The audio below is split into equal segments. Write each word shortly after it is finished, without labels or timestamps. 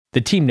The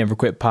Team Never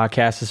Quit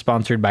podcast is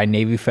sponsored by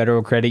Navy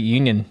Federal Credit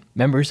Union.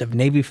 Members of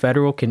Navy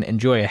Federal can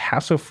enjoy a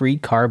hassle-free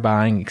car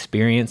buying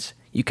experience.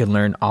 You can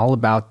learn all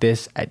about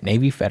this at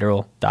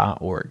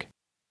NavyFederal.org.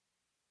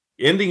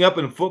 Ending up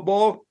in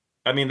football,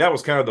 I mean, that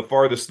was kind of the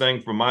farthest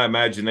thing from my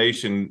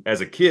imagination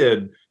as a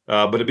kid,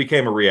 but it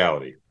became a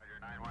reality.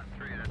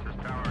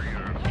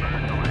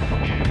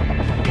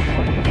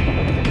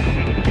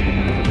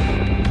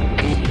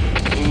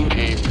 Team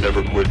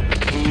Never Quit.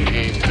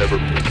 Team Never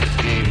Quit.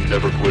 Team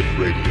Never Quit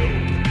Radio.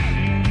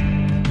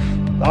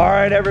 All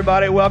right,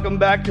 everybody, welcome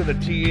back to the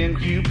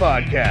TNQ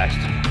podcast.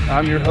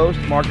 I'm your host,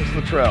 Marcus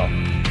Luttrell.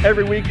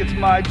 Every week, it's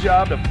my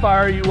job to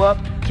fire you up,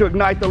 to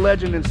ignite the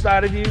legend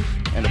inside of you,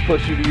 and to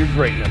push you to your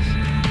greatness.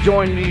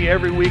 Join me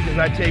every week as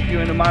I take you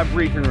into my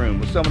briefing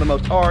room with some of the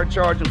most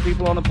hard-charging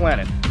people on the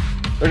planet.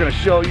 They're going to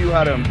show you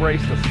how to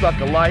embrace the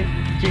suck of life,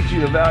 teach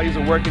you the values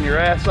of working your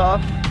ass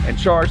off, and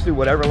charge through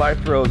whatever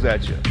life throws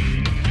at you.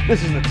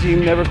 This is the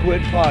Team Never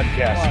Quit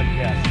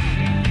podcast.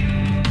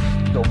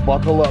 So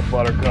buckle up,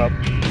 Buttercup.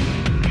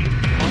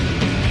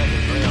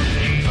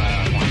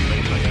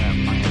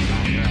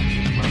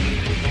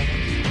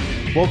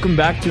 Welcome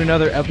back to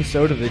another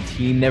episode of the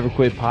Team Never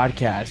Quit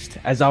podcast.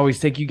 As always,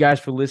 thank you guys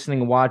for listening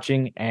and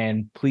watching,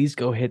 and please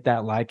go hit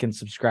that like and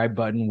subscribe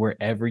button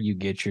wherever you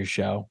get your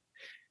show.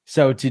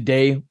 So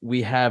today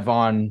we have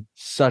on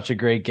such a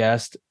great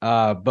guest,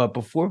 but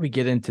before we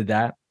get into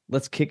that,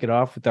 let's kick it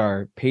off with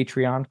our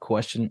Patreon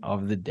question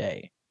of the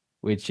day,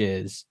 which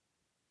is,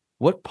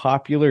 what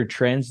popular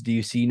trends do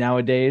you see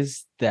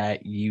nowadays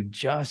that you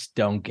just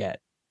don't get?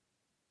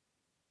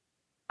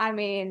 I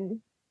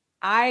mean,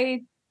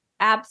 I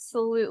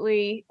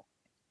absolutely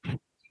do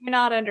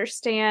not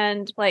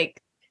understand,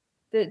 like,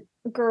 the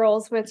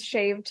girls with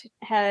shaved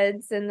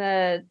heads and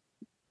the,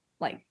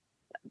 like,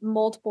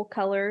 multiple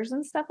colors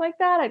and stuff like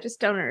that. I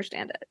just don't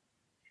understand it.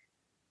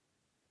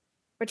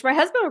 Which my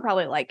husband would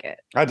probably like it.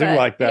 I do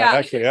like that. Yeah.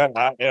 Actually,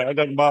 it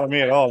doesn't bother me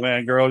at all,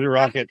 man. Girls, you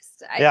rock it.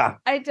 I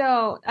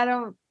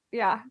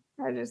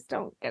just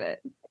don't get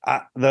it.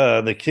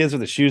 The kids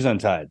with the shoes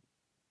untied.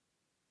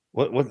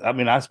 What? I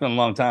mean, I spent a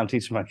long time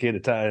teaching my kid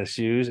to tie his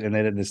shoes, and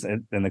they did this.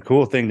 And the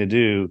cool thing to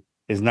do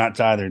is not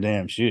tie their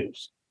damn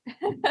shoes.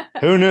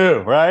 Who knew,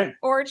 right?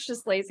 Or it's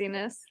just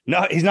laziness.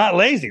 No, he's not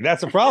lazy. That's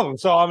the problem.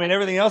 So, I mean,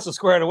 everything else is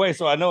squared away,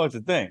 so I know it's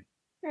a thing.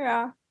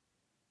 Yeah.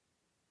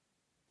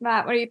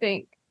 Matt, what do you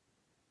think?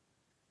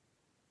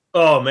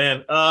 Oh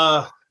man,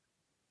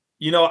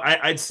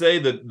 I'd say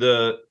that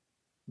the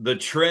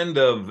trend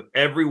of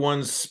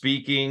everyone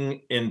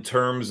speaking in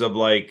terms of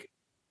like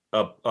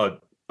a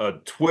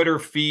Twitter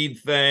feed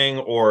thing,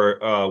 or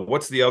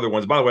what's the other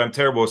ones? By the way, I'm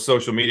terrible with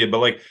social media, but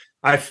like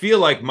I feel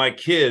like my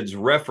kids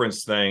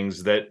reference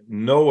things that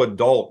no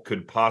adult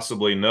could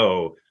possibly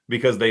know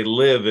because they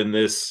live in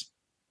this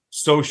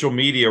social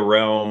media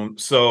realm.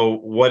 So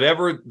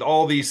whatever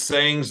all these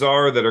sayings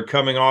are that are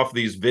coming off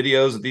these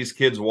videos that these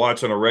kids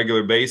watch on a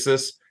regular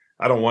basis,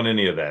 I don't want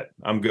any of that.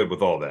 I'm good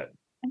with all that.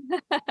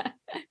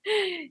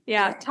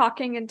 Yeah,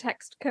 talking in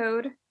text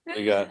code.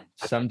 You got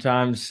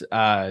Sometimes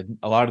a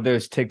lot of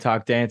those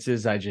TikTok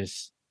dances, I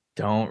just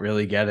don't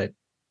really get it.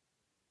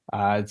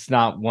 It's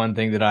not one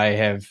thing that I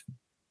have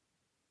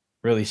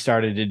really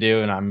started to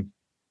do, and I'm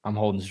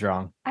holding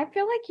strong. I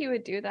feel like you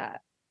would do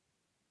that.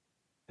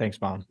 Thanks,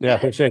 Mom. Yeah,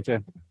 appreciate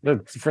you.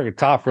 That's a freaking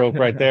top rope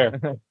right there.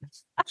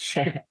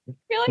 Like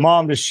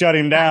Mom just shut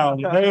him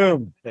down.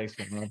 Boom. Thanks,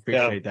 Mom. I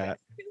appreciate that.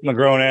 I'm a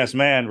grown ass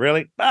man.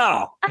 Really?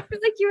 Oh. I feel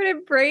like you would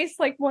embrace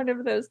like one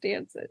of those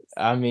dances.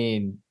 I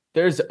mean,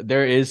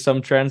 there is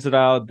some trends that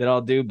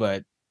I'll do,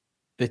 but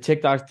the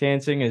TikTok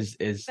dancing is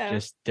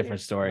just different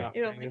story.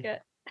 You don't like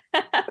it.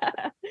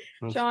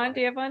 Sean,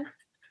 do you have one?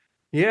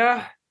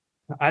 Yeah,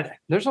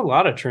 there's a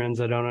lot of trends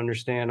I don't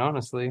understand,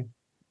 honestly.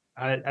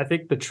 I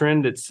think the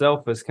trend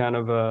itself is kind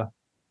of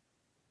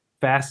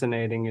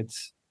fascinating.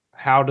 It's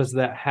how does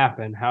that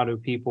happen? How do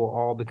people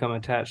all become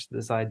attached to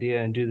this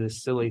idea and do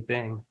this silly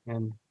thing?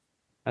 And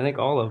I think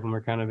all of them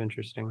are kind of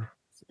interesting,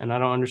 and I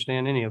don't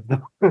understand any of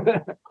them.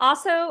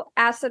 Also,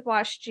 acid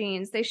wash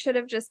jeans. They should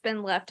have just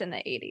been left in the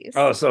 80s.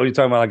 Oh, so you're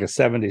talking about like a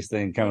 70s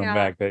thing coming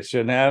back that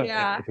shouldn't have?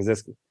 Yeah. Because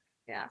this.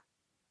 Yeah.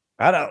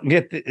 I don't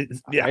get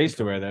I used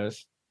to wear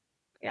those.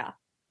 Yeah.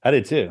 I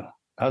did too.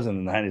 I was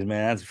in the 90s,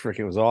 man. That's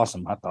freaking was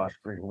awesome. I thought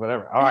freaking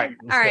whatever. All right.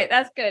 All right.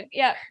 That's good.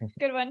 Yeah.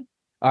 Good one.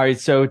 All right.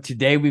 So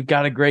today we've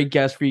got a great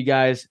guest for you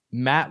guys.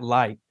 Matt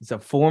Light is a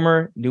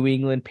former New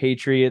England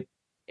Patriot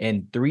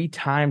and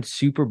 3-time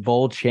Super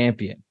Bowl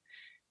champion,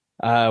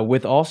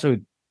 with also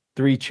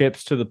 3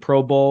 chips to the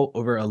Pro Bowl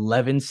over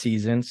 11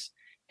 seasons.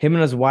 Him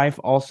and his wife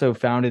also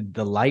founded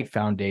the Light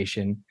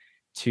Foundation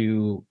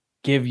to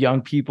give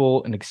young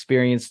people an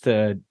experience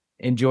to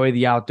enjoy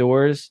the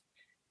outdoors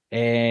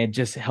and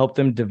just help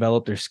them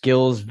develop their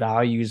skills,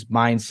 values,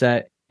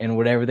 mindset, and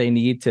whatever they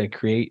need to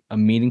create a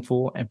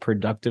meaningful and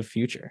productive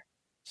future.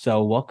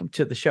 So welcome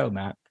to the show,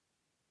 Matt.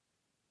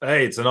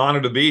 Hey, it's an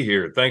honor to be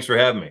here. Thanks for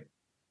having me.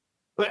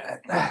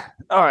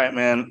 All right,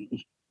 man.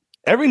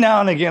 Every now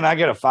and again, I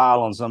get a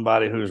file on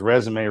somebody whose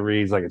resume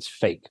reads like it's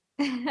fake.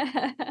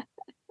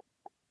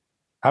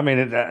 I mean,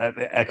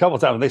 a couple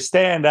of times they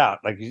stand out.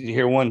 Like you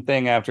hear one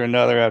thing after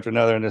another,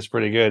 and it's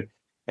pretty good.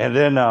 And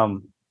then,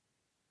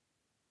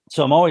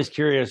 so I'm always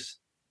curious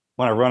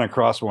when I run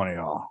across one of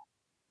y'all,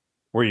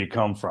 where you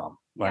come from,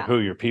 like who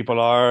your people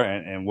are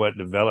and what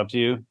developed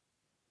you,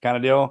 kind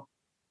of deal.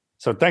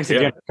 So thanks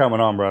again for coming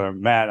on, brother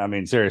Matt. I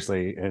mean,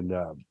 seriously, and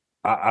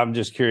I'm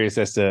just curious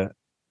as to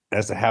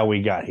how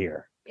we got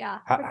here. Yeah.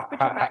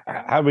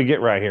 How we get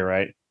right here,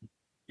 right?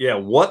 Yeah,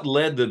 what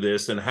led to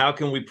this, and how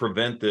can we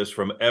prevent this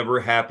from ever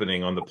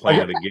happening on the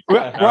planet again?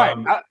 Right.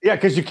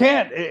 Because you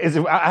can't.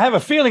 I have a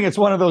feeling it's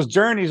one of those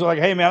journeys where, like,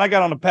 hey, man, I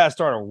got on the path,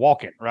 started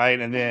walking, right?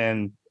 And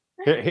then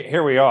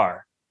here we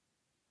are.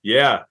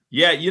 Yeah.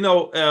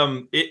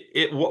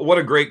 What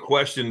a great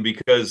question,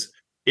 because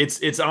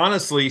it's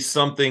honestly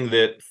something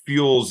that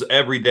fuels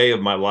every day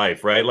of my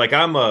life, right? Like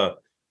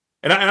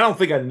and I don't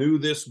think I knew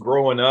this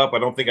growing up. I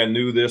don't think I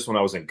knew this when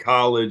I was in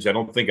college. I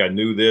don't think I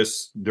knew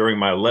this during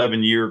my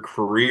 11-year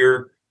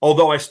career,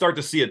 although I start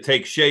to see it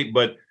take shape.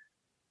 But,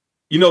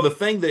 the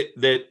thing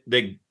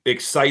that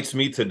excites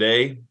me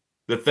today,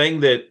 the thing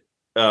that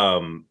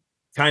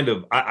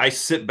I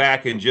sit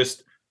back and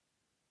just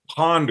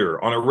ponder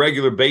on a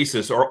regular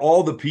basis are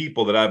all the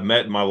people that I've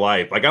met in my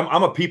life. Like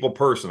I'm a people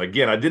person.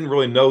 Again, I didn't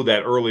really know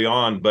that early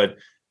on, but,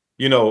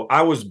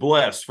 I was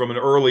blessed from an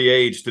early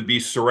age to be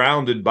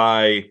surrounded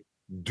by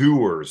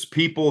doers,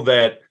 people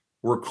that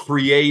were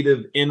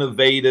creative,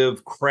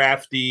 innovative,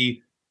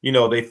 crafty.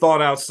 They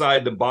thought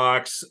outside the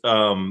box.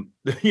 I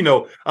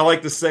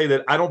like to say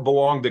that I don't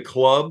belong to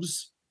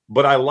clubs,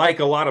 but I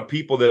like a lot of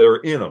people that are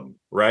in them,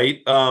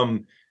 right?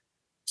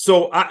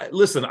 So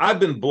I've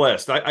been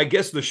blessed. I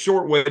guess the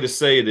short way to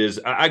say it is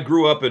I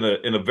grew up in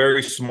a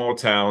very small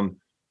town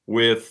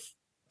with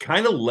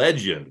kind of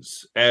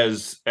legends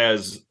as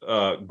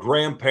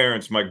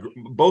grandparents.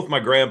 Both my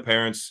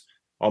grandparents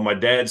on my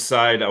dad's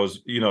side,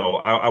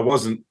 I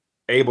wasn't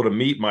able to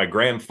meet my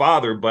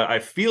grandfather, but I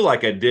feel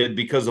like I did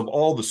because of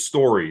all the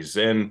stories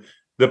and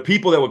the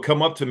people that would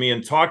come up to me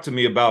and talk to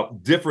me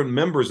about different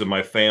members of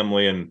my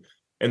family and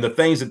the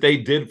things that they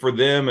did for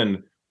them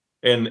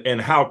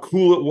and how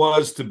cool it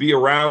was to be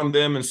around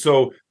them. And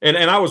so, and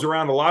I was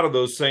around a lot of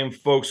those same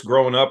folks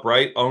growing up,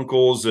 right?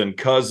 Uncles and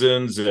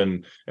cousins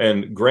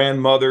and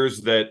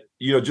grandmothers that,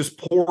 just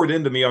poured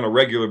into me on a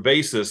regular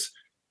basis.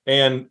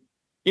 And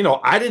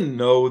I didn't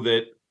know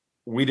that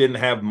we didn't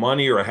have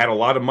money or had a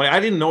lot of money. I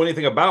didn't know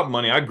anything about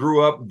money. I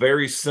grew up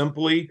very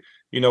simply.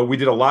 We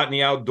did a lot in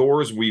the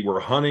outdoors. We were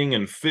hunting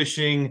and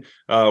fishing.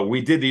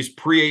 We did these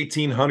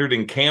pre-1800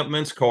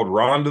 encampments called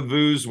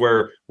rendezvous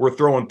where we're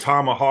throwing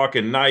tomahawk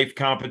and knife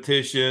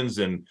competitions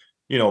and,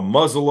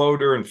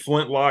 muzzleloader and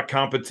flintlock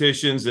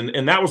competitions.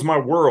 And that was my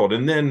world.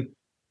 And then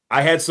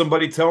I had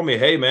somebody tell me,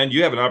 hey, man,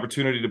 you have an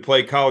opportunity to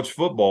play college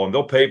football and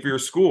they'll pay for your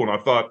school. And I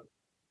thought,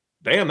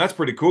 damn, that's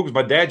pretty cool, because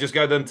my dad just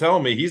got done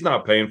telling me he's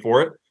not paying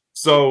for it.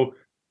 So,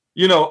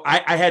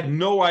 I had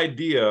no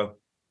idea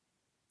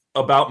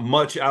about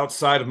much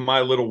outside of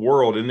my little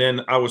world. And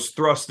then I was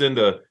thrust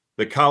into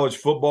the college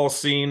football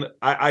scene.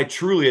 I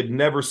truly had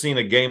never seen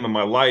a game in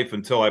my life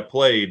until I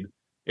played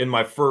in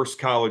my first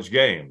college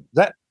game.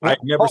 I'd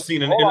never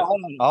seen an.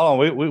 Hold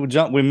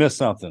on. We missed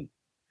something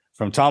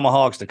from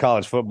tomahawks to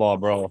college football,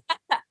 bro.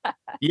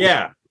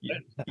 Yeah.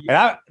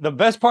 And the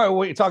best part of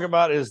what you talk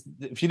about is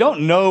if you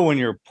don't know when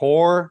you're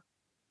poor,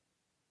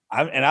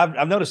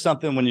 I've noticed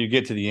something when you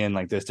get to the end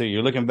like this too.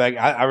 You're looking back.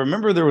 I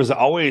remember there was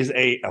always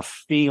a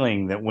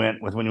feeling that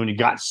went with when you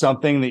got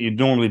something that you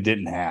normally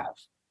didn't have.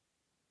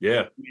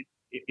 Yeah.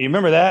 You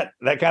remember that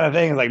kind of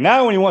thing? It's like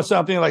now when you want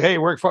something, like, hey,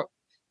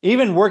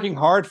 even working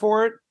hard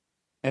for it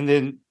and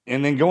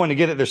then going to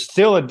get it, there's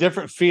still a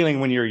different feeling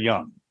when you're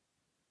young.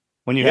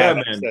 When you have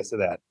access to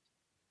that.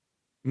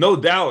 No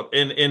doubt.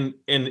 And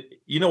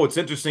what's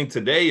interesting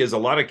today is a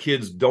lot of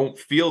kids don't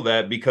feel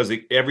that because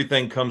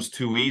everything comes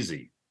too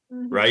easy.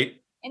 Mm-hmm. Right.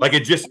 Like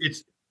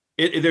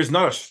there's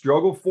not a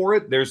struggle for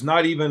it. There's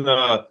not even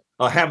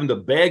having to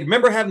beg.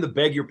 Remember having to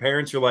beg your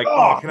parents? You're like,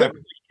 can I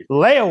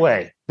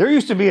layaway? There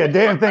used to be a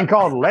damn thing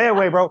called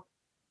layaway, bro.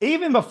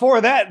 Even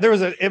before that, there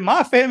was in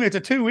my family, it's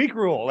a 2-week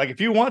rule. Like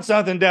if you want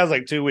something, Dad's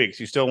like 2 weeks.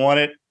 You still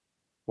want it?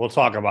 We'll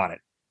talk about it.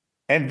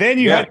 And then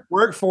you had to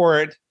work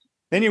for it.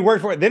 Then you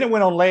worked for it. Then it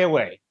went on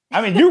layaway.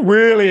 I mean, you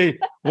really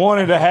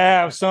wanted to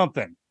have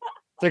something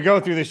to go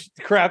through this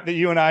crap that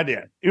you and I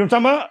did. You know what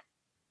I'm talking about?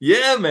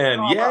 Yeah,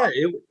 man. Yeah,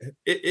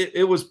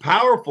 it was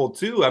powerful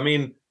too. I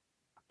mean,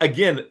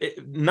 again,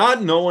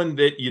 not knowing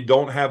that you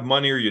don't have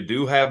money or you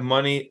do have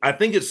money, I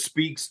think it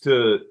speaks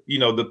to,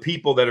 the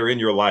people that are in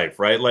your life,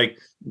 right? Like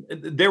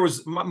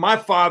my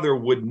father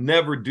would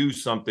never do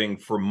something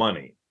for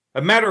money.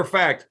 A matter of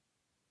fact,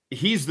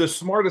 he's the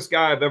smartest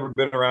guy I've ever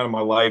been around in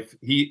my life.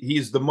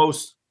 He's the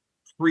most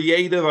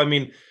creative. I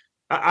mean,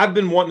 I've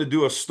been wanting to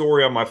do a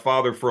story on my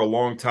father for a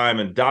long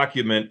time and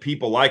document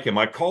people like him.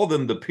 I call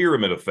them the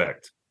pyramid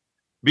effect.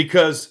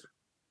 Because,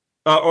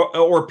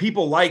 or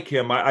people like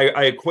him,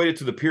 I equate it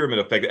to the pyramid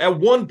effect. At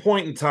one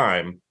point in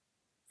time,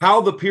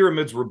 how the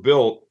pyramids were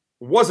built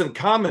wasn't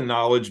common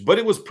knowledge, but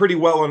it was pretty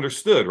well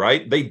understood,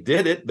 right? They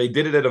did it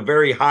at a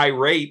very high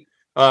rate.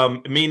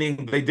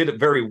 meaning they did it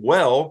very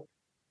well.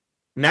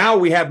 Now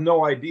we have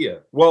no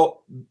idea.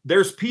 Well,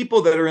 there's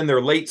people that are in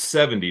their late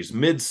 70s,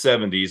 mid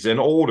 70s, and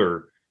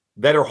older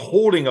that are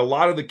holding a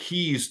lot of the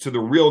keys to the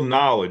real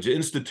knowledge,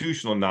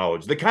 institutional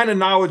knowledge, the kind of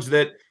knowledge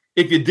that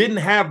if you didn't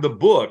have the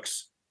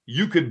books,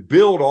 you could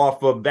build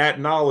off of that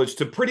knowledge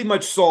to pretty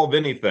much solve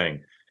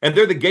anything. And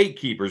they're the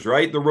gatekeepers,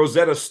 right? The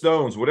Rosetta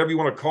Stones, whatever you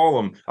want to call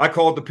them. I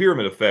call it the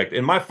pyramid effect.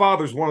 And my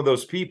father's one of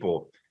those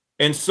people.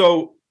 And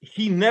so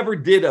he never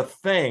did a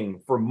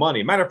thing for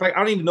money. Matter of fact, I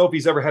don't even know if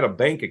he's ever had a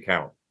bank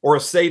account or a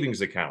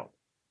savings account.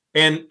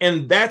 And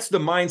that's the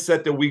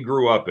mindset that we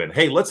grew up in.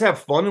 Hey, let's have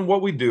fun in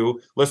what we do.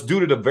 Let's do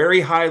it at a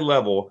very high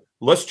level.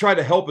 Let's try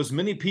to help as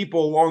many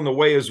people along the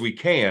way as we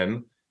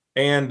can.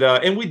 And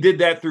we did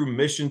that through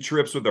mission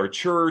trips with our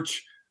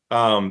church,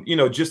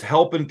 just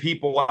helping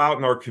people out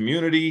in our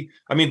community.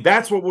 I mean,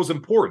 that's what was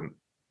important.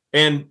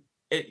 And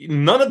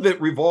none of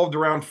it revolved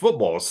around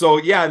football. So,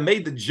 yeah, I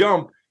made the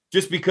jump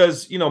just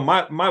because,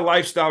 my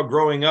lifestyle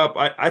growing up,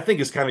 I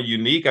think is kind of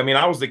unique. I mean,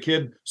 I was the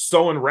kid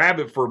sewing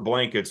rabbit fur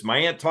blankets. My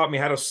aunt taught me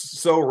how to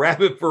sew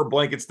rabbit fur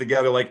blankets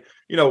together. Like,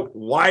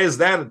 why is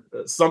that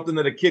something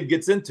that a kid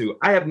gets into?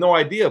 I have no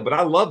idea, but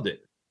I loved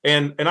it.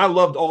 And I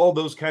loved all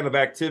those kind of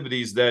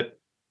activities that,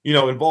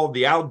 involved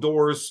the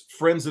outdoors,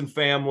 friends and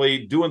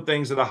family, doing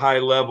things at a high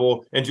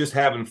level, and just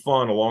having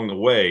fun along the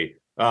way.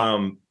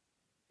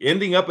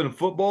 Ending up in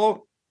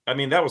football, I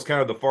mean, that was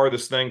kind of the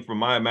farthest thing from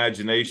my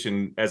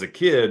imagination as a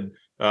kid,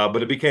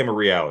 but it became a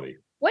reality.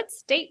 What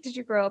state did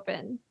you grow up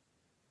in?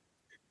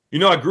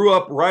 I grew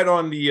up right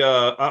on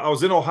I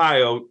was in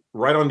Ohio,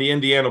 right on the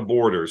Indiana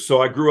border.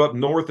 So I grew up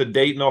north of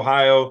Dayton,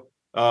 Ohio,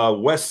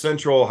 west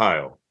central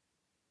Ohio.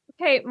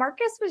 Okay,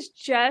 Marcus was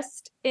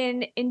just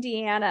in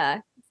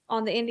Indiana,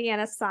 on the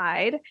Indiana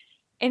side.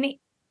 And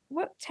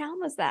what town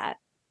was that?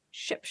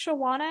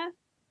 Shipshawana?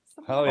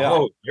 Oh, yeah.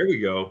 Oh, there we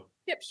go.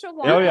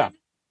 Shipshawana. Oh, yeah.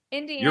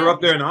 Indiana. You're up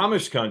there in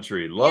Amish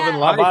country, loving Yeah.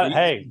 life.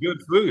 Hey,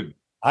 good food.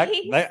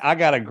 I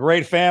got a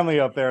great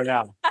family up there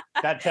now.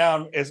 That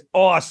town is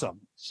awesome.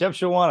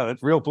 Shipshawana,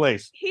 that's a real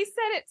place. He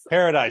said it's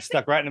Paradise,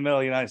 stuck right in the middle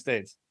of the United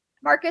States.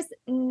 Marcus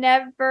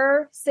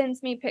never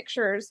sends me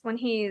pictures when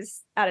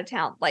he's out of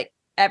town, like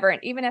ever.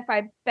 And even if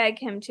I beg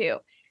him to.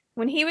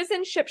 When he was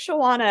in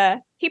Shipshawana,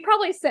 he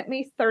probably sent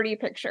me 30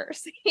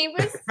 pictures. He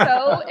was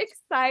so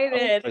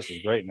excited. This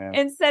is great, man.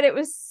 And said it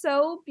was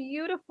so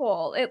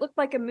beautiful. It looked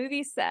like a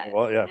movie set.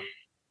 Well,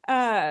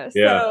 yeah.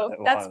 So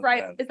that's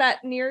right. Is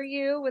that near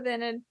you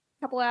within a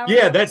couple hours?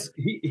 Yeah,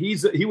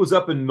 he was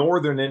up in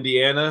northern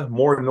Indiana,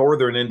 more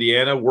northern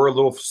Indiana. We're a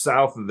little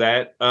south of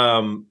that.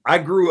 I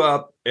grew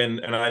up, and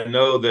I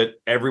know that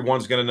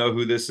everyone's going to know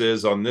who this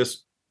is on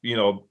this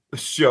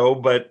show,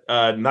 but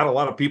not a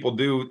lot of people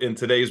do in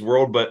today's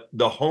world. But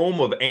the home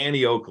of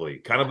Annie Oakley,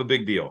 kind of a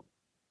big deal.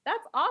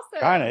 That's awesome.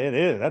 Kind of, it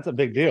is. That's a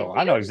big deal.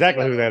 I know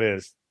exactly who that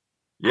is.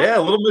 Yeah,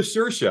 a little Miss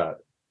Sure Shot.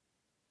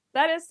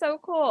 That is so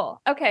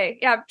cool. Okay,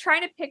 yeah, I'm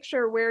trying to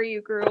picture where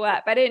you grew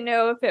up. I didn't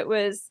know if it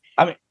was,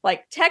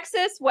 like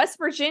Texas, West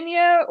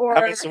Virginia,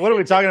 or. So what are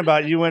we talking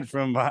about? You went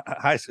from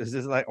high school. Is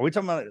this like, are we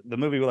talking about the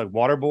movie with like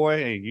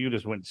Waterboy, and you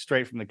just went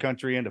straight from the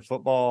country into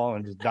football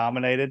and just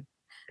dominated?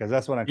 Because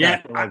that's what I kind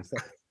of feel like.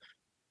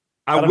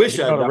 I wish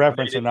I know the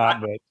reference or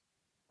not, but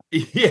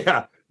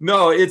yeah,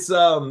 no, it's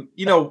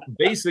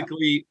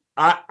basically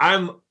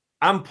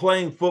I'm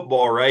playing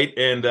football, right?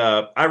 And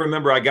I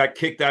remember I got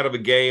kicked out of a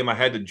game. I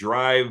had to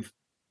drive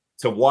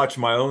to watch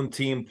my own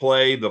team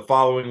play the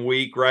following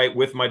week, right,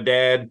 with my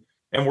dad.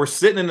 And we're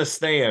sitting in the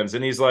stands,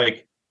 and he's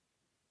like,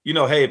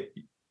 hey,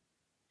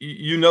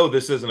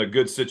 this isn't a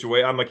good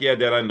situation. I'm like, yeah,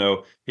 Dad, I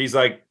know. He's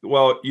like,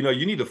 well,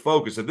 you need to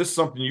focus. If this is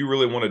something you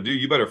really want to do,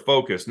 you better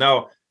focus.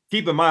 Now,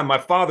 keep in mind, my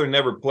father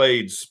never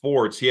played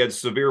sports. He had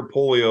severe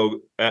polio,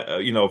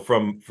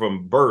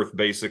 from birth,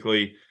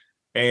 basically.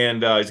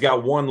 And he's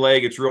got one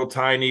leg. It's real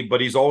tiny,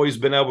 but he's always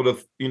been able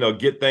to,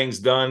 get things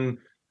done.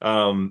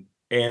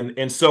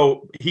 And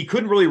so he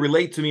couldn't really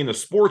relate to me in the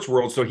sports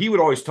world. So he would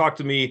always talk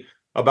to me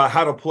about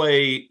how to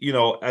play,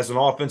 as an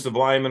offensive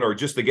lineman or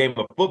just the game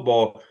of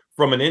football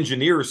from an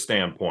engineer's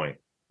standpoint,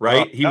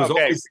 right? He was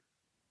always.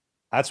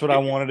 That's what I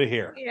wanted to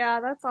hear. Yeah,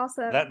 that's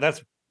awesome.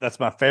 That's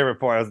my favorite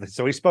part.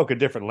 So he spoke a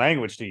different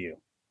language to you.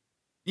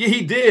 Yeah,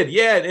 he did.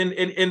 Yeah, and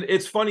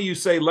it's funny you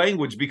say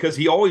language, because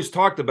he always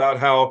talked about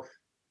how,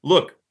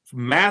 look,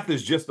 math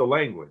is just a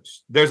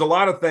language. There's a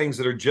lot of things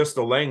that are just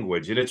a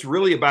language, and it's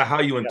really about how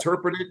you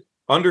interpret it,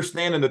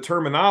 understanding the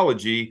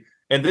terminology,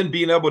 and then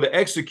being able to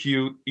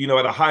execute,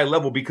 at a high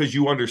level, because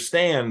you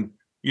understand,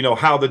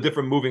 how the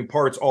different moving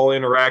parts all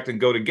interact and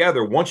go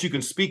together. Once you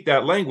can speak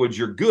that language,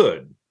 you're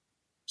good.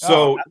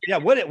 So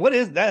what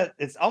is that?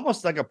 It's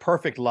almost like a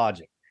perfect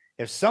logic.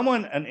 If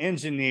someone, an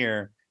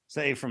engineer,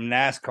 say from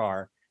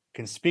NASCAR,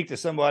 can speak to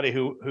somebody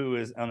who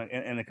is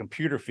in a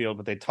computer field,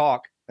 but they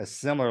talk a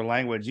similar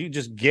language, you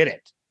just get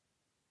it.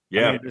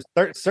 Yeah. I mean,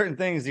 there's certain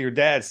things that your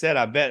dad said,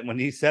 I bet when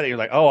he said it, you're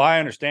like, oh, I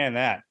understand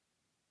that.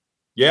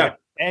 Yeah.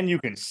 And you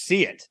can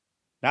see it.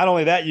 Not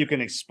only that, you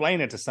can explain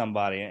it to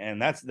somebody.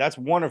 And that's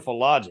wonderful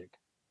logic.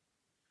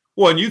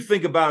 Well, and you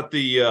think about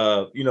the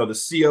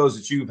the COs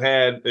that you've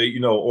had,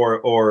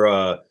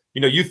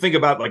 you think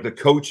about like the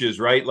coaches,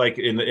 right? Like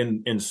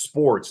in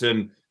sports,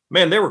 and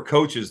man, there were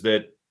coaches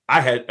that I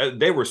had.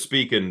 They were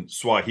speaking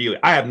Swahili.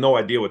 I have no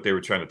idea what they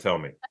were trying to tell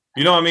me.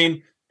 You know what I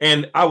mean?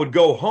 And I would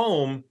go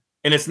home,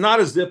 and it's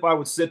not as if I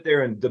would sit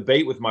there and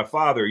debate with my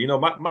father. You know,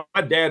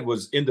 my dad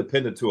was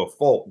independent to a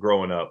fault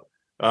growing up.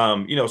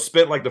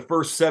 Spent like the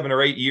first 7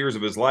 or 8 years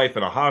of his life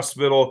in a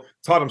hospital,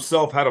 taught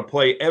himself how to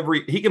play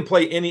he can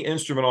play any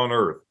instrument on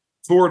earth,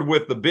 toured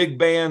with the big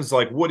bands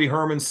like Woody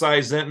Herman, Cy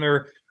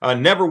Zentner,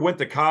 never went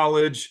to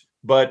college,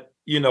 but,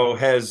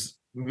 has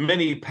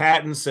many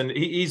patents, and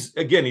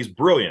he's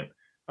brilliant.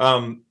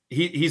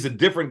 He's a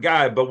different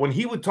guy, but when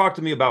he would talk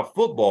to me about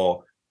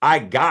football, I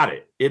got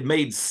it. It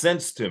made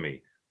sense to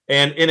me,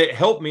 and it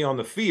helped me on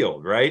the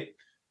field, right?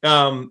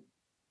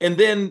 And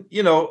then,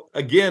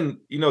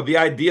 the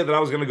idea that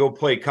I was going to go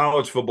play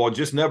college football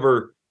just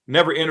never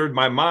entered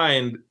my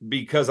mind,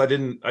 because I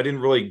didn't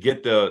really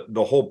get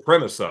the whole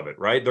premise of it,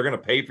 right? They're going to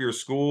pay for your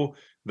school.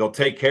 They'll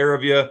take care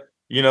of you.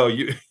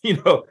 You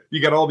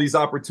got all these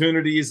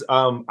opportunities.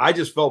 I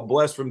just felt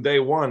blessed from day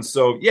one.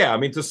 So yeah, I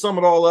mean, to sum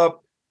it all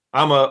up,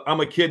 I'm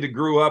a kid that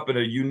grew up in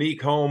a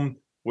unique home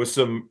with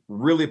some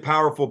really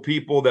powerful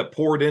people that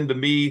poured into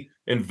me,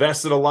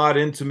 invested a lot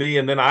into me.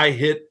 And then I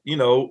hit,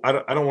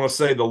 I don't want to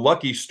say the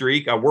lucky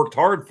streak. I worked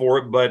hard for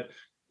it, but,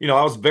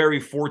 I was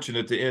very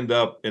fortunate to end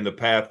up in the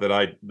path that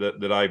I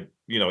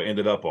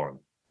ended up on.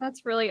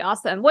 That's really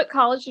awesome. What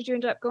college did you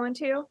end up going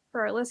to for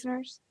our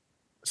listeners?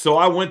 So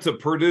I went to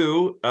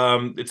Purdue.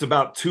 It's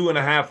about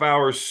 2.5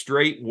 hours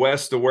straight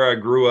west of where I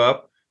grew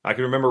up. I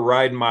can remember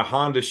riding my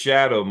Honda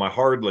Shadow, my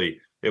Hardley.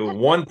 It was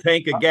one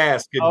tank of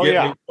gas could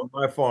get me from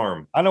my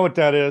farm. I know what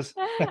that is.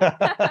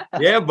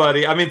 Yeah,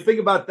 buddy. I mean, think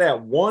about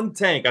that. One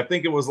tank. I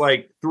think it was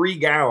like 3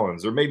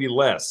 gallons or maybe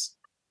less.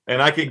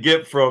 And I could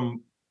get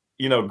from,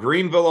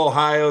 Greenville,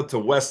 Ohio to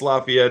West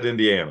Lafayette,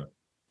 Indiana.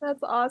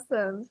 That's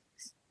awesome.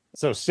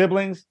 So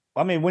siblings,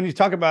 I mean, when you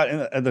talk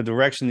about in the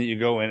direction that you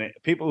go in,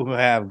 people who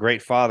have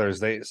great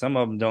fathers, some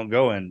of them don't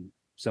go in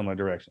similar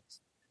directions.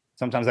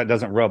 Sometimes that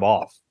doesn't rub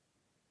off.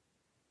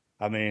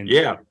 I mean,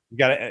 yeah, you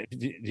got to.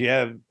 Do you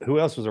have who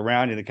else was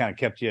around you that kind of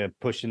kept you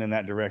pushing in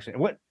that direction?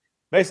 What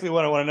I want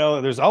to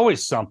know, there's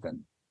always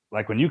something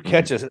like when you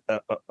catch a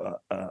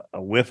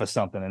whiff of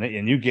something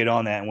and you get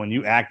on that, and when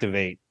you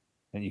activate,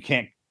 and you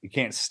can't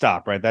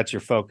stop, right? That's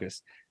your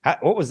focus.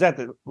 What was that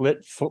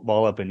lit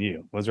football up in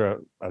you? Was there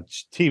a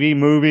TV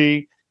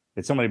movie?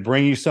 Did somebody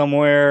bring you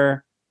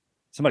somewhere?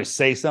 Somebody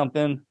say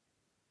something?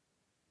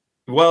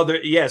 Well,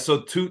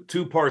 so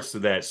two parts to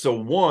that. So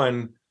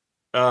one,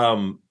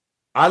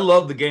 I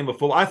love the game of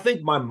football. I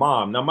think my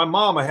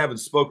mom I haven't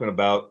spoken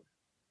about.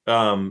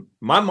 My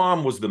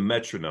mom was the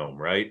metronome,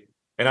 right?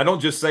 And I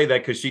don't just say that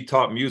because she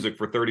taught music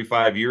for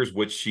 35 years,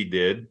 which she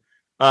did.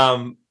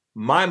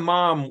 My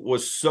mom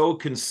was so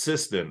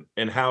consistent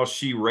in how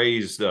she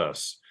raised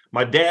us.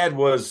 My dad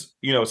was,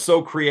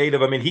 so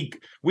creative. I mean,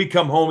 we'd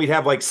come home, he'd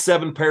have like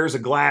 7 pairs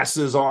of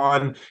glasses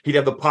on. He'd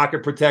have the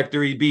pocket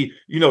protector. He'd be,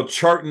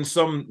 charting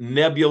some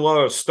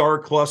nebula or star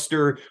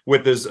cluster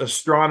with his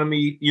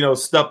astronomy,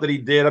 stuff that he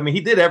did. I mean,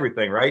 he did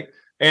everything, right?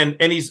 And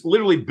he's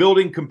literally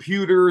building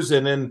computers.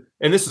 And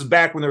this is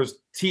back when there was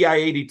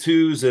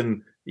TI-82s,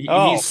 and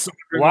he's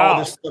soldering all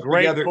this stuff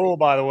great together. Cool,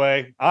 by the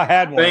way. I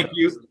had one. Thank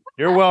you.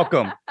 You're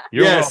welcome.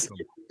 You're welcome.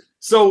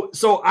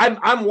 So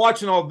I'm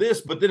watching all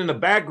this, but then in the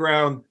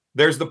background,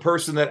 there's the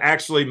person that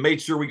actually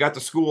made sure we got to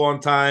school on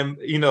time,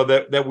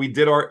 that we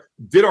did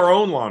our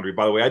own laundry,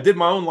 by the way. I did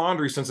my own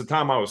laundry since the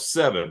time I was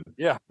 7.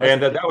 Yeah.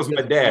 And that was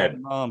my dad.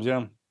 Moms,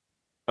 yeah.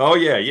 Oh,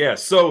 yeah, yeah.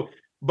 So,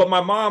 but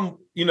my mom,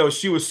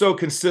 she was so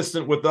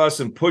consistent with us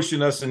and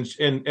pushing us.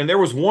 And there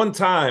was one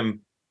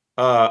time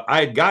I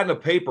had gotten a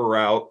paper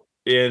route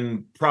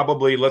in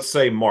probably, let's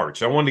say,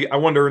 March. I wanted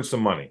to earn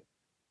some money.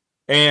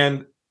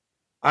 And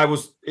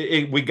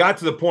we got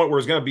to the point where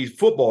it was going to be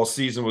football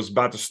season was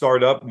about to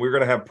start up, and we were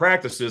going to have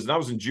practices. And I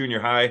was in junior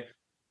high,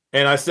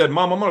 and I said,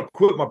 "Mom, I'm going to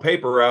quit my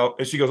paper route."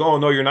 And she goes, "Oh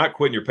no, you're not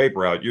quitting your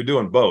paper route. You're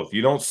doing both.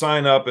 You don't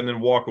sign up and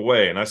then walk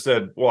away." And I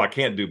said, "Well, I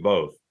can't do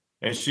both."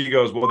 And she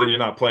goes, "Well, then you're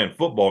not playing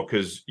football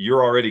because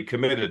you're already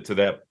committed to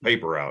that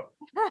paper route."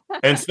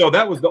 And so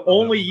that was the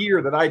only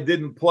year that I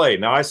didn't play.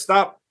 Now I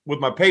stopped with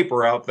my paper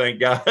route, thank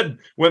God,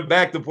 went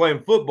back to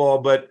playing football,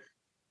 but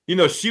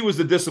she was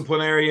the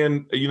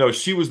disciplinarian.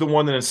 She was the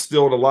one that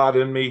instilled a lot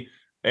in me.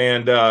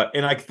 And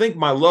I think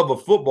my love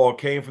of football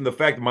came from the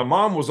fact that my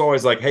mom was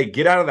always like, "Hey,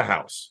 get out of the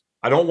house.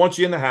 I don't want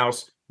you in the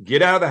house.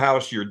 Get out of the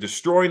house. You're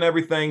destroying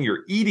everything.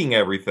 You're eating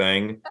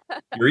everything.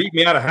 You're eating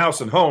me out of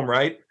house and home,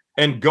 right?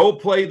 And go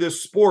play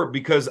this sport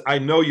because I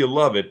know you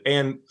love it."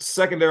 And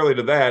secondarily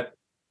to that,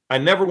 I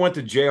never went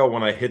to jail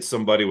when I hit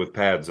somebody with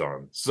pads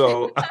on.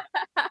 So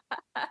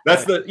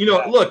that's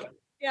look,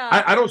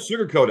 yeah. I don't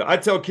sugarcoat it. I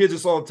tell kids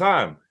this all the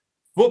time.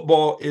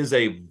 Football is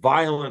a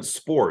violent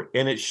sport,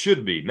 and it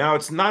should be. Now,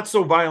 it's not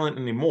so violent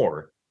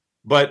anymore,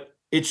 but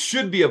it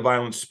should be a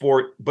violent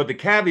sport. But the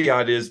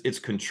caveat is it's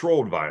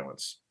controlled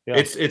violence. Yeah.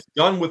 It's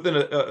done within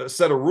a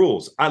set of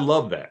rules. I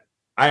love that.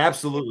 I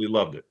absolutely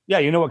loved it. Yeah,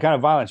 you know what kind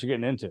of violence you're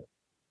getting into.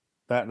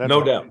 That's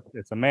No doubt.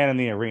 It's a man in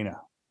the arena.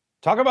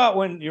 Talk about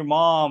when your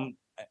mom,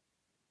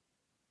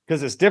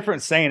 because it's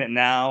different saying it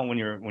now when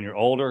you're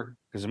older,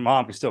 because your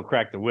mom can still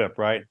crack the whip,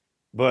 right?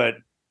 But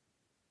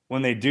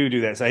when they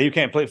do that, say you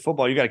can't play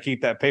football, you got to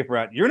keep that paper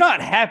out. You're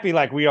not happy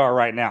like we are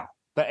right now.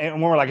 And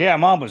when we're like, yeah,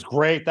 mom was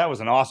great. That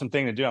was an awesome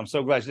thing to do. I'm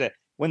so glad she did.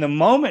 When the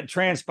moment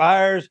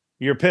transpires,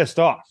 you're pissed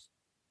off.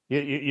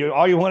 You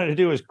all you wanted to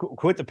do is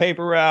quit the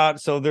paper route.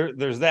 So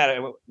there's that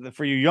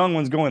for you young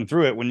ones going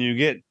through it. When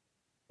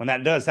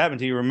that does happen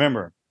to you,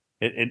 remember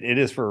it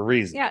is for a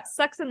reason. Yeah, it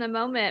sucks in the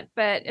moment,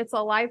 but it's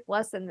a life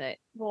lesson that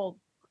will.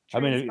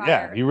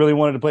 If you really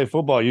wanted to play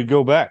football, you'd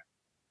go back.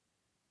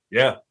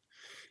 Yeah.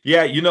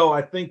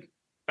 I think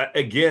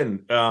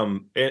again,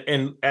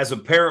 and as a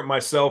parent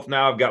myself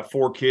now, I've got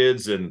 4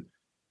 kids, and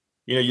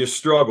you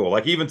struggle.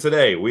 Like even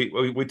today,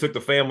 we took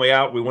the family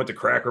out. We went to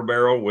Cracker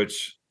Barrel,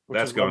 which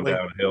that's gone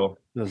downhill.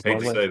 Hate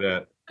to say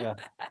that. Yeah.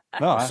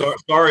 No,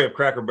 sorry if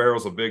Cracker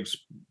Barrel's a big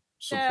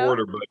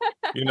supporter, but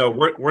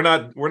we're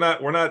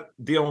not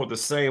dealing with the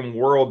same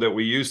world that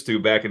we used to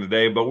back in the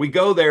day. But we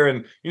go there,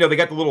 and they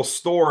got the little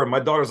store, and my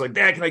daughter's like,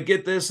 "Dad, can I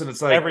get this?" And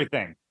it's like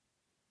everything.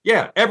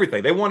 Yeah,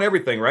 everything. They want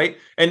everything, right?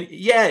 And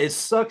yeah, it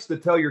sucks to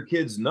tell your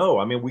kids no.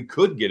 I mean, we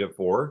could get it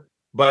for her,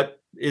 but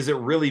is it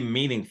really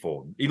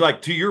meaningful?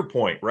 Like to your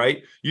point,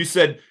 right? You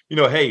said,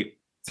 hey,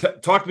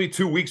 talk to me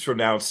 2 weeks from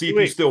now and see if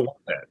you still want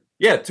that.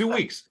 Yeah, 2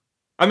 weeks.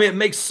 I mean, it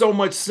makes so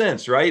much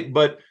sense, right?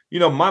 But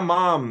my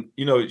mom,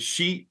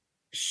 she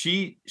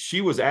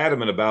was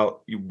adamant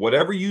about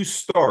whatever you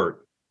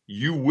start,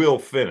 you will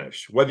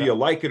finish, whether you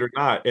like it or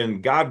not.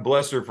 And God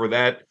bless her for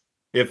that.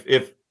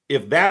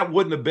 If that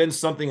wouldn't have been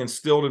something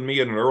instilled in me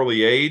at an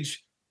early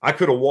age, I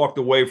could have walked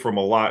away from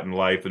a lot in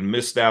life and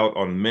missed out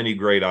on many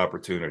great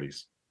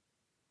opportunities.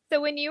 So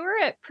when you were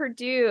at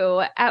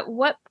Purdue, at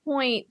what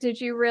point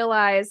did you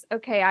realize,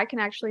 okay, I can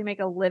actually make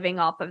a living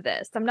off of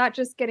this? I'm not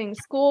just getting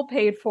school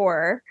paid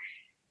for,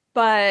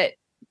 but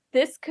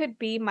this could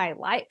be my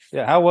life.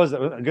 Yeah, how was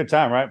it? A good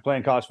time, right?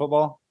 Playing college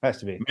football? Has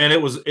to be. Man,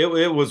 it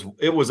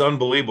was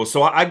unbelievable.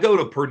 So I go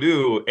to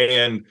Purdue,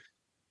 and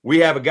we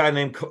have a guy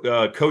named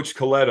Coach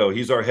Coletto.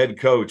 He's our head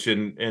coach,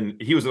 and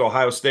he was at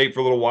Ohio State for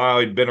a little while.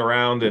 He'd been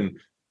around, and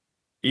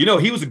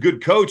he was a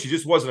good coach. He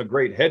just wasn't a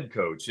great head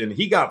coach, and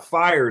he got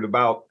fired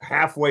about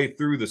halfway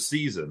through the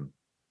season.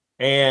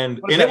 And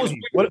it was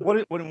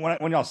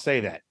when y'all say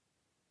that.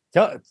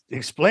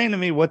 Explain to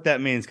me what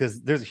that means,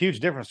 because there's a huge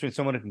difference between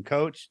someone who can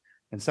coach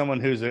and someone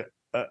who's a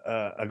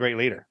great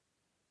leader.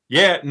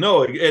 Yeah,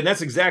 no, and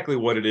that's exactly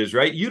what it is,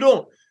 right? You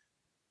don't.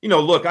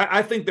 Look,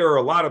 I think there are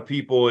a lot of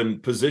people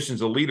in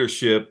positions of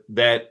leadership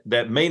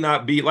that may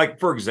not be, like,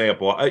 for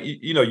example,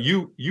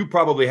 you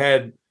probably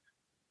had,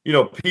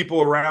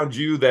 people around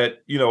you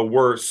that,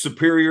 were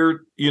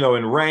superior,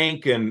 in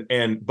rank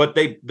but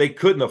they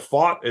couldn't have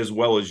fought as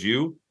well as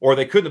you, or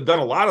they couldn't have done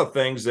a lot of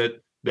things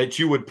that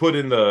you would put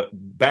in the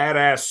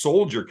badass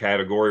soldier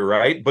category,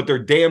 right? But they're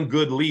damn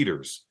good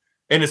leaders.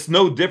 And it's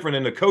no different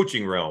in the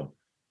coaching realm.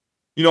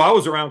 I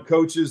was around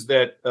coaches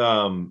that,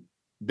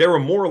 they were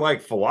more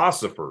like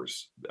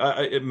philosophers.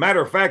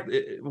 Matter of fact,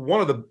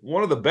 one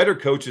of the better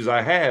coaches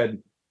I had,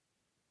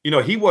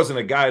 he wasn't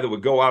a guy that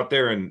would go out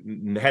there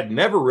and had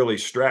never really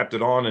strapped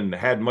it on and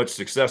had much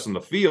success in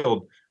the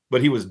field,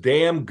 but he was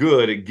damn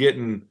good at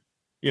getting,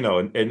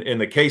 in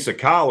the case of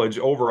college,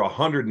 over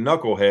 100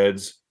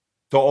 knuckleheads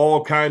to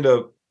all kind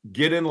of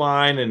get in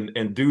line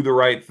and do the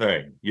right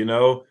thing,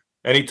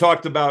 And he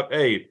talked about,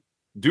 hey,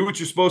 do what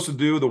you're supposed to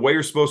do, the way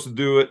you're supposed to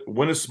do it,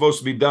 when it's supposed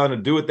to be done,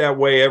 and do it that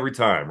way every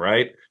time,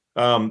 right?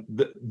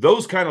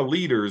 Those kind of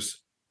leaders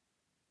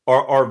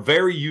are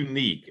very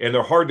unique, and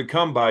they're hard to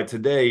come by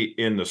today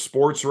in the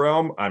sports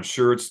realm. I'm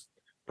sure it's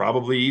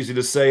probably easy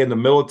to say in the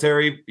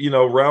military,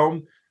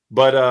 realm.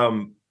 But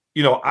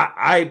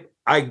I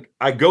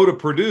go to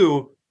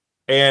Purdue,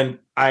 and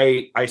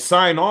I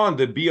sign on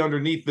to be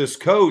underneath this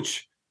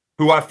coach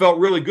who I felt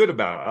really good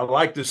about. I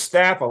liked his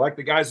staff. I liked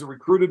the guys that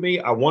recruited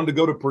me. I wanted to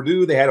go to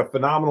Purdue. They had a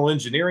phenomenal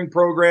engineering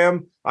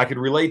program. I could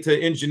relate to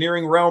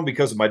engineering realm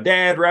because of my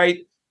dad, right?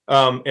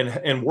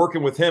 And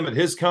working with him at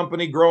his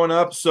company growing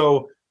up.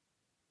 So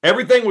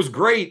everything was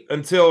great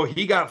until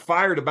he got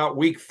fired about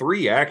week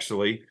 3,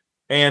 actually.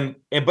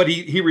 But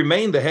he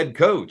remained the head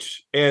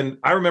coach. And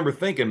I remember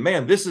thinking,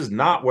 man, this is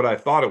not what I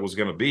thought it was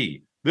going to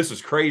be. This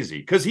is crazy.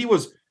 Because he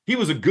was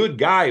a good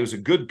guy. He was a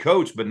good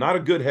coach, but not a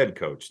good head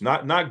coach.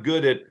 Not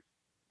good at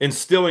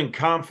instilling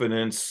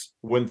confidence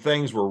when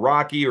things were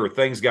rocky or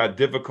things got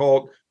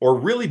difficult, or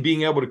really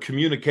being able to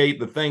communicate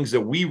the things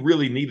that we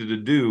really needed to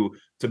do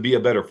to be a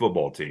better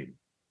football team.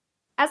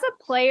 As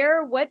a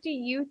player, what do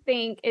you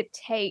think it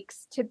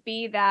takes to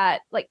be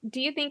that? Like,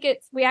 do you think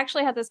we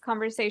actually had this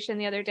conversation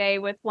the other day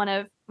with one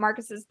of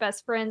Marcus's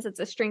best friends. It's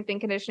a strength and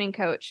conditioning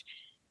coach.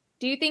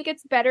 Do you think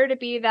it's better to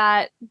be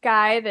that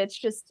guy that's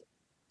just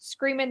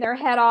screaming their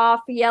head off,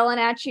 yelling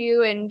at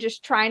you and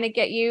just trying to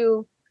get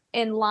you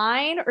in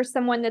line, or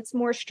someone that's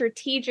more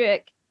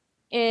strategic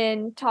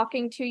in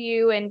talking to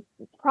you and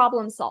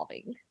problem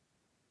solving?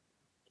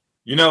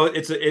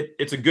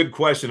 It's a good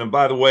question. And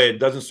by the way, it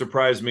doesn't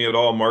surprise me at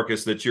all,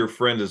 Marcus, that your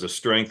friend is a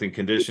strength and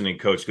conditioning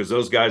coach, because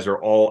those guys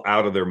are all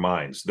out of their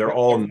minds. They're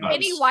all nuts.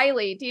 Kenny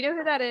Wiley. Do you know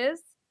who that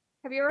is?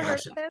 Have you ever heard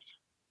of him?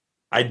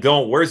 I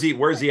don't. Where's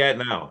he at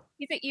now?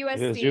 He's at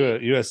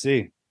USC.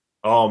 USC.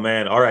 Oh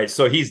man. All right.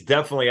 So he's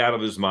definitely out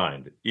of his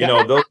mind.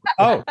 Those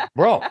Oh,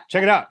 bro,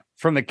 check it out.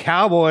 From the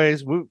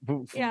Cowboys, we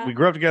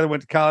grew up together,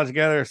 went to college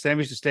together. Sam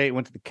Houston State,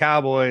 went to the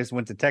Cowboys,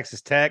 went to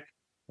Texas Tech,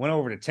 went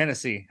over to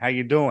Tennessee. How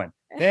you doing?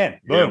 Then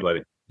boom,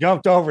 buddy.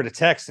 Jumped over to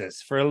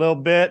Texas for a little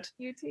bit,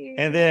 UT.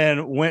 and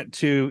then went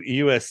to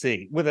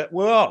USC with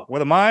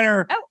a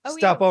minor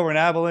stop over in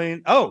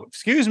Abilene. Oh,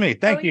 excuse me,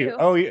 thank you.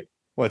 OU.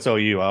 Well, it's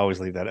OU. I always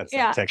leave that. That's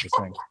a Texas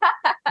thing.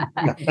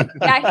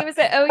 Yeah, he was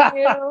at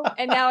OU,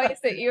 and now he's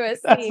at USC.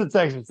 That's the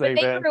Texas thing,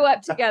 they man. grew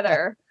up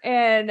together,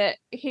 and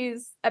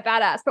he's a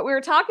badass. But we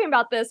were talking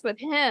about this with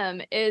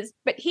him,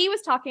 but he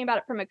was talking about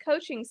it from a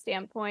coaching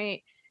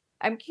standpoint.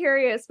 I'm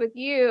curious with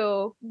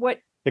you,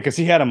 because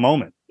he had a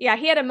moment. Yeah,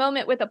 he had a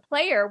moment with a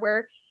player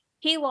where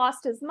he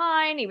lost his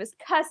mind. He was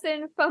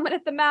cussing, foaming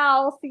at the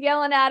mouth,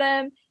 yelling at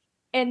him.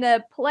 And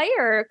the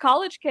player,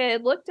 college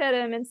kid, looked at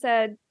him and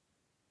said,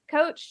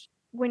 "Coach,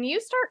 when you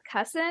start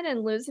cussing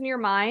and losing your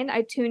mind,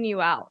 I tune you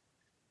out.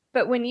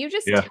 But when you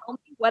just tell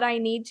me what I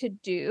need to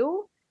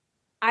do,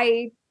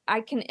 I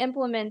can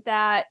implement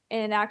that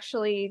and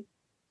actually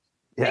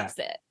fix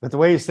it." But the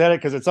way you said it,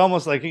 because it's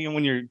almost like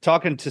when you're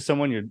talking to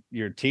someone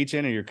you're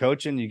teaching or you're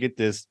coaching, you get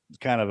this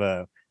kind of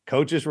a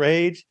coach's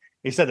rage.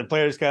 He said the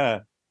players kind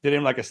of did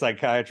him like a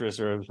psychiatrist,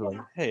 or it was like,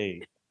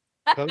 "Hey,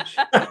 coach."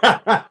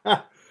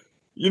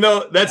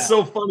 That's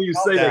so funny you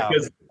say that,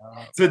 because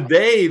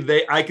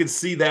today I could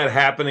see that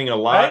happening a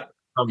lot.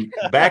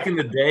 Back in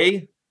the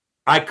day,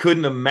 I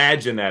couldn't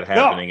imagine that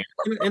happening.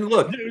 No. And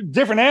look,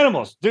 different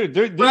animals, dude.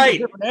 They're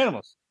different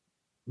animals.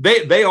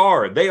 They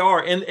are,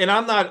 and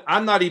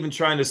I'm not even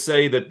trying to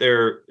say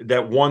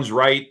that one's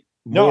right.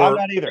 No, I'm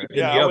not either.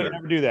 Yeah, I would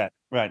never do that.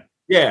 Right.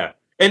 Yeah,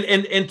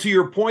 and to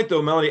your point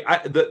though, Melanie,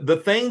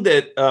 the thing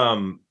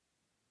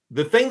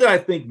that I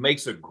think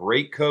makes a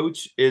great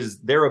coach is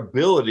their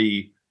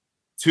ability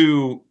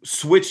to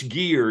switch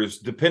gears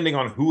depending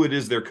on who it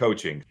is they're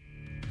coaching.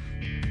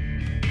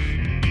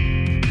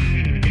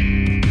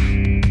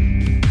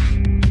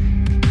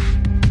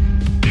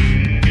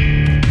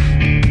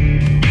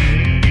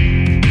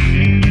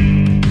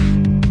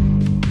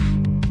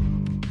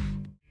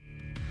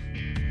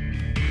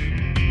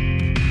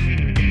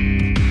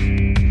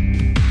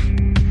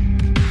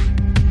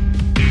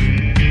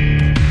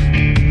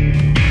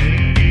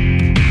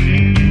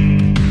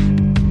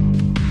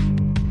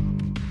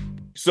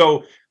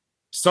 So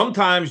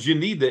sometimes you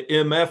need to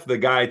MF the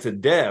guy to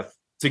death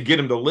to get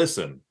him to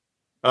listen.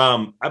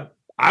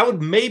 I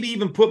would maybe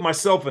even put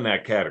myself in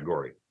that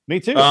category. Me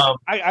too.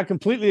 I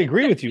completely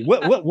agree with you.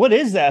 What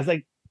is that? It's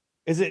like,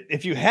 is it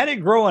if you had it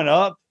growing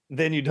up,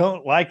 then you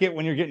don't like it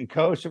when you're getting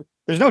coached?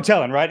 There's no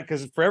telling, right?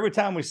 Because for every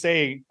time we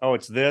say, "Oh,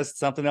 it's this,"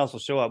 something else will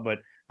show up. But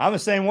I'm the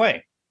same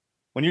way.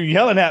 When you're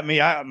yelling at me,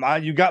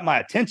 you got my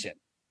attention.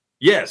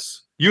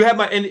 Yes, you have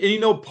my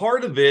and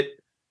part of it.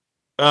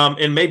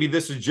 And maybe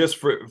this is just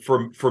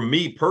for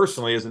me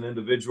personally as an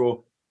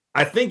individual.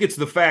 I think it's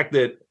the fact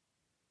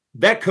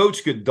that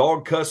coach could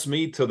dog cuss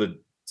me till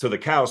the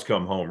cows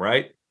come home,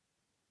 right?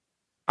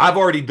 I've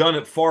already done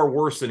it far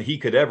worse than he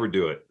could ever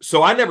do it.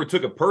 So I never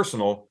took it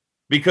personal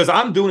because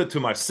I'm doing it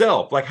to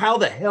myself. Like, how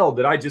the hell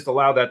did I just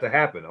allow that to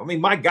happen? I mean,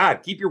 my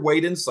God, keep your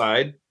weight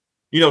inside,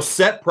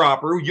 set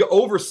proper. You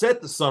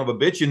overset the son of a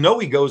bitch.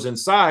 He goes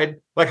inside.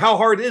 Like, how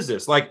hard is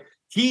this? Like,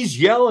 he's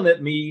yelling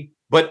at me,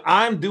 but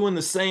I'm doing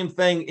the same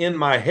thing in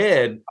my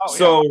head.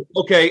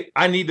 Okay,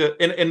 I need to.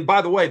 And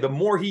by the way, the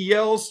more he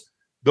yells,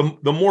 the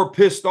more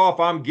pissed off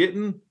I'm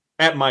getting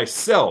at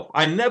myself.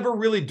 I never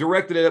really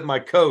directed it at my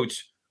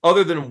coach,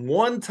 other than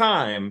one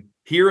time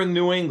here in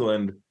New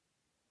England.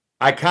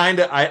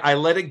 I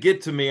let it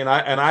get to me, and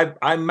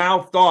I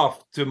mouthed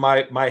off to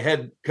my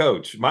head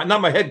coach,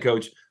 not my head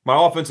coach,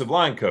 my offensive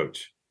line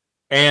coach.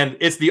 And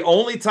it's the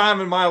only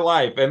time in my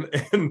life, and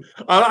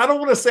I don't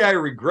want to say I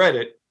regret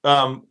it.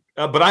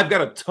 But I've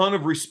got a ton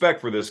of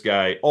respect for this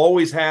guy.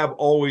 Always have,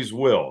 always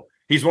will.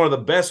 He's one of the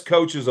best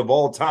coaches of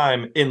all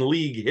time in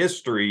league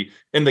history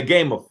in the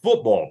game of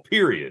football,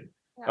 period.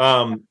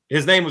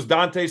 His name was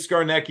Dante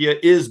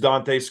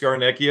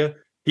Scarnecchia.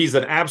 He's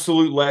an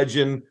absolute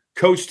legend.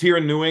 Coached here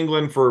in New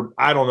England for,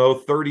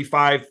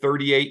 35,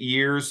 38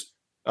 years.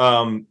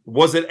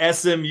 Was it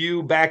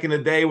SMU back in the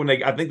day when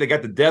I think they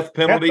got the death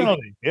penalty?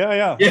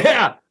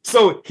 Yeah.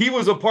 So he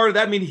was a part of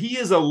that. I mean, he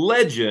is a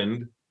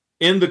legend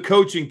in the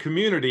coaching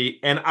community,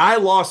 and I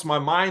lost my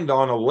mind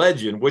on a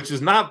legend, which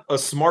is not a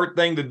smart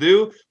thing to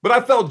do, but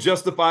I felt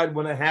justified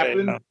when it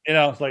happened.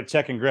 It's like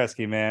checking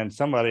Gretzky, man.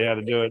 Somebody had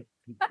to do it.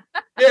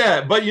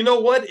 Yeah, but you know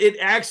what? It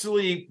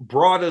actually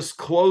brought us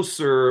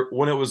closer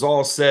when it was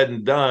all said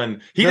and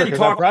done. He didn't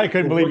talk. I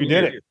couldn't believe you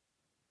did it.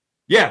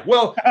 Yeah,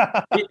 well,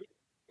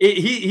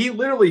 he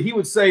literally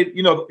would say,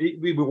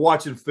 we'd be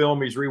watching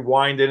film, he's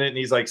rewinding it, and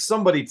he's like,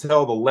 "Somebody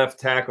tell the left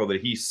tackle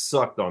that he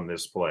sucked on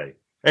this play."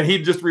 and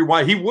he'd just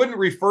rewind. He wouldn't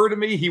refer to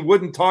me. He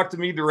wouldn't talk to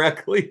me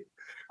directly,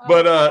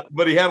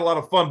 but he had a lot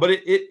of fun. But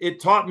it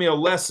taught me a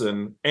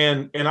lesson,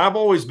 and I've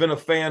always been a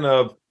fan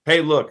of,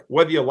 hey, look,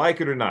 whether you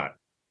like it or not,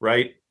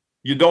 right?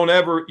 You don't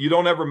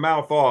ever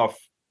mouth off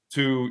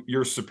to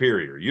your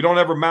superior. You don't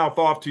ever mouth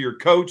off to your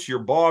coach, your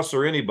boss,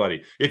 or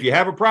anybody. If you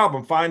have a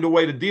problem, find a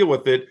way to deal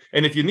with it.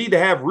 And if you need to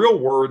have real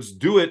words,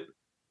 do it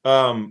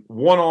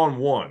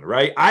one-on-one,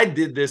 right? I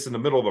did this in the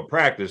middle of a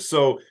practice.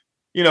 So,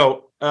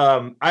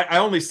 I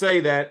only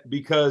say that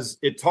because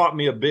it taught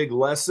me a big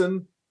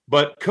lesson.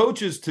 But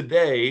coaches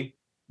today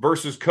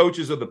versus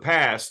coaches of the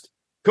past,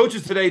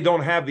 coaches today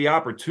don't have the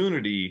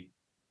opportunity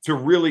to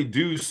really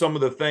do some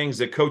of the things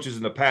that coaches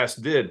in the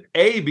past did.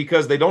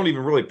 Because they don't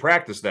even really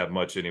practice that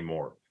much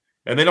anymore.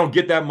 And they don't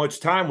get that much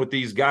time with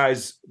these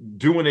guys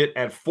doing it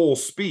at full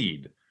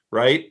speed,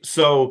 right?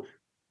 So,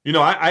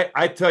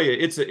 I tell you,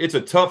 it's a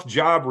tough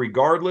job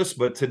regardless,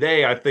 but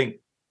today I think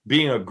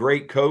being a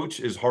great coach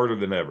is harder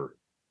than ever.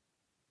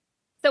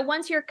 So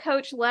once your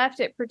coach left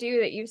at Purdue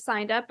that you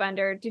signed up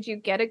under, did you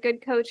get a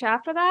good coach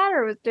after that,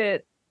 or did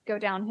it go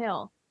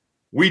downhill?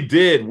 We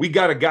did. We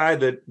got a guy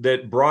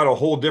that brought a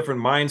whole different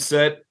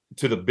mindset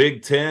to the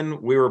Big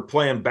Ten. We were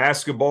playing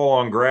basketball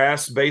on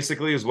grass,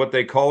 basically, is what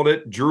they called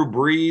it. Drew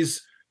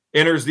Brees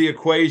enters the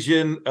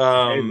equation.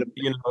 The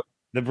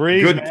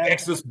Brees, good man.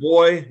 Texas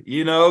boy.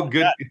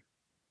 Good.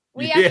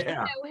 We actually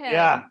know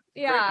him.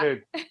 Yeah.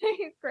 He's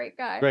a great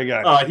guy. Great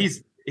guy.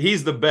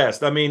 He's the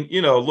best. I mean,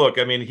 look,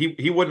 I mean,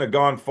 he wouldn't have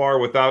gone far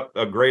without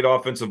a great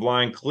offensive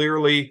line,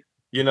 clearly,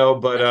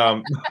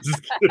 but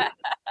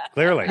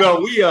Clearly.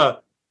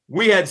 No,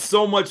 we had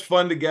so much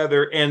fun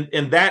together,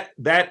 and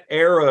that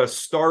era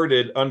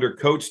started under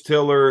Coach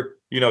Tiller,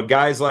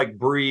 guys like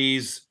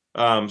Breeze,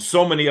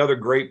 so many other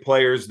great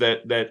players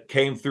that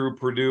came through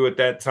Purdue at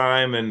that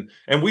time,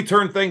 and we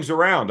turned things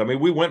around. I mean,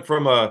 we went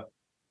from a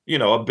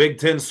Big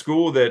Ten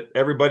school that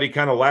everybody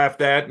kind of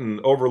laughed at and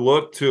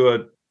overlooked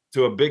to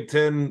a Big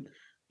Ten,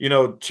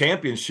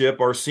 championship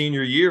our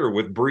senior year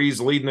with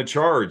Breeze leading the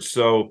charge.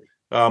 So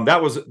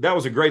that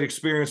was a great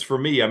experience for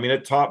me. I mean,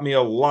 it taught me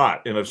a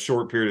lot in a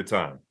short period of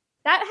time.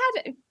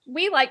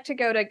 We like to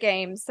go to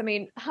games. I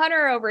mean,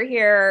 Hunter over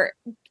here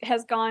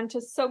has gone to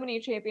so many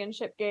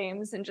championship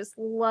games and just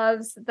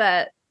loves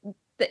the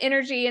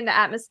energy and the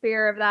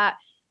atmosphere of that.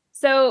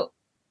 So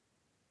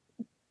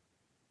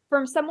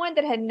from someone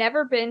that had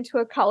never been to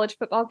a college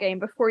football game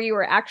before you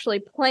were actually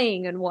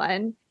playing in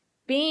one,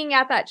 being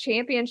at that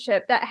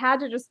championship, that had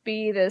to just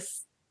be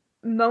this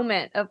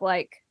moment of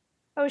like,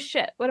 oh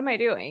shit, what am I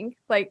doing?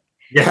 Like,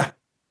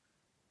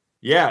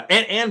 yeah.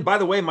 And by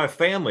the way, my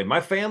family,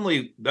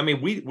 I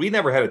mean, we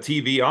never had a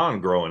TV on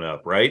growing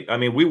up, right? I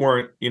mean, we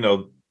weren't,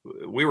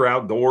 we were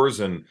outdoors,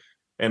 and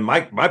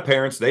my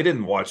parents, they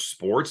didn't watch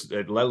sports,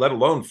 let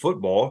alone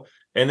football.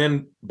 And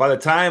then by the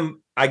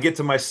time I get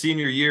to my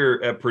senior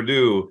year at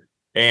Purdue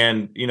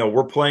and,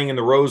 we're playing in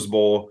the Rose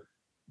Bowl,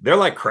 they're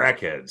like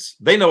crackheads.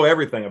 They know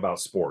everything about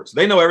sports.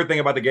 They know everything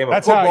about the game of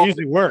football. That's how it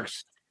usually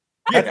works.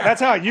 Yeah. That's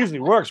how it usually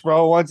works,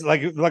 bro. Once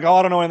like oh,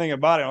 I don't know anything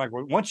about it. Like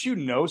once you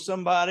know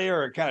somebody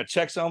or it kind of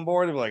checks on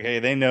board, they're like, hey,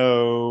 they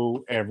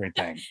know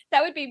everything.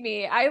 That would be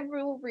me. I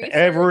will research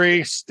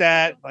every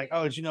stat. Like,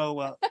 oh, did you know?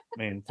 Well, I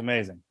mean, it's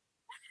amazing.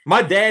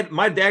 My dad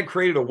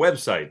created a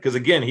website because,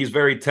 again, he's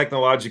very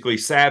technologically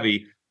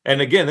savvy. And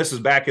again, this is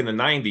back in the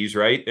 90s,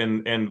 right?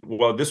 And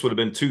well, this would have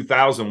been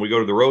 2000. We go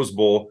to the Rose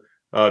Bowl,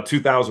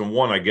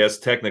 2001, I guess,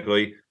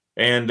 technically.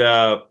 And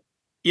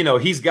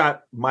he's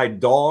got my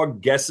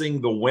dog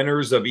guessing the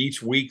winners of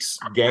each week's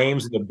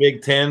games in the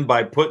Big Ten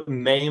by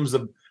putting names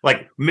of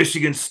like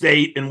Michigan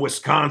State and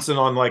Wisconsin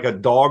on like a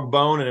dog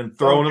bone and then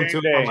throwing them to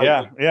him.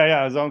 Like,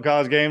 yeah. His own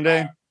college game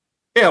day.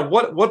 Yeah.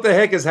 What the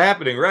heck is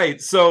happening? Right.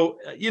 So,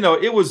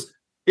 it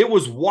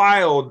was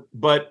wild,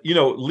 but,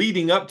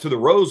 leading up to the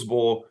Rose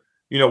Bowl,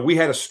 we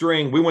had a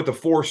string. We went to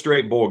 4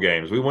 straight bowl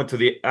games. We went to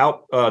the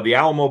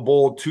Alamo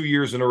Bowl 2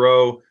 years in a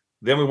row.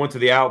 Then we went to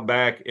the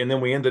Outback, and then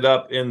we ended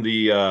up in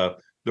the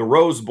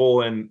Rose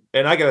Bowl. And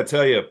I got to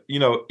tell you,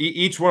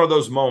 each one of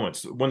those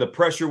moments when the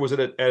pressure was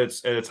at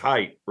its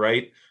height,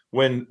 right?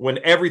 When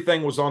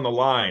everything was on the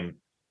line,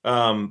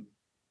 from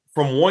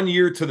one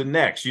year to the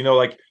next,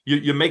 like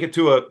you make it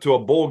to a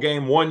bowl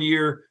game one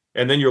year,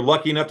 and then you're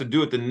lucky enough to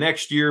do it the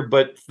next year,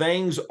 but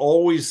things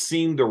always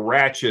seem to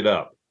ratchet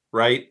up,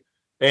 right?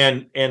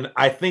 And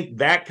I think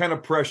that kind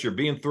of pressure,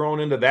 being thrown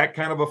into that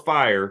kind of a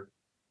fire,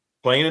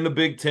 playing in the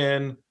Big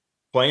Ten,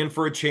 playing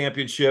for a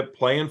championship,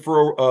 playing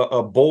for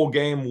a bowl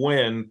game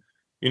win,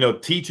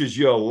 teaches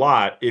you a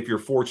lot if you're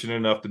fortunate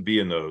enough to be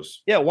in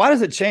those. Yeah. Why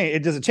does it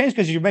change? Does it change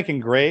because you're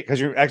making great,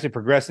 because you're actually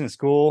progressing in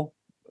school,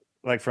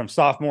 like from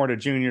sophomore to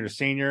junior to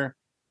senior?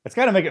 It's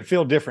got to make it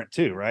feel different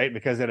too, right?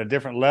 Because at a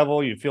different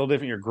level, you feel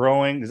different, you're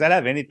growing. Does that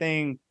have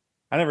anything?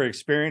 I never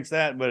experienced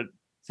that, but it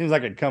seems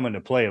like it'd come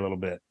into play a little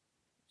bit.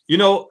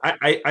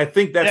 I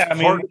think that's part.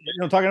 You know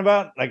what I'm talking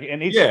about? Like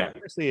in each,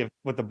 especially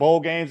with the bowl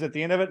games at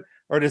the end of it,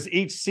 or does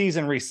each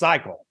season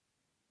recycle?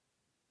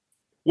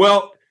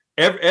 Well,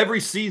 every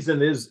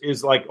season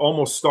is like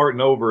almost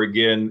starting over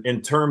again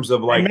in terms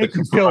of like they make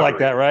you feel like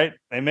that, right?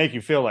 They make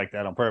you feel like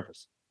that on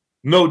purpose.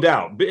 No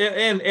doubt.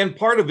 And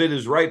part of it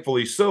is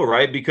rightfully so,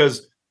 right?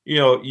 Because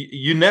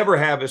you never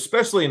have,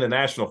 especially in the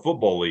National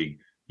Football League,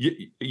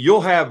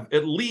 you'll have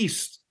at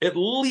least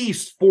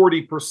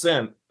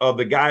 40% of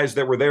the guys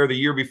that were there the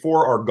year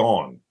before are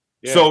gone.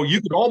 Yeah. So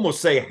you could almost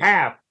say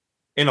half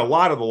in a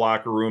lot of the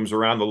locker rooms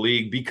around the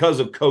league because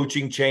of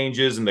coaching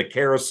changes and the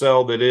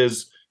carousel that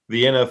is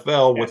the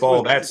NFL with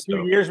all that stuff.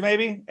 2 years,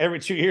 maybe every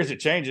 2 years it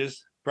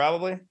changes,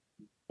 probably.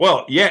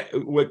 Well, yeah,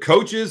 with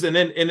coaches but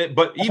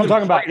even I'm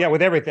talking about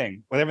with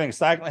everything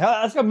cycling.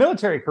 That's a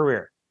military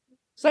career.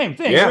 Same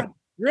thing. Yeah.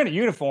 You're in a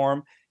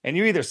uniform and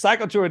you either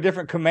cycle to a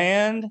different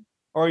command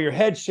or your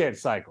head shed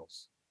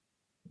cycles.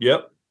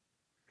 Yep.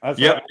 I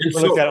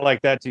looked at it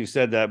like that too. You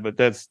said that, but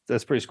that's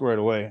pretty squared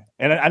away.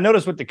 And I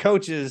noticed with the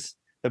coaches,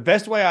 the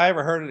best way I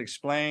ever heard it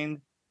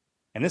explained,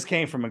 and this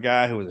came from a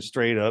guy who was a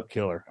straight up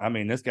killer. I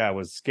mean, this guy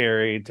was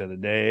scary to the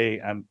day.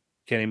 I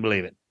can't even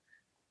believe it.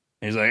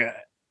 He's like,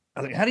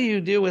 I was like, how do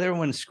you deal with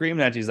everyone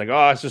screaming at you? He's like,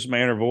 oh, it's just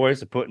my inner voice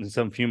to put in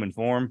some human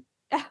form.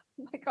 Oh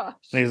my gosh.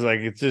 And he's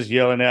like, it's just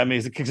yelling at me.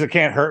 He's like, because it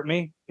can't hurt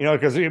me,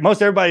 because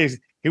most everybody,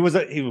 he was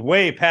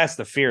way past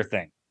the fear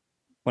thing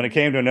when it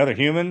came to another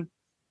human.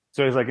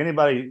 So he's like,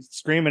 anybody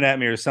screaming at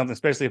me or something,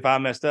 especially if I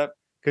messed up,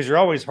 because you're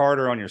always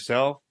harder on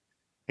yourself.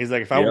 He's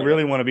like, if I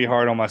really want to be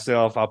hard on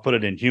myself, I'll put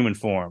it in human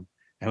form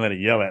and let it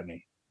yell at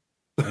me.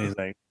 And he's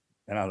like,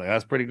 and I was like,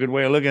 that's a pretty good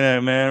way of looking at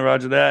it, man.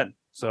 Roger that.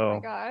 So, oh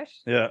my gosh.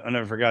 Yeah, I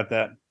never forgot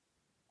that.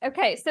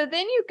 Okay, so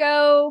then you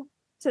go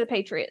to the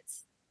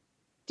Patriots.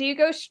 Do you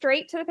go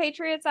straight to the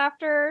Patriots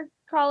after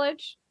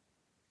college?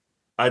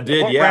 I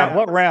did,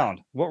 What round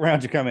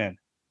you come in?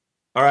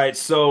 All right,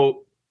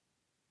 so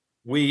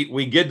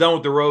we get done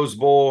with the Rose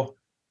Bowl.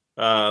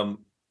 I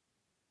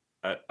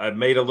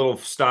made a little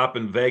stop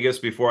in Vegas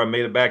before I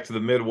made it back to the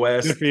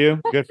Midwest. Good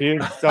for you.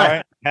 It's all right.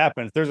 It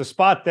happens. There's a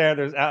spot there.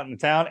 There's out in the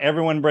town.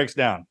 Everyone breaks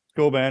down.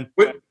 Cool, man.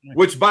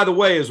 Which, by the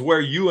way, is where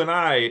you and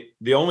I,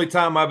 the only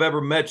time I've ever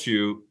met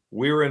you,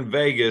 we were in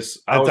Vegas.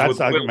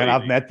 Man,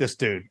 I've met this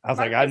dude. I was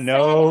like, I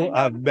know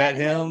I've met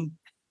him.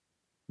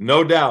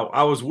 No doubt.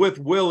 I was with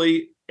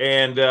Willie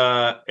and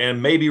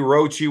maybe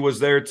Rochi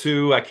was there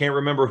too. I can't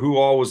remember who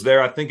all was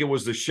there. I think it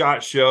was the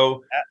SHOT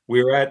Show.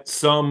 We were at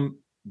some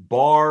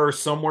bar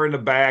somewhere in the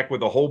back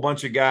with a whole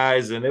bunch of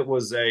guys, and it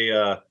was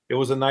a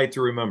night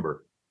to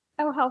remember.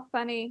 Oh, how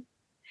funny.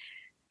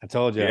 I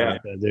told you, yeah.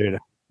 That dude. I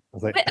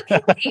was like,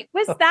 okay, wait,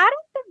 was that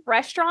at the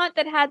restaurant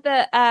that had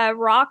the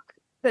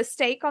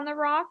steak on the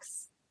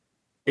rocks?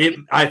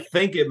 I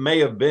think it may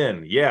have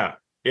been. Yeah,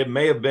 it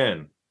may have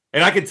been.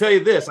 And I can tell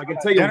you this. I can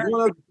tell you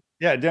dinner?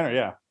 Dinner.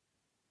 Yeah.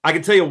 I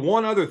can tell you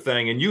one other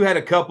thing. And you had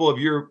a couple of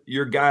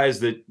your guys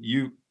that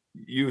you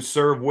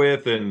serve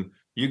with, and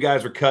you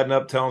guys were cutting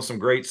up, telling some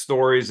great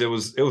stories. It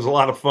was a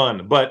lot of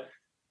fun. But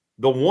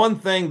the one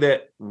thing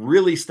that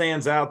really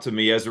stands out to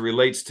me as it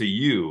relates to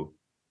you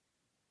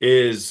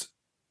is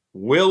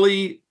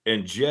Willie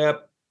and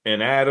Jep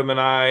and Adam and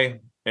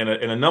I and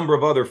a number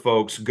of other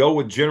folks go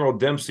with General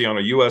Dempsey on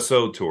a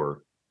USO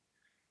tour.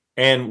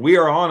 And we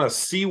are on a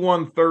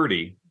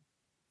C-130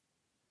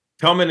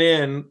 coming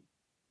in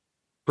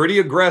pretty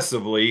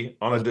aggressively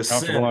on a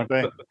descent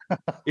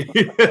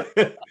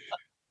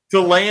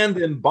to land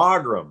in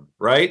Bagram,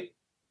 right?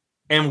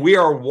 And we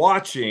are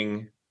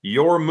watching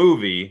your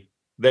movie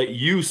that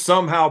you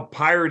somehow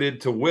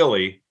pirated to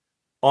Willie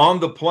on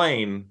the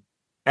plane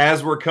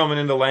as we're coming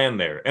into land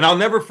there. And I'll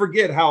never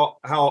forget how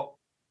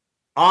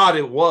odd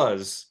it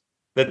was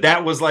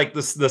that was like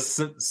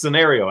the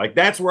scenario. Like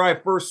that's where I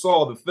first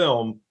saw the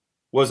film,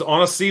 was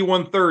on a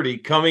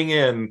C-130 coming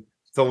in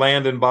to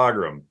land in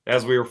Bagram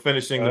as we were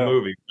finishing the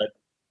movie. But,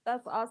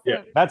 that's awesome.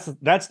 Yeah.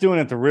 That's doing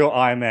it the real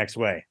IMAX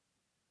way.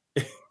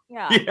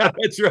 Yeah. Yeah,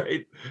 that's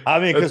right. I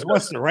mean, because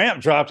once the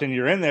ramp dropped and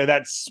you're in there,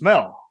 that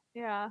smell.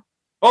 Yeah.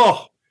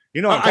 Oh,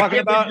 you know what I'm talking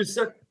about?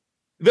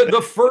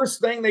 The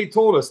first thing they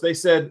told us, they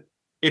said,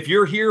 if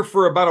you're here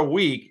for about a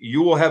week,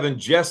 you will have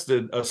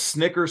ingested a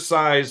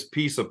Snicker-sized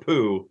piece of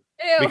poo.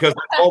 Ew. Because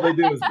all they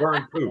do is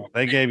burn poo.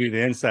 They gave you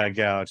the inside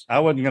gouge. I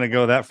wasn't going to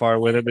go that far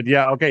with it, but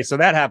yeah, okay, so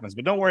that happens,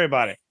 but don't worry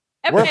about it.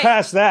 Okay. We're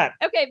past that.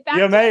 Okay,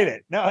 you made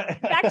it. No,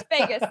 back to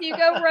Vegas. You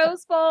go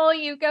Rose Bowl.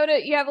 You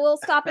have a little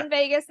stop in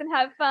Vegas and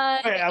have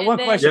fun. Wait, one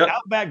question: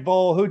 Outback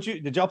Bowl.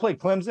 Did y'all play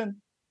Clemson?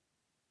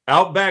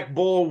 Outback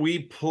Bowl. We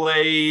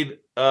played.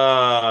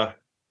 We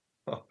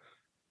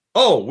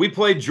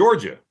played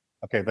Georgia.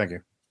 Okay, thank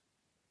you.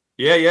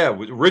 Yeah.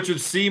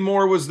 Richard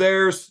Seymour was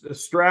there.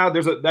 Stroud.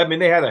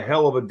 They had a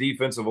hell of a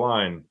defensive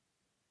line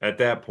at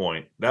that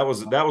point. That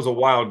was a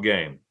wild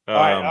game. All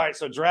right.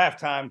 So draft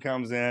time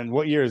comes in.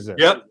 What year is it?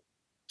 Yep.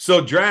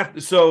 So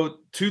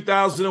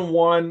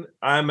 2001.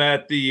 I'm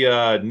at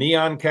the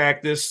Neon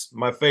Cactus,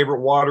 my favorite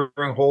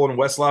watering hole in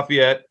West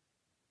Lafayette.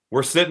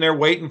 We're sitting there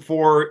waiting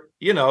for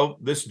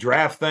this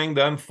draft thing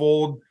to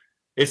unfold.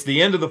 It's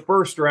the end of the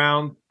first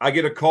round. I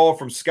get a call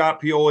from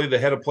Scott Pioli, the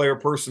head of player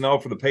personnel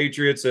for the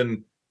Patriots,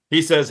 and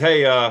he says,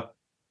 hey,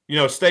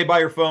 stay by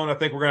your phone. I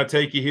think we're going to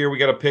take you here. We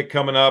got a pick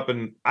coming up.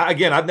 And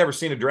I've never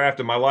seen a draft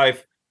in my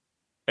life,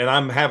 and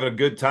I'm having a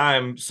good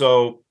time.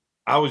 So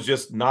I was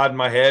just nodding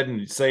my head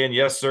and saying,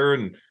 yes, sir.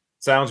 And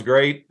sounds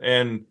great.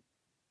 And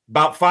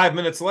about 5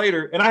 minutes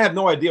later, and I have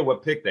no idea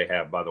what pick they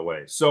have, by the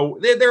way. So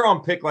they're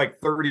on pick like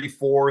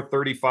 34,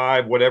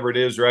 35, whatever it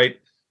is, right?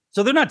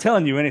 So they're not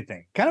telling you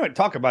anything. Kind of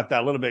talk about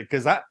that a little bit,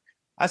 because I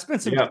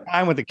spent some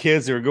time with the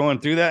kids that are going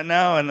through that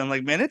now, and I'm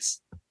like, man, it's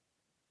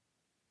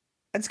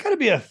got to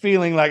be a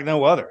feeling like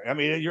no other. I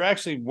mean, you're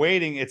actually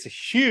waiting. It's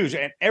huge,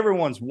 and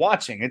everyone's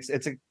watching. It's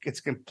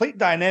a complete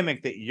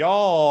dynamic that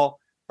y'all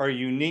are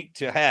unique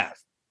to have.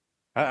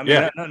 I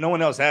mean, no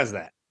one else has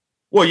that.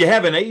 Well, you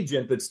have an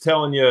agent that's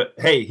telling you,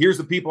 hey, here's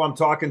the people I'm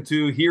talking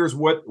to. Here's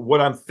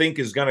what I think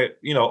is going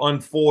to,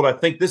 unfold. I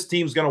think this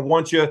team's going to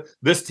want you.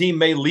 This team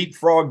may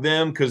leapfrog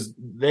them because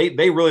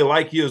they really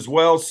like you as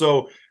well.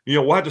 So,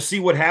 we'll have to see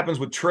what happens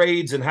with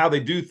trades and how they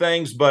do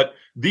things. But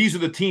these are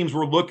the teams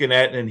we're looking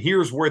at, and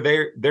here's where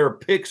their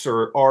picks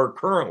are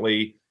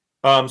currently.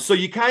 So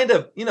you kind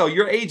of,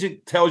 your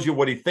agent tells you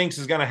what he thinks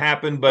is going to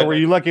happen. But were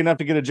you lucky enough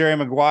to get a Jerry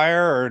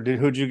Maguire, or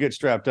who'd you get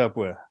strapped up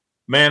with?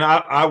 Man,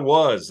 I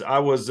was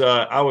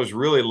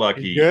really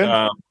lucky.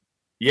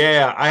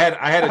 Yeah, I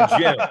had a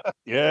Jim.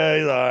 Yeah,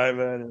 he's all right,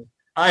 man.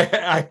 I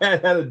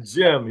had a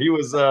Jim. He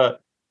was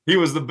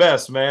the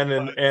best, man,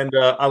 and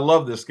I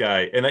love this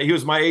guy, and he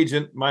was my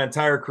agent my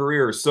entire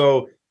career.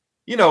 So,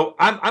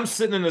 I'm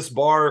sitting in this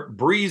bar.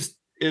 Breeze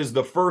is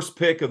the first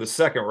pick of the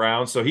second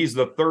round, so he's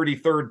the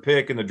 33rd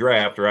pick in the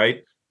draft,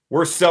 right?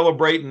 We're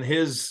celebrating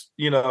his,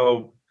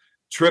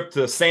 trip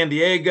to San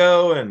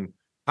Diego and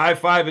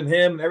high-fiving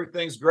him, and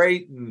everything's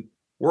great, and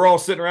we're all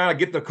sitting around. I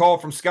get the call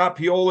from Scott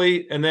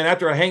Pioli, and then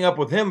after I hang up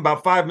with him,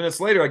 about 5 minutes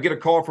later, I get a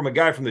call from a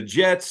guy from the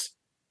Jets,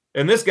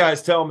 and this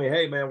guy's telling me,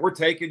 hey, man, we're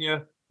taking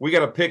you. We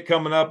got a pick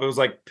coming up. It was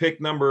like pick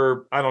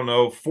number,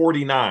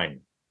 49.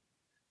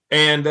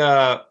 And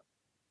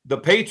the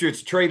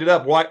Patriots traded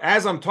up. Well,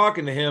 as I'm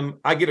talking to him,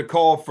 I get a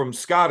call from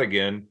Scott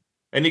again,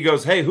 and he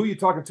goes, hey, who are you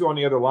talking to on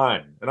the other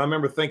line? And I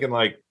remember thinking,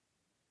 like,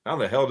 how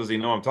the hell does he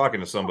know I'm talking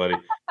to somebody?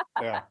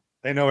 Yeah,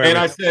 they know everything.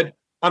 And I said,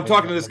 I'm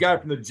talking to this guy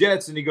from the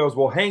Jets, and he goes,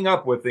 well, hang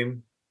up with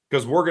him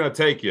because we're going to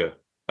take you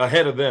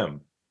ahead of them.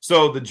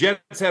 So the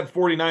Jets had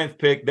 49th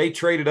pick. They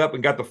traded up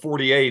and got the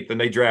 48th, and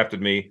they drafted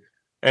me.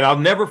 And I'll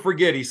never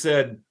forget, he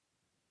said,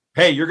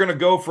 hey, you're going to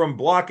go from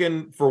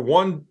blocking for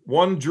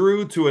one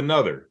Drew to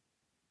another,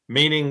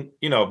 meaning,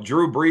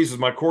 Drew Brees is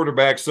my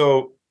quarterback.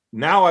 So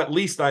now at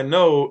least I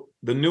know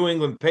the New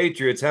England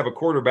Patriots have a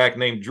quarterback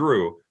named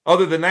Drew.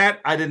 Other than that,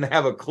 I didn't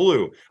have a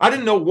clue. I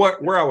didn't know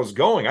where I was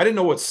going. I didn't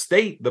know what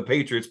state the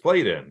Patriots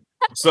played in.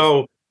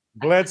 So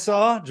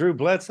Drew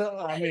Bledsoe.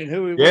 I mean,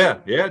 who?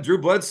 Yeah, Drew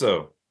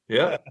Bledsoe.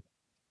 Yeah.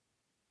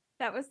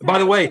 That was. By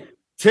the way,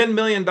 $10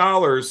 million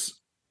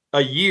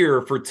a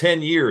year for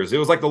 10 years. It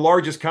was like the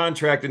largest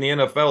contract in the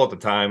NFL at the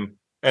time,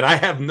 and I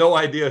have no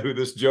idea who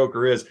this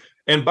joker is.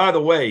 And by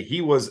the way,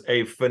 he was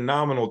a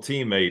phenomenal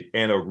teammate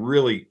and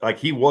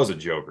he was a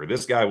joker.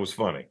 This guy was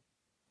funny.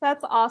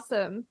 That's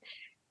awesome.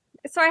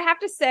 So I have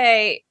to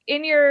say,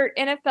 in your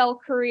NFL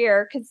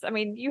career, because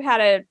you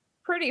had a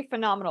pretty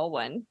phenomenal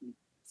one,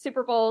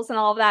 Super Bowls and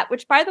all of that,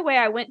 which, by the way,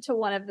 I went to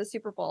one of the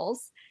Super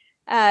Bowls.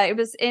 It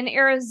was in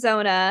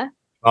Arizona.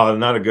 Oh,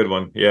 not a good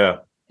one. Yeah.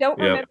 Don't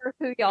remember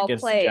who y'all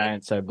against played. The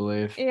Giants, I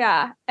believe.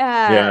 Yeah.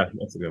 Yeah,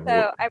 that's a good one.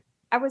 So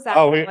I was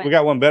at we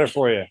got one better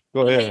for you.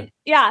 Go ahead.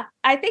 Yeah.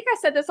 I think I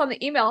said this on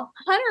the email.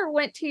 Hunter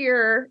went to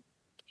your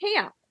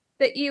camp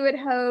that you would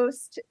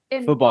host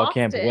in football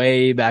Boston. camp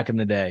way back in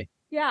the day.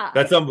 Yeah.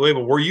 That's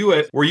unbelievable. Were you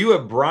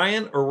at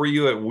Bryant or were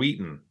you at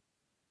Wheaton?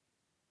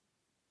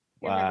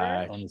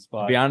 Wow. On the To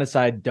spot. be honest,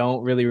 I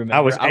don't really remember. I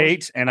was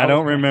 8, and I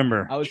don't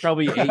remember. I was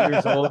probably 8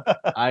 years old.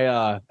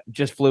 I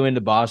just flew into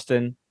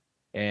Boston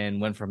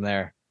and went from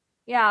there.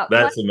 Yeah.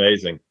 That's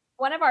amazing.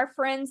 One of our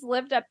friends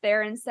lived up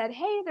there and said,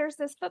 hey, there's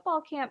this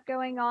football camp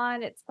going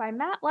on. It's by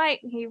Matt Light,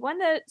 and he won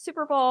the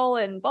Super Bowl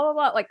and blah, blah,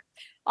 blah, like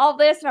all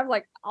this. And I was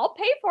like, I'll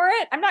pay for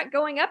it. I'm not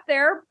going up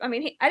there. I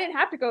didn't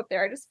have to go up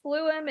there. I just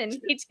flew him, and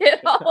he did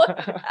all of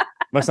that.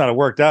 Must not have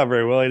worked out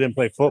very well. He didn't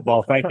play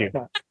football. Thank you.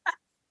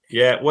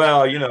 Yeah,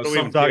 well, What are we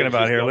even talking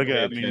about here? Look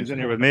at him. He's in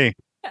here with me.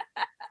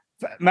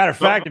 Matter of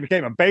fact, he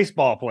became a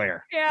baseball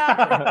player.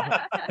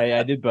 Yeah. Hey,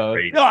 I did both.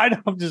 No, I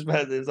know. I'm just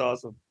mad. It's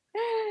awesome.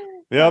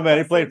 Yeah, man.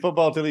 He played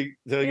football till he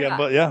got,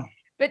 but yeah.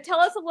 But tell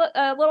us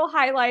a little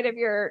highlight of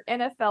your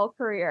NFL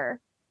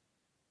career.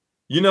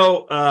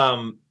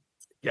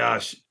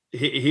 Gosh,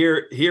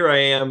 here I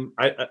am.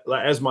 I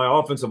as my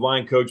offensive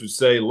line coach would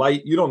say,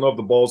 Light, you don't know if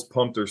the ball's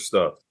pumped or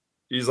stuffed.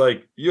 He's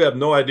like, you have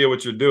no idea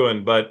what you're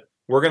doing, but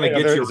we're going to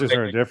get you. Is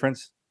there a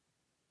difference?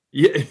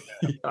 Yeah,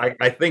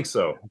 I think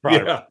so.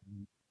 Probably.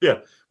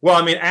 Yeah.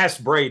 Well,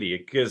 ask Brady,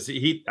 because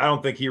I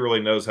don't think he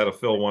really knows how to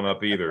fill one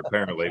up either,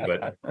 apparently.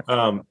 But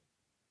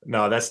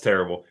no, that's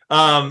terrible.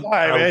 All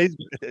right, man.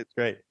 It's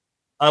great.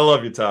 I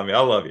love you, Tommy. I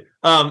love you.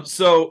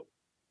 So,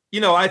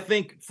 I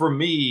think for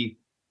me,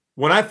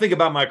 when I think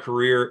about my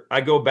career,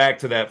 I go back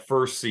to that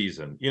first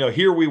season.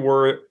 Here we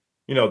were,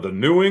 the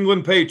New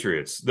England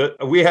Patriots.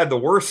 We had the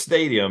worst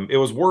stadium. It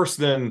was worse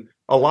than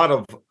a lot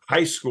of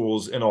high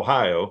schools in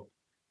Ohio.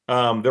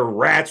 There were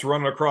rats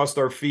running across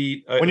our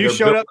feet. When you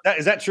showed up,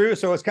 is that true?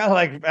 So it's kind of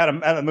like out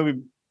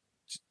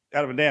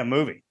of a damn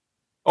movie.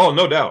 Oh,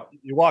 no doubt.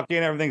 You walk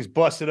in, everything's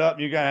busted up.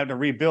 You're gonna have to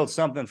rebuild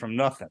something from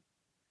nothing.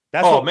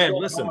 That's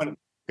listen,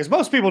 because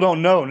most people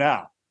don't know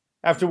now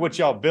after what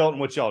y'all built and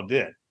what y'all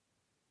did.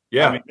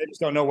 Yeah, I mean, they just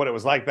don't know what it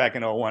was like back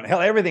in 01. Hell,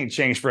 everything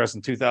changed for us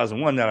in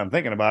 2001. Now that I'm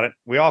thinking about it,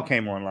 we all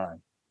came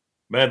online.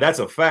 Man, that's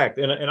a fact.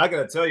 And I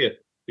got to tell you,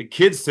 the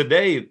kids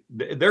today,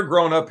 they're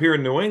growing up here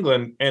in New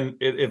England, and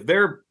if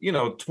they're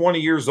 20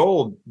 years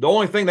old, the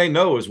only thing they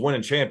know is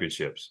winning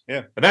championships.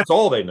 Yeah, and that's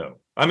all they know.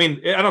 I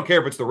mean, I don't care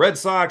if it's the Red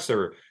Sox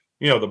or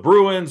the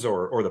Bruins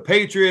or the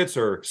Patriots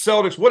or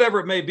Celtics, whatever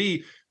it may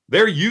be.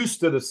 They're used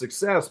to the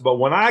success. But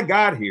when I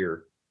got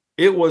here,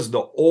 it was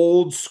the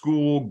old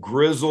school,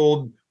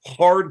 grizzled,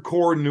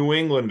 hardcore New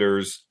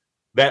Englanders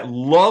that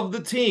loved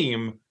the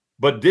team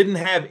but didn't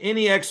have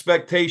any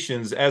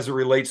expectations as it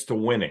relates to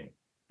winning.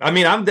 I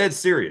mean, I'm dead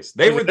serious.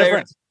 They were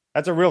there.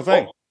 That's a real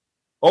thing.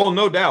 Oh,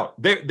 no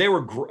doubt. They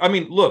were. I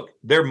mean, look,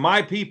 they're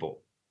my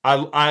people. I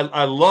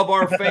love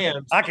our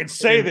fans. I can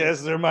say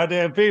this. They're my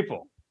damn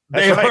people.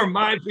 They are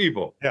my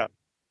people. Yeah.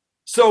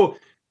 So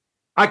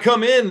I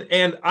come in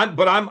and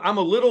I'm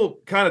a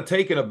little kind of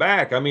taken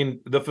aback. I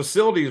mean, the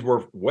facilities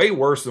were way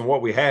worse than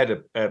what we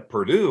had at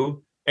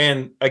Purdue.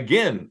 And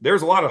again,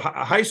 there's a lot of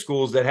high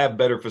schools that have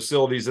better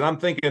facilities. And I'm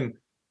thinking,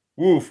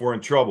 woof, we're in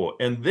trouble.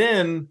 And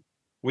then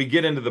we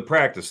get into the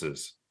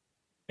practices.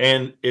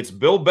 And it's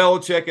Bill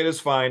Belichick at his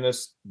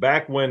finest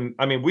back when,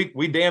 I mean,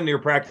 we damn near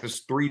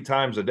practice 3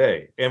 times a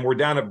day. And we're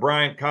down at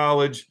Bryant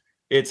College.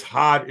 It's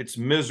hot. It's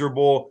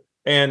miserable.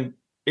 And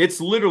it's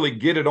literally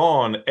get it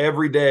on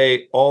every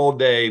day, all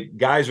day.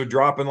 Guys are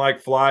dropping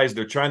like flies.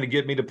 They're trying to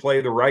get me to play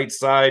the right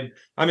side.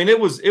 I mean, it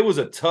was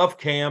a tough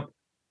camp.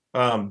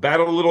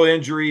 Battled a little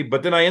injury,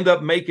 but then I end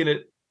up making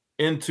it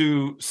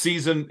into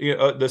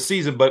the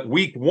season, but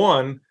week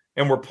 1,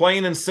 and we're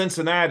playing in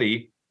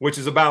Cincinnati, which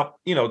is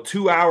about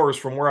 2 hours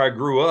from where I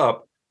grew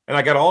up, and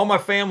I got all my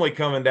family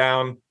coming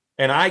down,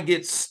 and I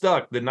get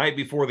stuck the night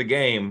before the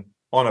game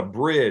on a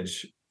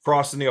bridge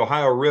crossing the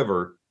Ohio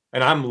River,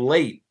 and I'm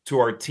late to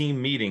our team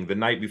meeting the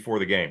night before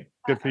the game.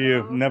 Good for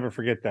you. Never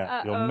forget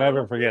that. You'll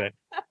never forget it.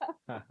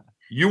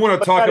 You want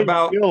to talk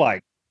about? Feel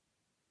like?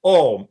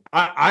 Oh,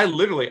 I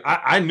literally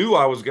knew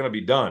I was going to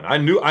be done. I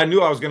knew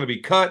I was going to be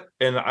cut,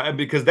 and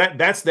because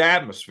that's the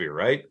atmosphere,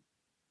 right?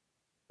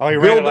 Oh, he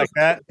ran it like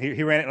that.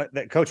 He ran it like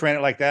that. Coach ran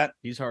it like that.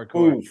 He's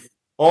hardcore. Oof,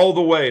 all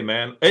the way,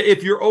 man.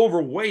 If you're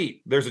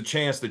overweight, there's a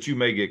chance that you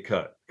may get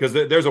cut because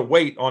there's a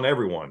weight on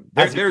everyone.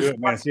 Is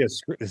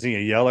he a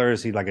yeller? Or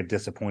is he like a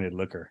disappointed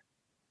looker?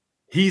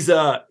 He's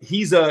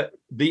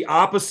the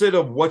opposite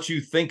of what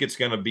you think it's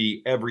going to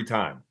be every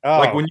time. Oh,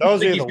 like when you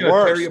think he's going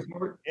to tear you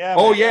apart. Yeah.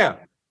 Oh, man. yeah.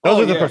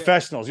 Those are the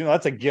professionals.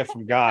 That's a gift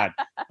from God.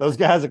 Those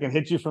guys that can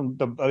hit you from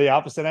the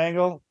opposite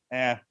angle.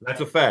 Yeah. That's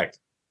a fact.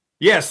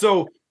 Yeah.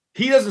 So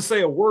he doesn't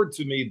say a word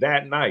to me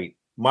that night.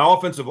 My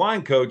offensive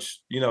line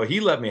coach, he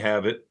let me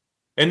have it.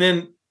 And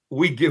then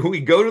we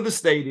go to the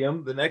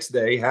stadium the next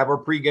day, have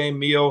our pregame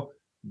meal,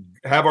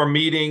 have our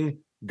meeting,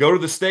 go to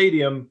the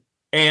stadium.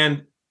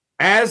 And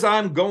as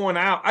I'm going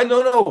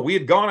out, we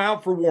had gone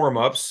out for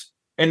warmups.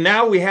 And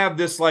now we have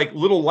this like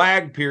little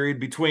lag period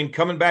between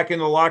coming back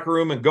into the locker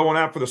room and going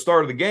out for the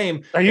start of the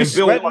game. Are you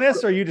sweating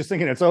this, or are you just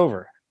thinking it's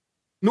over?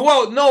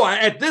 Well, no.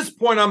 At this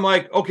point, I'm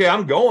like, okay,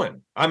 I'm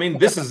going. I mean,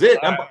 this is it.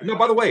 No,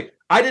 by the way,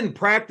 I didn't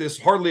practice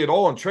hardly at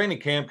all in training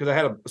camp because I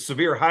had a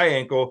severe high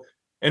ankle,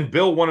 and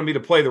Bill wanted me to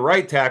play the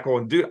right tackle.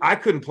 And dude, I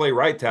couldn't play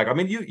right tackle. I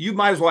mean, you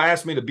might as well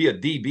ask me to be a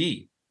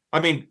DB. I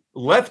mean,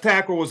 left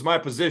tackle was my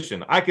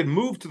position. I could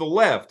move to the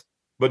left,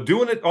 but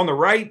doing it on the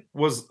right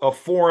was a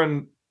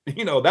foreign.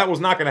 That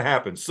was not going to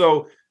happen.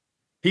 So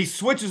he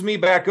switches me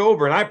back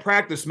over, and I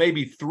practiced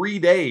maybe 3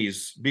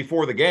 days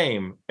before the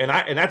game.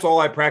 And that's all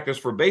I practiced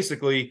for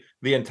basically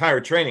the entire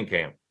training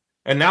camp.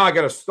 And now I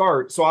got to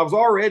start. So I was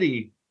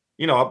already,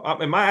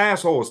 and my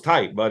asshole was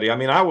tight, buddy. I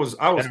mean, I was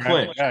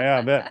clinched. Yeah,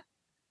 I bet.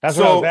 That's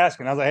what I was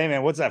asking. I was like, hey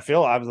man, what's that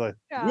feel? I was like,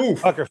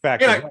 fucker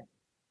factor.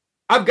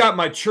 I've got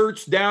my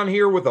church down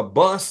here with a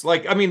bus.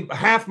 Like, I mean,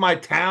 half my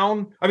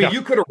town. I mean,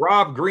 you could have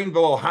robbed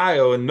Greenville,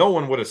 Ohio, and no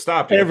one would have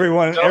stopped you.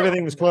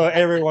 Everything was closed.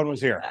 Everyone was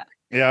here.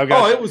 Yeah.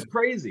 It was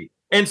crazy.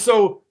 And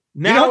so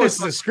now this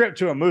is a script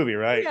to a movie,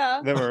 right?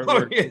 Yeah. That we're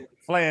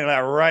playing that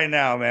right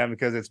now, man,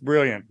 because it's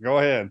brilliant. Go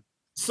ahead.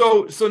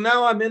 So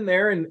now I'm in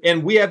there,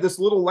 and we have this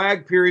little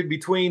lag period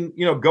between,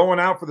 going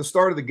out for the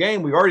start of the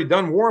game. We've already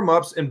done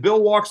warm-ups, and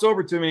Bill walks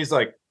over to me, and he's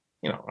like,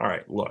 all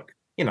right, look,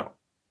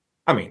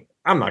 I mean,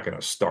 I'm not going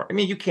to start. I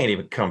mean, you can't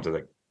even come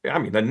to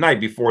the night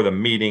before the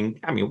meeting.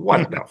 I mean,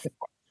 what the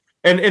fuck?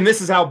 And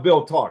this is how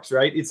Bill talks,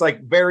 right? It's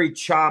like very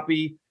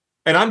choppy.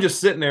 And I'm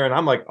just sitting there and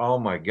I'm like, oh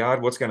my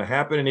God, what's going to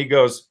happen? And he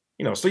goes,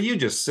 so you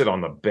just sit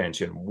on the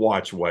bench and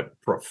watch what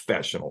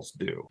professionals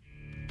do.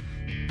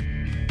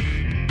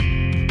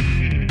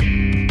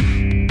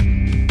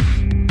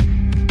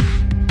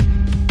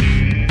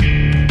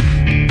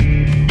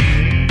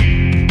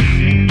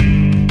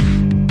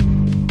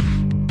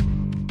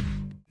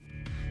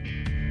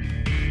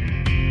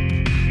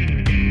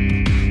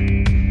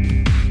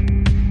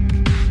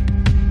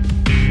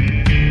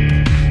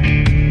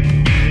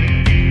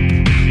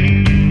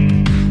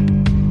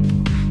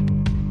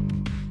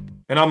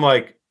 And I'm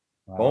like,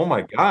 Wow. oh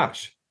my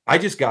gosh, I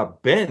just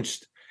got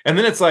benched. And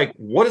then it's like,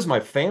 what is my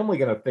family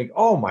going to think?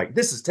 Oh my,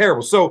 this is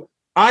terrible. So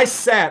I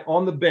sat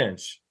on the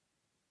bench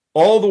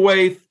all the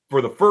way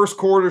for the first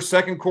quarter,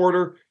 second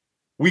quarter.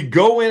 We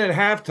go in at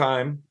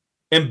halftime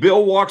and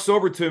Bill walks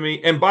over to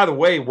me. And by the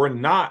way, we're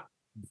not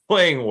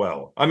playing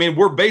well. I mean,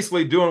 we're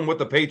basically doing what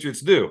the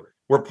Patriots do.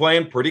 We're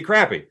playing pretty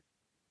crappy.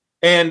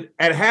 And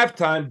at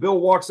halftime, Bill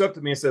walks up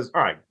to me and says,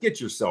 all right, get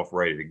yourself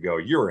ready to go.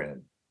 You're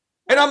in.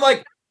 And I'm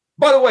like,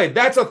 by the way,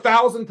 that's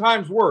 1,000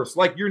 times worse.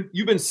 Like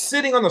you've been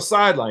sitting on the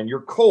sideline.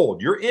 You're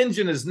cold. Your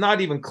engine is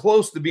not even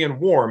close to being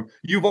warm.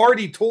 You've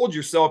already told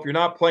yourself you're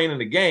not playing in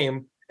the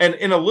game. And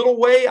in a little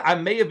way, I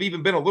may have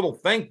even been a little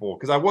thankful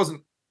because I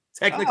wasn't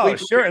technically. Oh,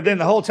 sure. And then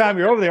the whole time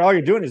you're over there, all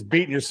you're doing is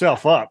beating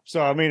yourself up.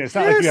 So, I mean, it's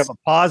not like you have a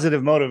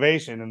positive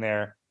motivation in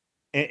there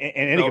in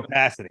any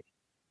capacity.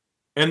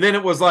 And then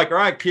it was like, all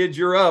right, kids,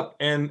 you're up.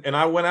 And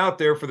I went out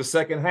there for the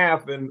second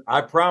half. And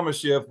I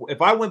promise you,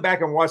 if I went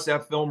back and watched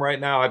that film right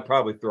now, I'd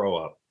probably throw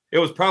up. It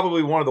was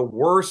probably one of the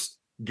worst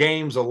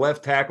games a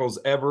left tackle's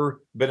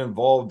ever been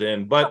involved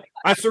in. But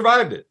I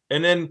survived it.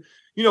 And then,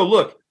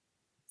 look,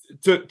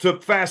 to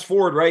fast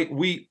forward, right?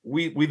 We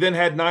then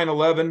had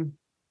 9/11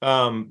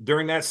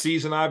 during that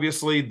season.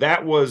 Obviously,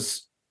 that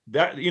was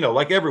that.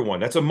 Like everyone,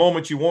 that's a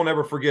moment you won't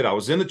ever forget. I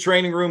was in the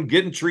training room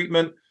getting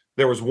treatment.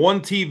 There was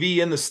one TV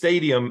in the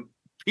stadium.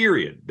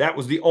 Period. That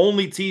was the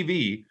only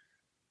TV,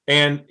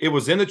 and it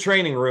was in the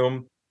training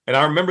room. And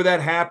I remember that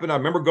happened. I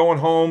remember going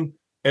home,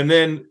 and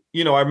then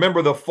I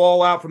remember the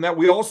fallout from that.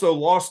 We also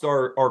lost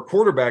our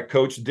quarterback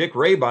coach, Dick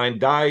Rabine,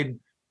 died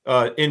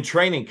in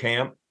training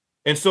camp.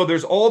 And so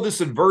there's all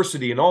this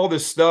adversity and all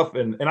this stuff.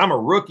 And I'm a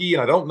rookie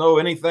and I don't know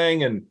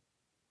anything. And,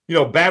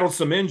 battled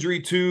some injury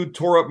too,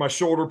 tore up my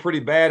shoulder pretty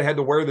bad, had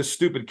to wear this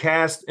stupid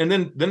cast. And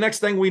then the next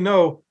thing we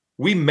know,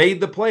 we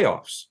made the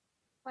playoffs.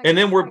 And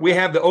then we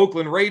have the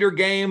Oakland Raider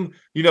game,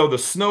 the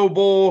Snow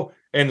Bowl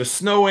and the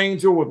Snow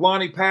Angel with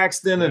Lonnie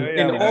Paxton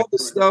and all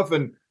this stuff.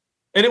 And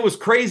it was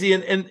crazy.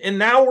 And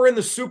now we're in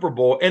the Super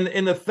Bowl.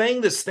 And the thing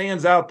that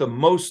stands out the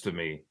most to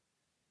me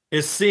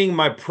is seeing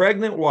my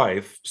pregnant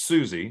wife,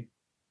 Susie,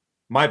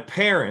 my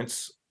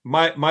parents,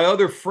 my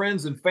other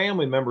friends and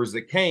family members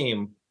that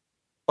came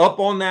up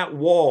on that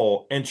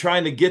wall and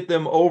trying to get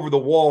them over the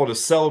wall to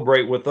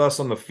celebrate with us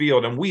on the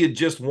field. And we had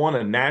just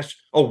won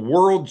a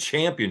world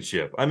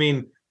championship. I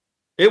mean,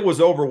 it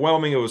was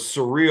overwhelming. It was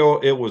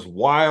surreal. It was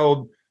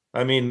wild.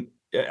 I mean,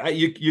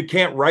 you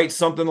can't write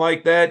something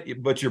like that,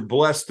 but you're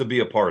blessed to be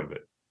a part of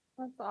it.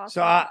 That's awesome.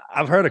 So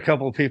I've heard a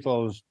couple of people.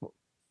 I was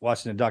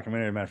watching a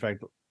documentary, matter of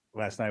fact,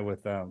 last night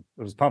with it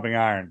was Pumping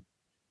Iron.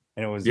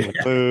 And it was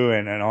Lou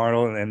and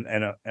Arnold and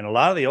a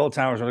lot of the old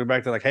timers look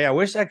back, they're like, hey, I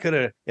wish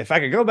if I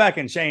could go back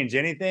and change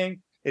anything,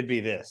 it'd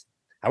be this.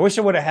 I wish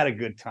I would have had a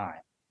good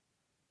time.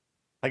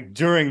 Like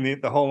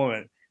during the whole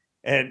moment.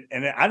 And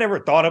I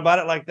never thought about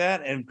it like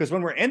that. And because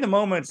when we're in the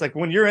moment, it's like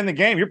when you're in the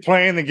game, you're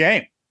playing the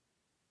game.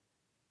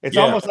 It's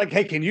almost like,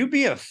 hey, can you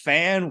be a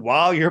fan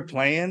while you're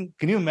playing?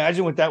 Can you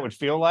imagine what that would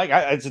feel like?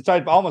 It's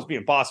almost be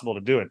impossible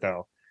to do it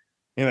though.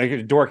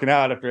 You're dorking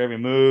out after every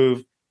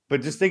move.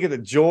 But just think of the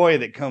joy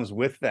that comes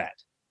with that.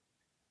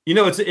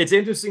 It's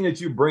interesting that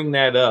you bring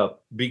that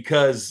up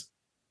because,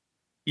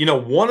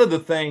 one of the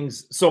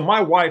things. So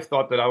my wife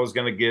thought that I was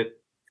going to get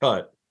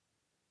cut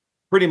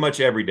pretty much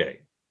every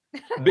day.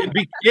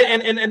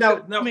 And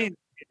now, I mean,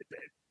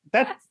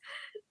 I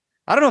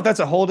don't know if that's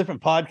a whole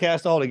different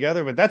podcast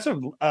altogether, but that's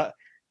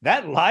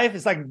that life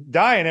is like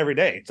dying every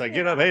day. It's like,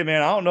 hey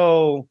man, I don't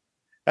know.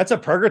 That's a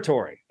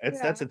purgatory.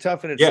 That's a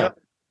tough in itself.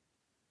 Yeah.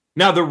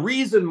 Now, the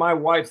reason my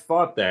wife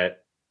thought that,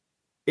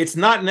 it's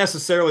not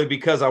necessarily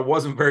because I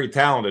wasn't very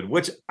talented,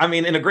 which, I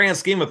mean, in the grand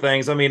scheme of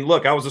things, I mean,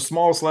 look, I was the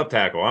smallest left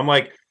tackle. I'm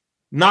like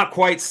not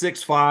quite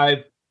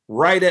 6'5",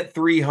 right at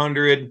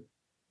 300.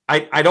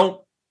 I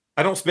don't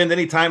spend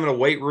any time in a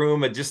weight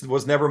room. It just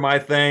was never my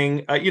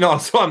thing.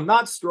 So I'm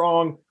not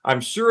strong.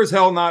 I'm sure as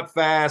hell not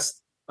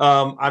fast.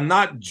 I'm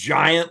not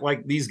giant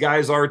like these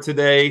guys are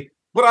today.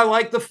 But I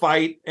like to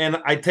fight and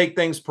I take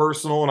things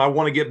personal and I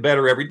want to get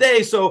better every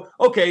day. So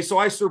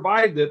I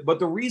survived it. But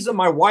the reason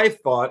my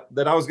wife thought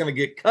that I was going to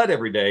get cut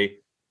every day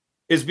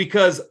is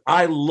because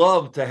I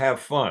love to have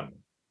fun.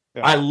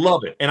 Yeah. I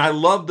love it. And I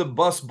love to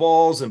bust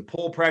balls and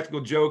pull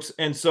practical jokes.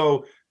 And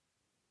so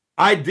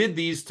I did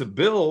these to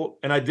Bill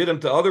and I did them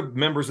to other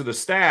members of the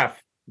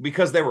staff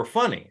because they were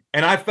funny.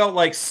 And I felt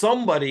like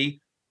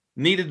somebody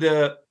needed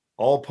to,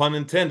 all pun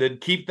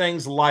intended, keep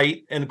things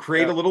light and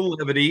create a little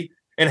levity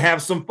and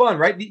have some fun,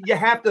 right? You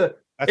have to.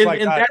 That's why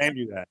God named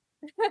you that.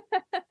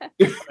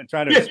 I've been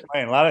trying to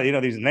explain. A lot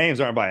of these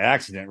names aren't by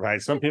accident, right?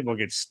 Some people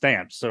get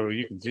stamped, so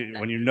you can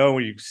when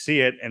you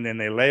see it, and then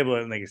they label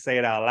it and they can say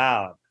it out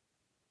loud.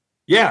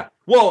 Yeah.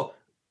 Well,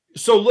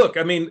 so look,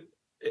 I mean,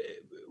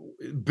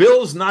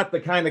 Bill's not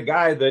the kind of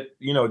guy that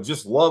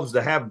just loves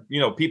to have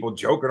people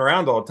joking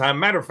around all the time.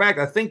 Matter of fact,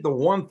 I think the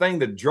one thing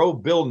that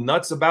drove Bill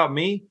nuts about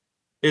me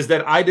is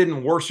that I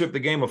didn't worship the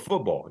game of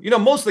football.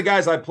 Most of the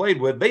guys I played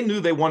with, they knew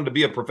they wanted to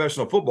be a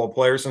professional football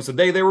player since the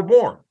day they were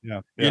born.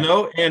 Yeah.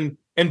 And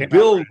And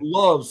Bill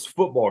loves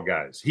football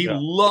guys. He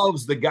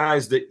loves the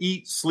guys that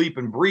eat, sleep,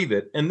 and breathe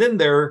it. And then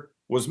there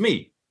was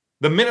me.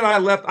 The minute I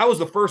left, I was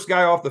the first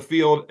guy off the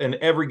field in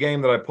every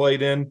game that I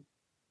played in.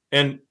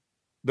 And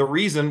the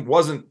reason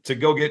wasn't to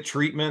go get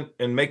treatment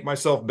and make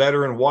myself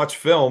better and watch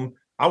film.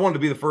 I wanted to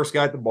be the first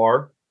guy at the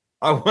bar.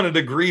 I wanted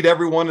to greet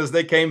everyone as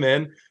they came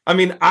in. I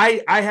mean,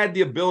 I had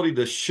the ability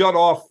to shut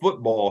off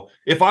football.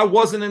 If I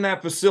wasn't in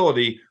that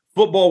facility,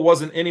 football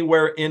wasn't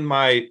anywhere in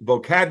my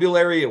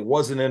vocabulary. It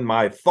wasn't in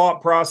my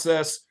thought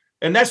process.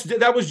 And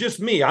that was just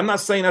me. I'm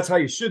not saying that's how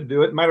you should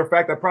do it. Matter of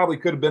fact, I probably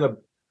could have been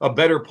a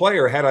better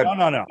player had I.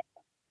 No.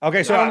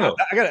 Okay, so I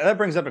got that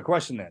brings up a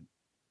question then.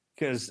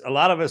 Because a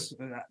lot of us,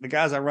 the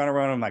guys I run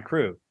around in my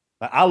crew,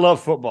 I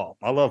love football.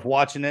 I love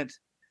watching it.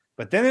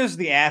 But then there's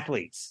the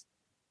athletes.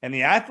 And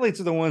the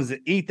athletes are the ones that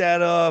eat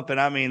that up. And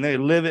I mean, they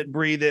live it,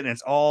 breathe it, and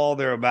it's all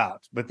they're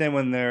about. But then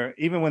when they're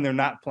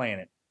not playing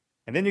it.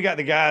 And then you got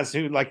the guys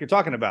who, like you're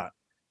talking about,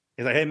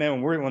 it's like, hey,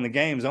 man, when the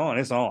game's on,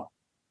 it's on.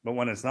 But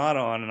when it's not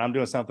on and I'm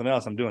doing something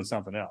else, I'm doing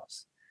something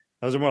else.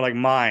 Those are more like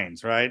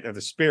minds, right? They're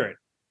the spirit.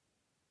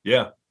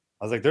 Yeah.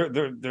 I was like,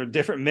 they're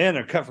different men,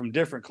 are cut from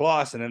different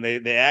cloths, and then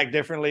they act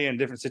differently in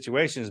different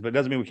situations, but it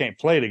doesn't mean we can't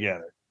play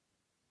together.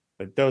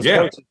 But those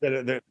coaches,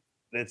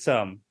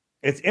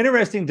 it's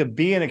interesting to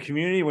be in a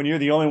community when you're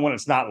the only one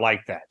that's not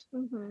like that.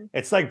 Mm-hmm.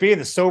 It's like being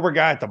the sober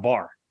guy at the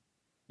bar.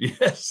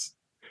 Yes.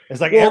 It's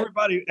like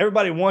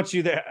everybody wants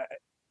you there.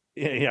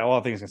 Yeah,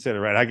 all things considered,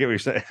 right? I get what you're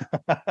saying.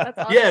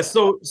 Awesome. Yeah,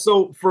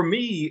 so for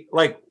me,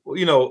 like,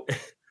 you know,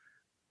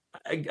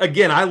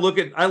 again, I look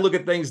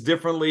at things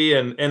differently,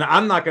 and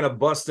I'm not going to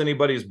bust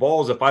anybody's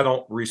balls if I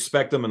don't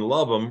respect them and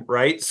love them,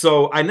 right?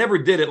 So I never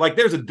did it. Like,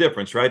 there's a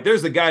difference, right?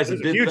 There's the guys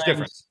that did huge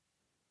difference.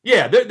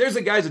 Yeah, there's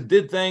the guys that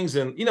did things,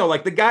 and you know,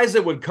 like the guys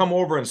that would come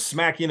over and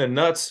smack you in the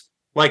nuts.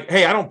 Like,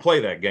 hey, I don't play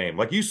that game.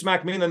 Like, you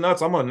smack me in the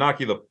nuts, I'm going to knock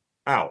you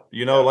out.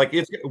 You know, like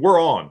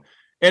we're on,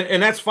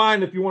 and that's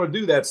fine if you want to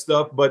do that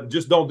stuff, but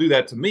just don't do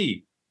that to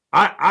me.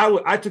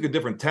 I took a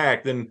different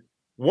tact, and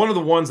one of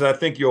the ones that I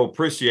think you'll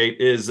appreciate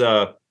is.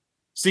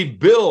 See,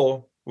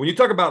 Bill, when you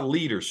talk about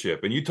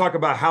leadership and you talk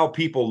about how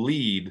people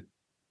lead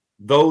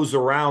those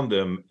around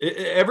them,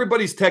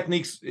 everybody's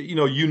techniques, you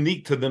know,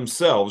 unique to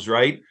themselves,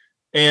 right?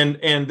 And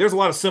there's a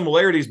lot of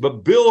similarities,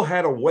 but Bill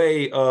had a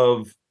way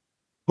of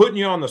putting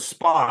you on the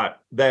spot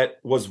that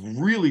was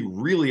really,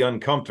 really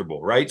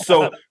uncomfortable, right?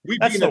 So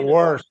that's the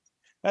worst.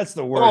 That's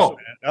the worst.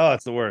 Oh,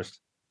 it's the worst.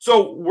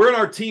 So we're in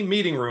our team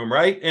meeting room,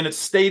 right? And it's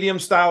stadium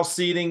style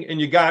seating. And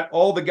you got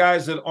all the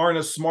guys that aren't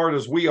as smart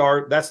as we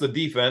are. That's the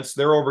defense.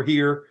 They're over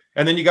here.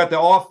 And then you got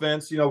the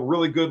offense, you know,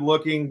 really good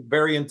looking,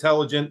 very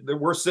intelligent.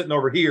 We're sitting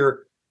over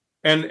here.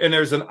 And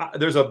there's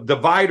a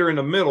divider in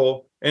the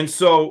middle. And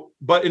so,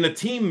 but in a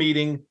team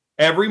meeting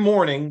every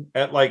morning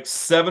at like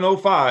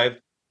 7:05,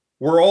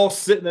 we're all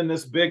sitting in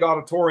this big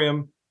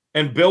auditorium,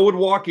 and Bill would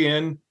walk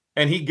in.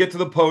 And he'd get to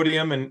the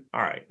podium and,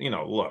 all right, you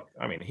know, look,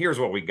 I mean, here's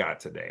what we got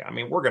today. I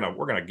mean, we're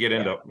gonna get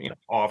into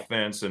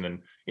offense and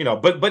then, you know,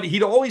 but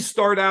he'd always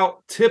start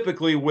out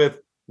typically with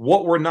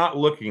what we're not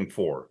looking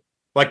for,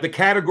 like the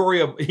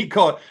category of he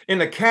called it in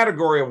the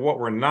category of what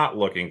we're not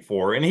looking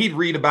for. And he'd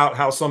read about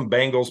how some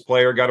Bengals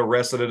player got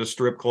arrested at a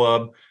strip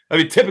club. I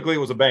mean, typically it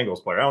was a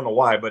Bengals player. I don't know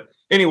why, but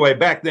anyway,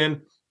 back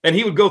then, and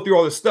he would go through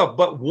all this stuff.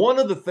 But one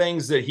of the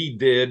things that he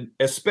did,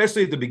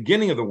 especially at the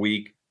beginning of the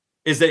week,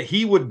 is that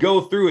he would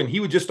go through and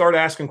he would just start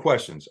asking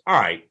questions. All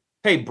right,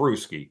 hey,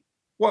 Brewski,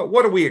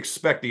 what do we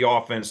expect the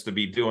offense to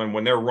be doing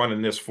when they're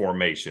running this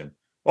formation?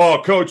 Oh,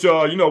 coach,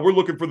 you know, we're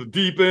looking for the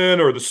deep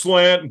end or the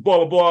slant and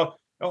blah, blah,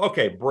 blah.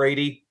 Okay,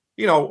 Brady,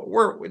 you know,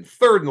 we're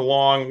third and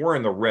long. We're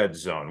in the red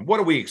zone. What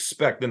do we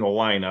expect them to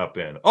line up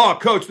in? Oh,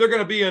 coach, they're going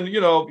to be in,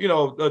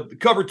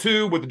 cover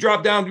two with the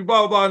drop down, blah,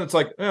 blah, blah. And it's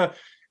like, And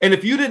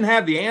if you didn't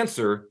have the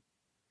answer,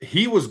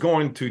 he was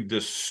going to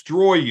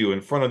destroy you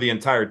in front of the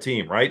entire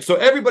team, right? So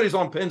everybody's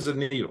on pins and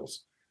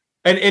needles.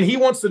 And he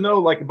wants to know,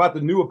 like, about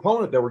the new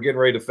opponent that we're getting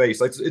ready to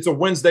face. Like, it's a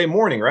Wednesday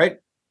morning, right?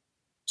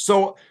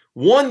 So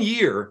one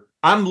year,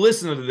 I'm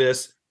listening to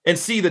this and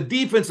see the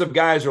defensive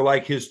guys are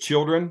like his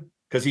children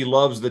because he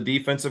loves the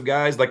defensive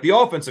guys. Like the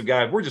offensive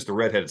guys, we're just a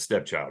redheaded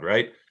stepchild,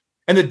 right?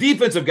 And the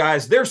defensive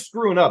guys, they're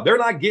screwing up. They're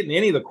not getting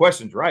any of the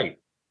questions right.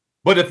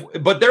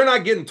 But they're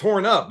not getting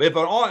torn up. If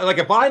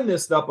I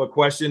messed up a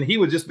question, he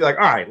would just be like,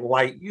 "All right,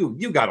 Light,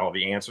 you got all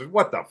the answers.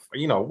 What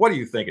are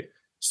you thinking?"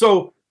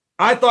 So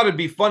I thought it'd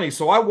be funny.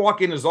 So I walk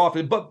in his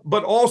office,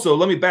 but also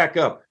let me back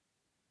up.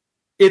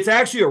 It's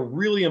actually a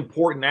really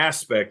important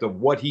aspect of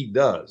what he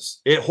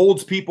does. It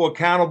holds people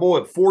accountable.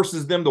 It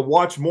forces them to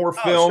watch more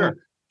film.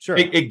 Sure.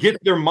 It gets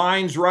their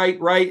minds right,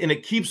 and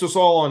it keeps us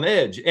all on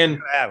edge. And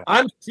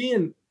I'm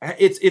seeing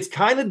it's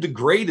kind of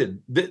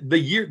degraded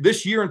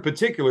this year in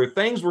particular.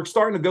 Things were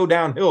starting to go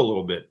downhill a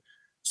little bit.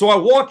 So I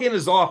walk in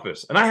his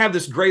office, and I have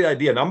this great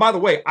idea. Now, by the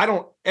way, I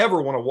don't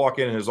ever want to walk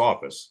in his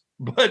office,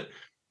 but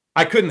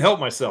I couldn't help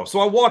myself.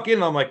 So I walk in,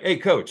 and I'm like, "Hey,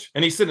 coach,"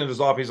 and he's sitting in his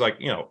office. He's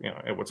like,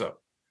 "Hey, what's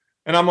up?"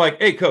 And I'm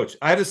like, "Hey, coach,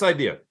 I have this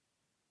idea.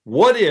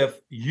 what if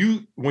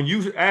when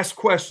you ask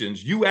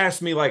questions, you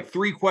ask me like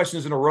 3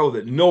 questions in a row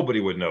that nobody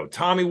would know.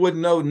 Tommy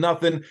wouldn't know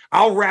nothing.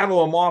 I'll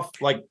rattle them off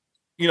like,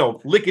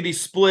 lickety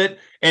split,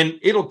 and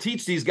it'll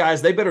teach these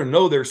guys they better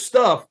know their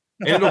stuff,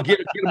 and it'll get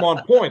them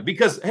on point.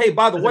 Because, hey,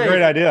 by the way,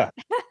 great idea.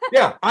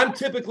 Yeah, I'm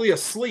typically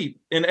asleep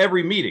in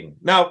every meeting.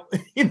 Now,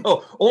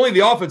 only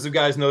the offensive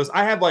guys know this.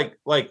 I have like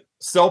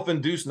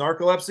self-induced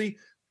narcolepsy.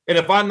 And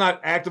if I'm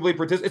not actively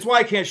participating, it's why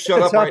I can't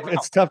shut up right now.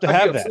 It's tough to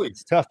have that.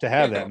 It's tough to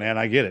have that, man.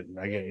 I get it.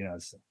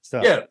 It's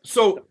tough. Yeah.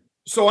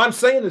 So I'm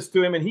saying this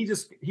to him, and he's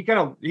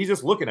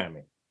just looking at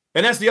me.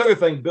 And that's the other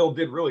thing Bill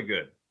did really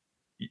good.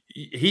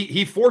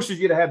 He forces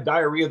you to have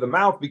diarrhea of the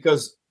mouth,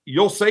 because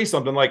you'll say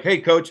something like, "Hey,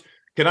 coach,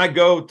 can I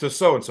go to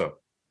so-and-so?"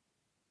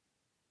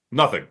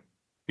 Nothing.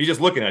 He's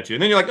just looking at you.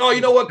 And then you're like, "Oh,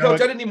 you know what,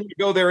 coach? I didn't even want to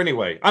go there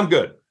anyway. I'm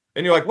good."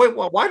 And you're like, "Wait,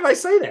 why did I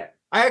say that?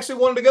 I actually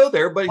wanted to go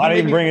there, but I didn't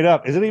even bring it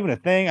up. Is it even a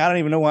thing? I don't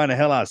even know why in the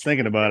hell I was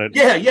thinking about it."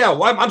 Yeah.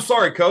 Well, I'm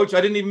sorry, coach.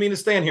 I didn't even mean to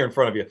stand here in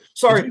front of you.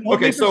 Sorry.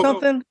 Okay, so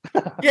something.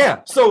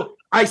 Yeah. So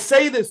I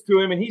say this to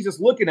him, and he's just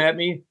looking at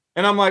me,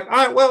 and I'm like, "All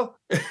right, well,"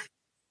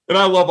 and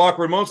I love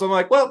awkward moments. I'm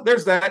like, "Well,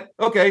 there's that.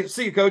 Okay,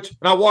 see you, coach."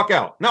 And I walk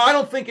out. Now, I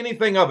don't think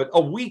anything of it.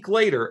 A week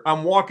later,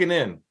 I'm walking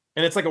in,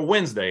 and it's like a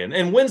Wednesday,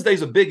 and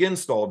Wednesday's a big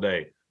install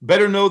day.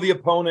 Better know the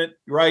opponent,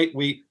 right?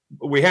 We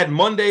had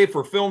Monday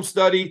for film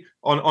study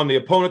on the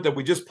opponent that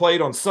we just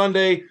played on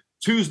Sunday.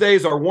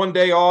 Tuesdays are 1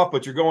 day off,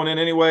 but you're going in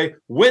anyway.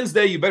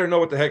 Wednesday, you better know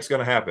what the heck's going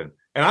to happen.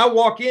 And I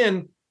walk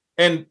in,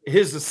 and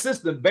his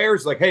assistant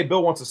Bear's like, "Hey,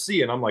 Bill wants to see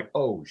you." And I'm like,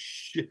 "Oh,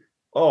 shit.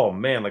 Oh,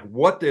 man, like,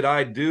 what did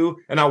I do?"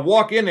 And I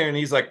walk in there, and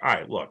he's like, "All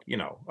right, look,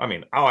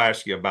 I'll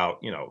ask you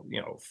about,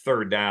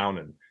 third down,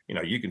 and,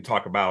 you can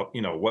talk about,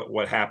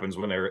 what happens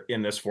when they're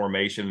in this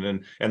formation.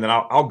 And then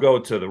I'll go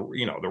to the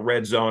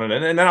red zone,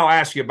 and then I'll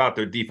ask you about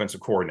their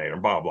defensive coordinator,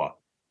 blah, blah."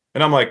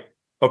 And I'm like,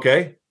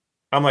 "Okay."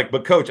 I'm like,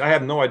 "But coach, I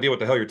have no idea what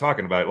the hell you're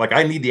talking about. Like,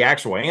 I need the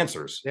actual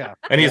answers." Yeah.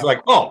 And he's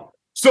like, "Oh."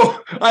 So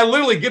I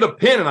literally get a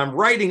pen, and I'm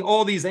writing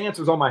all these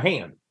answers on my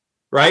hand.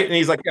 Right. And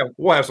he's like, "Yeah,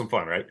 we'll have some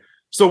fun." Right.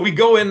 So we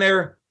go in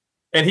there,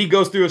 and he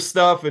goes through his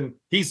stuff, and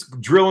he's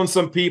drilling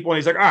some people, and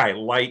he's like, "All right,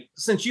 Light,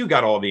 since you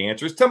got all the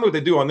answers, tell me what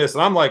they do on this."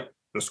 And I'm like,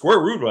 "The square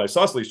root of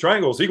isosceles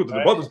triangle is equal to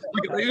the brothers."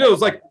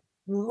 It's like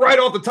right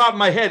off the top of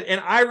my head.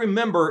 And I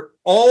remember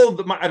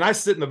and I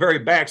sit in the very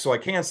back so I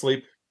can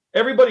sleep.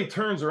 Everybody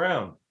turns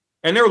around,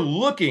 and they're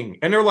looking,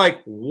 and they're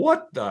like,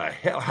 "What the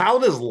hell? How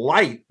does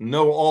Light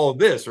know all of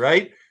this?"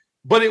 Right.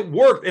 But it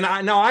worked. And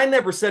I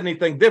never said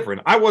anything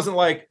different. I wasn't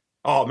like,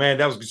 "Oh man,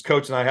 that was just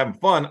coach and I having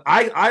fun."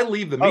 I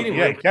leave the meeting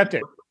room. Kept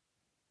it.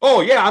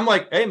 Oh yeah. I'm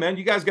like, "Hey man,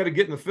 you guys got to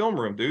get in the film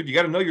room, dude. You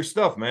got to know your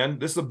stuff, man.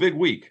 This is a big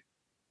week."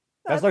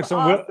 That's like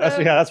awesome.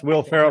 That's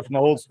Will Ferrell from the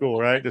old school,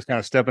 right? Just kind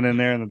of stepping in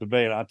there in the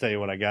debate. I'll tell you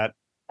what I got.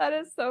 That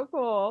is so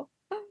cool.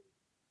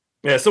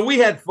 Yeah, so we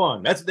had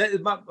fun. That is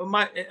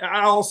my.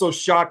 I also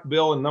shocked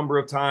Bill a number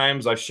of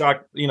times. I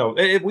shocked,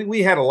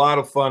 we had a lot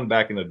of fun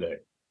back in the day.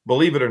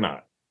 Believe it or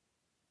not.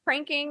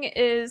 Pranking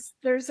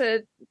there's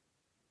a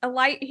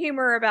light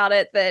humor about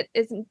it that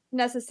isn't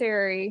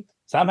necessary.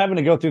 So I'm having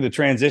to go through the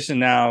transition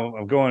now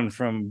of going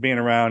from being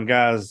around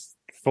guys,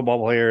 football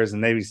players,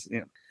 and Navy.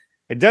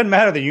 It doesn't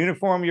matter the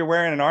uniform you're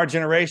wearing in our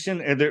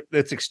generation.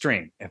 It's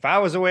extreme. If I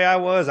was the way I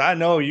was, I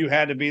know you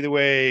had to be the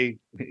way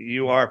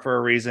you are for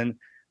a reason.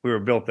 We were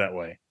built that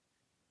way.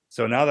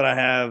 So now that I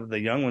have the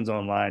young ones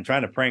online,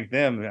 trying to prank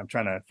them, I'm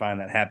trying to find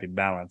that happy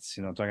balance.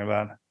 You know what I'm talking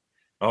about?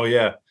 Oh,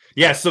 yeah.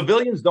 Yeah,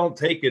 civilians don't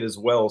take it as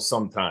well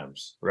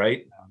sometimes,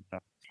 right?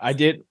 I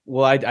did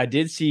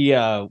see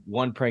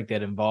one prank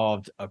that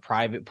involved a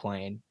private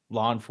plane,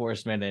 law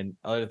enforcement, and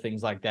other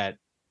things like that.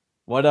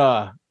 What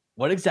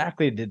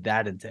exactly did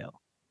that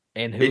entail?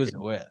 And who was it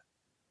with?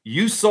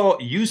 You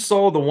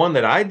saw the one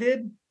that I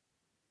did?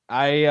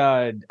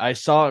 I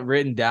saw it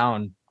written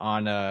down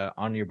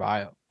on your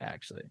bio,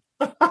 actually.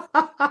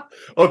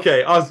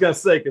 Okay, I was gonna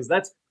say, because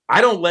I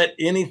don't let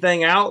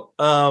anything out.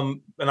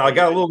 And I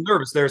got a little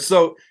nervous there.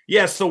 So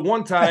yeah, so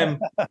one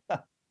time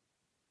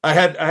I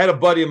had a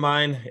buddy of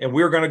mine, and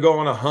we were gonna go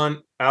on a hunt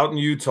out in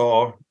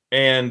Utah,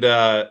 and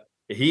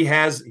he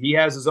has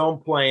his own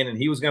plane, and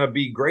he was gonna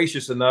be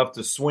gracious enough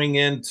to swing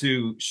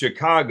into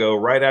Chicago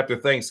right after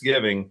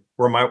Thanksgiving,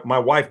 where my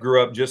wife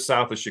grew up just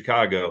south of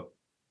Chicago.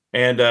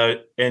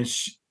 And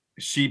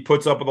she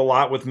puts up with a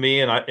lot with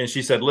me, and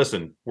she said,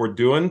 "Listen, we're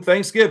doing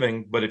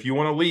Thanksgiving, but if you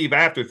want to leave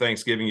after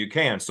Thanksgiving, you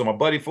can." So my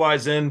buddy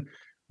flies in,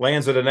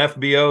 lands at an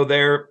FBO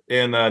there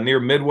in near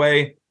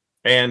Midway,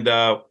 and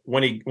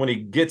when he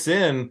gets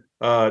in,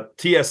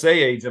 TSA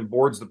agent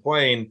boards the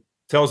plane,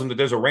 tells him that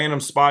there's a random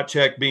spot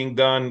check being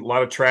done, a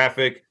lot of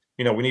traffic.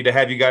 We need to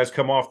have you guys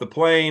come off the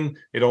plane.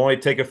 It'll only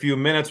take a few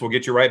minutes. We'll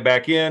get you right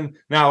back in.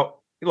 Now,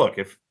 look,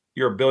 if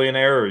you're a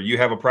billionaire or you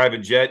have a private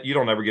jet, you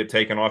don't ever get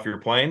taken off your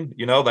plane.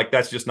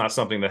 That's just not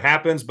something that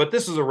happens. But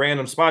this is a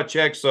random spot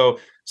check, so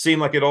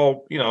seemed like it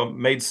all,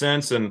 made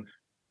sense. And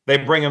they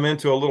bring him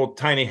into a little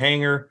tiny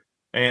hangar,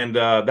 and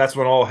that's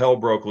when all hell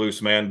broke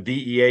loose, man.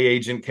 DEA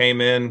agent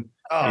came in.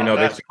 Oh,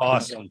 that's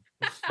awesome.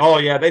 Oh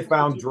yeah, they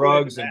found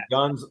drugs and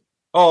guns.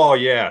 Oh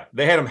yeah,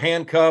 they had them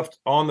handcuffed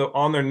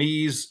on their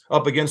knees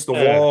up against the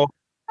wall.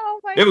 Oh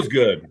my It was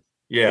good.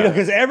 Yeah,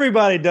 because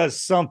everybody does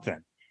something.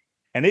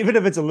 And even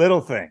if it's a little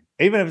thing,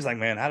 even if it's like,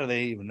 man, how do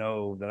they even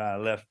know that I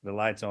left the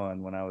lights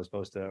on when I was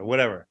supposed to, or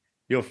whatever,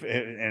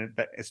 and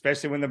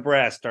especially when the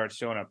brass starts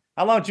showing up.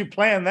 How long did you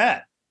plan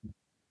that?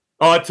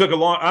 Oh, it took a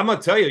long. I'm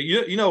gonna tell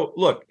you. You know,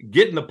 look,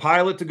 getting the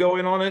pilot to go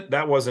in on it,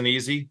 that wasn't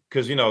easy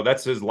because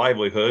that's his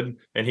livelihood,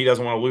 and he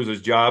doesn't want to lose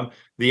his job.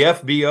 The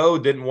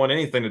FBO didn't want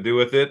anything to do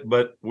with it,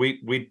 but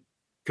we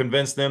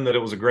convinced them that it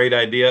was a great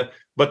idea.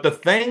 But the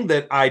thing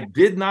that I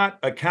did not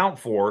account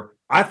for,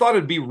 I thought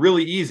it'd be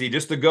really easy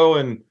just to go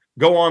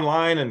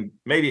online and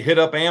maybe hit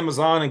up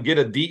Amazon and get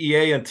a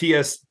DEA and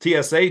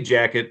TSA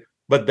jacket,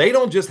 but they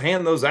don't just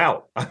hand those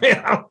out. I mean,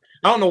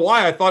 I don't know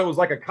why I thought it was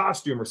like a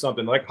costume or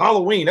something, like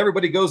Halloween.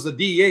 Everybody goes to the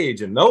DEA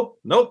agent.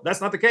 Nope, that's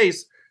not the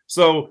case.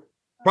 So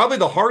probably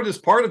the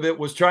hardest part of it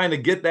was trying to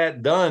get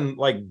that done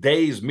like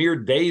mere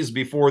days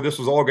before this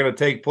was all going to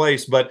take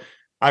place. But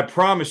I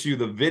promise you,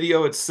 the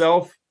video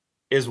itself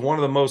is one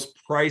of the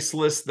most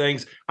priceless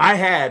things I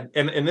had.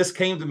 And this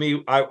came to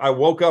me. I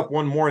woke up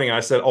one morning and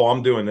I said, oh,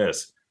 I'm doing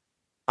this.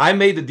 I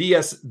made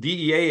the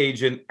DEA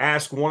agent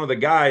ask one of the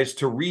guys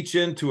to reach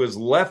into his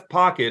left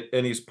pocket,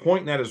 and he's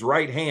pointing at his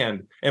right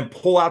hand, and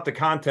pull out the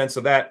contents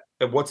of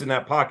what's in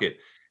that pocket.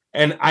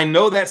 And I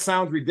know that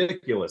sounds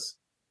ridiculous,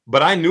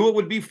 but I knew it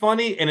would be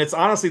funny. And it's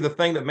honestly the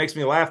thing that makes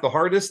me laugh the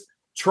hardest.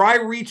 Try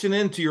reaching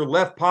into your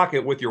left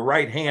pocket with your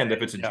right hand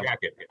if it's a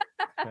jacket.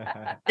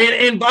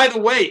 and by the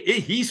way,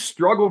 he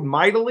struggled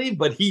mightily,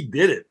 but he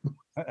did it.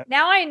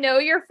 Now I know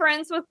you're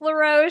friends with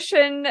LaRoche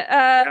and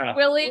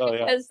Willie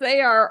because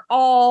they are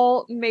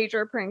all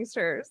major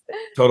pranksters.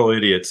 Total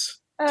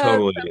idiots.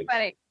 Total so idiots.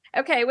 Funny.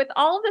 Okay, with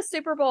all of the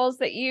Super Bowls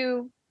that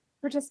you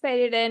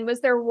participated in, was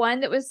there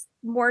one that was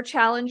more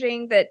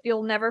challenging that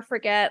you'll never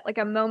forget, like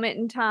a moment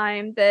in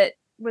time that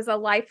was a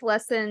life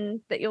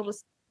lesson that you'll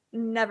just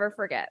never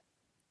forget?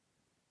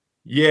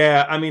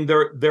 Yeah, I mean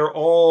they're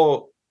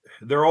all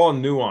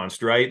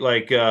nuanced, right?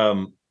 Like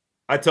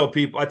I tell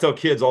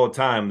kids all the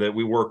time that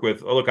we work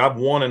with, look, I've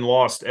won and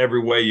lost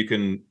every way you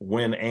can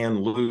win and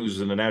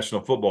lose in the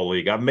National Football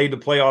League. I've made the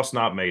playoffs,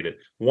 not made it.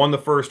 Won the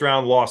first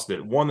round, lost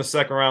it. Won the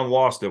second round,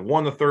 lost it.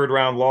 Won the third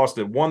round, lost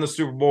it. Won the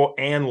Super Bowl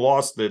and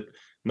lost it,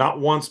 not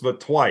once, but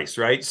twice,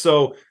 right?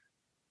 So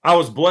I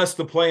was blessed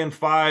to play in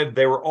 5.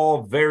 They were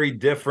all very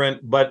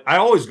different, but I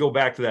always go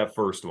back to that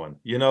first one.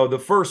 The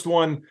first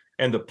one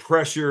and the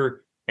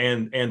pressure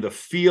and the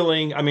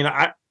feeling. I mean,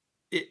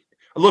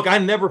 Look, I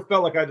never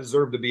felt like I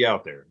deserved to be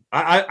out there.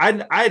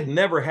 I had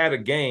never had a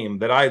game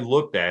that I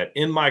looked at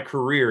in my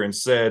career and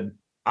said,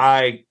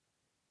 I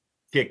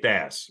kicked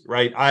ass,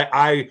 right?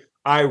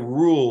 I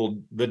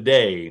ruled the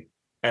day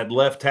at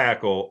left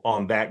tackle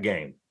on that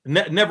game.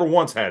 Never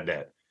once had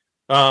that.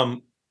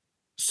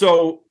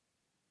 So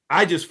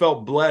I just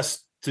felt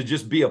blessed to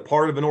just be a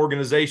part of an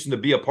organization, to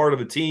be a part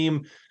of a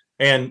team.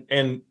 And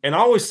I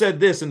always said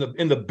this in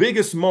the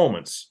biggest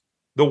moments.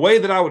 The way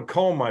that I would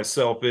calm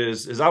myself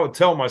is I would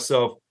tell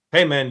myself,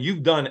 hey, man,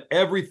 you've done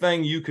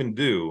everything you can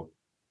do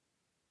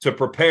to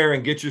prepare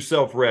and get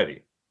yourself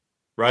ready,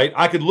 right?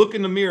 I could look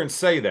in the mirror and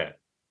say that.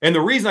 And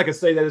the reason I could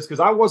say that is because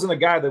I wasn't a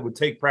guy that would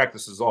take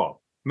practices off.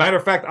 Matter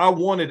of fact, I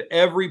wanted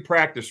every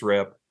practice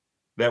rep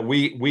that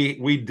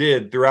we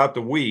did throughout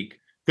the week,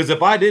 because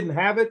if I didn't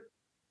have it,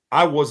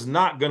 I was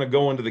not going to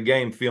go into the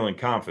game feeling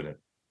confident.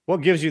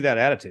 What gives you that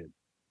attitude?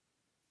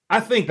 I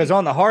think because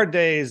on the hard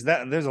days,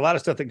 there's a lot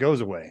of stuff that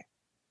goes away.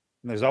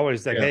 And there's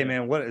always like, hey,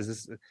 man, what is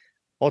this?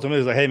 Ultimately,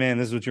 it's like, hey, man,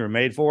 this is what you were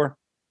made for.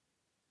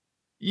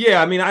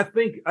 Yeah, I mean, I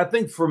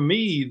think for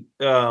me,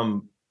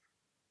 I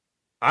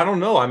don't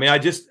know. I mean,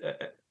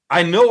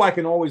 I know I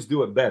can always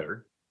do it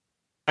better.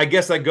 I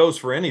guess that goes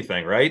for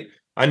anything, right?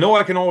 I know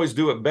I can always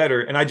do it better.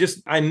 And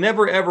I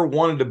never, ever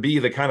wanted to be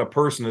the kind of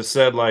person that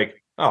said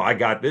like, oh, I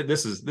got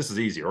this is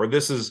easy, or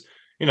this is,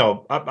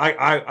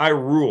 I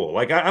rule.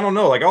 Like, I don't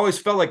know. Like, I always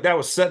felt like that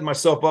was setting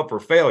myself up for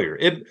failure.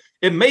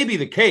 It may be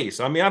the case.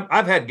 I mean,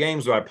 I've had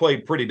games where I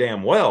played pretty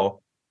damn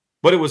well,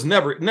 but it was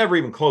never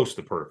even close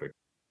to perfect.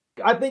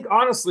 I think,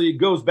 honestly, it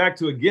goes back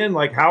to, again,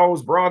 like how I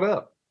was brought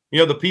up.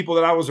 The people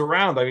that I was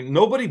around. I mean,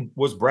 nobody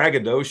was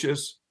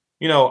braggadocious.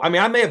 I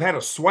mean, I may have had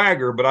a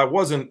swagger, but I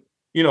wasn't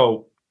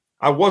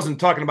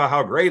talking about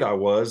how great I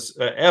was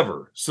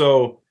ever.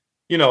 So,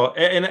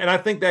 and I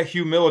think that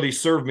humility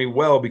served me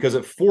well because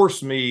it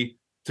forced me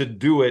to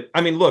do it.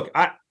 I mean, look,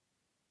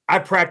 I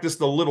practice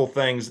the little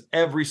things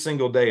every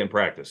single day in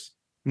practice.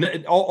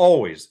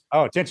 Always.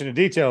 Oh, attention to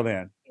detail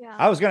then. Yeah.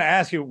 I was going to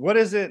ask you, what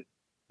is it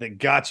that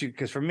got you?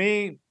 Because for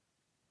me,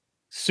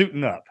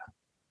 suiting up,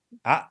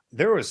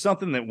 there was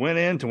something that went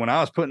into when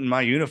I was putting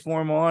my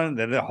uniform on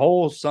that the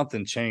whole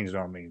something changed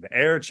on me. The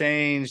air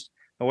changed,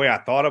 the way I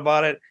thought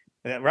about it.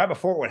 And right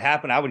before it would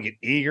happen, I would get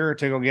eager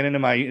to go get into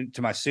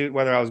my suit,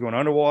 whether I was going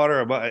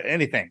underwater or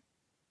anything,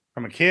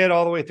 from a kid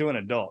all the way through an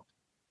adult.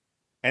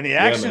 And the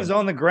actions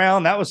on the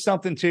ground, that was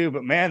something too.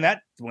 But man,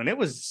 that when it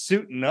was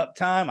suiting up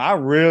time, I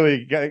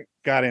really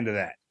got into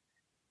that.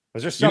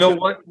 Was there something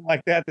what?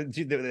 like that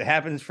that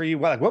happens for you?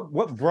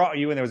 What brought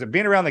you in there? Was it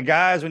being around the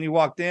guys when you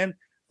walked in,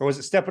 or was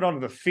it stepping onto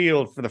the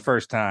field for the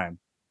first time?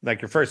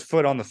 Like your first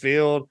foot on the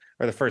field,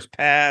 or the first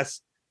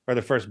pass, or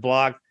the first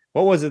block?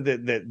 What was it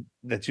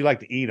that you like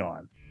to eat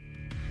on?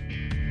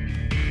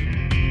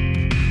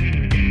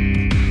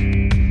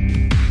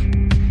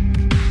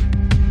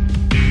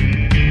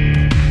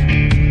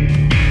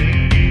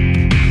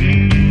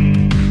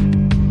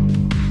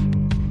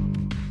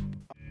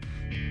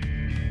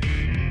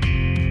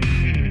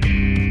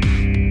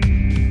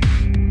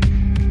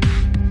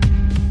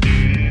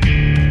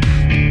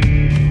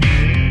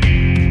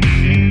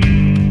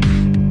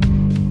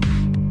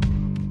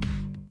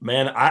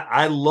 Man,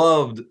 I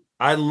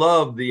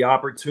loved the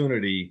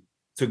opportunity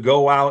to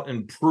go out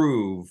and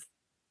prove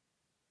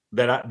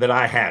that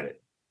I had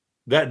it.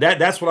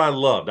 That's what I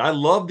loved. I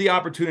loved the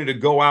opportunity to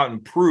go out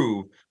and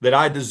prove that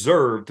I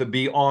deserved to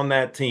be on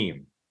that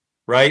team,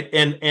 right?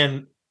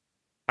 And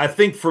I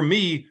think for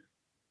me,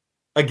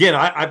 again,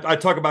 I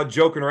talk about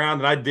joking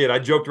around, and I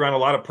joked around a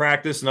lot of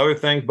practice and other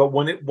things, but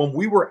when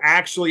we were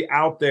actually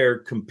out there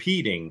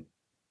competing,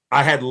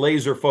 I had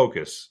laser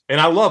focus,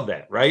 and I love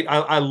that, right?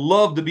 I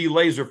love to be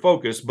laser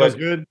focused, but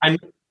good.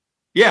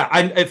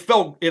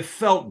 It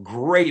felt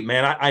great,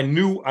 man. I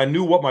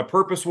knew what my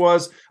purpose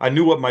was. I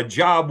knew what my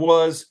job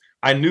was.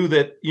 I knew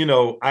that,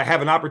 I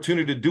have an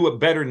opportunity to do it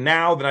better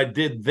now than I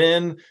did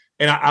then.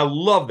 And I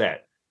love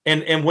that.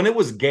 And when it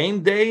was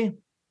game day,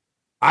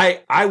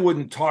 I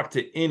wouldn't talk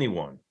to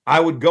anyone. I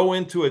would go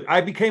into it.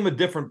 I became a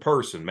different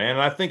person, man.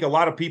 And I think a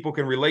lot of people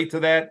can relate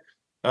to that.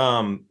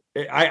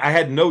 I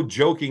had no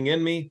joking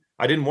in me.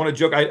 I didn't want to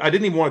joke. I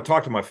didn't even want to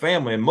talk to my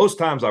family. And most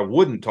times I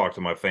wouldn't talk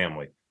to my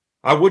family.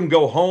 I wouldn't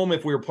go home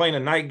if we were playing a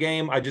night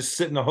game. I just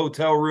sit in a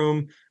hotel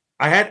room.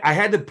 I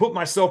had to put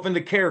myself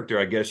into character,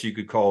 I guess you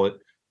could call it.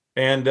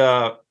 And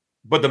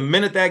but the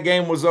minute that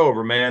game was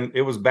over, man,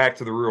 it was back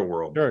to the real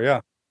world. Sure,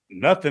 yeah.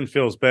 Nothing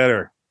feels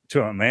better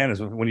to a man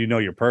is when you know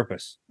your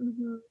purpose.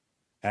 Mm-hmm.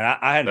 And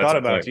I hadn't thought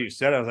about it. You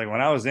said, I was like,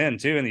 when I was in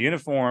the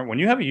uniform, when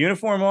you have a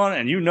uniform on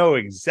and you know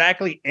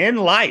exactly in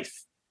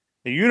life,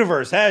 the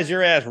universe has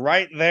your ass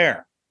right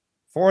there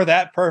for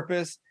that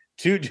purpose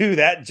to do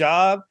that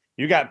job.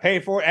 You got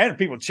paid for it, and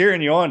people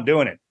cheering you on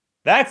doing it.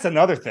 That's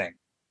another thing.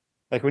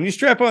 Like when you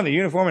strap on the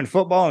uniform in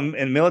football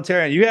and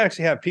military, and you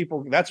actually have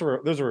people,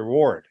 there's a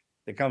reward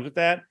that comes with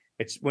that.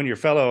 It's when your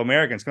fellow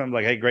Americans come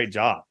like, hey, great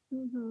job.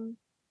 Mm-hmm.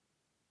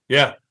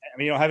 Yeah. I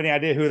mean, you don't have any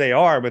idea who they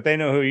are, but they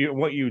know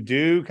what you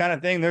do kind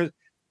of thing.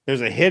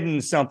 There's a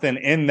hidden something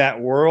in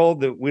that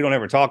world that we don't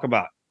ever talk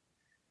about.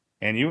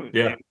 And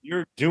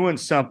you're doing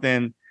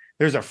something,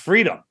 there's a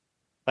freedom.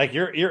 Like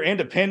your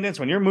independence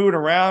when you're moving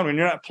around, when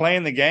you're not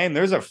playing the game,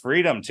 there's a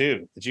freedom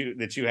too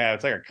that you have.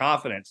 It's like a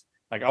confidence,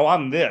 like, oh,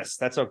 I'm this.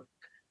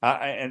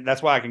 And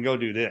that's why I can go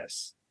do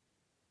this.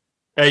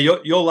 Hey,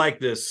 you'll like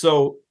this.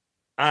 So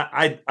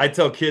I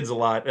tell kids a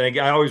lot, and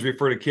I always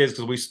refer to kids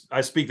because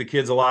I speak to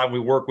kids a lot, and we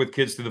work with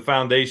kids through the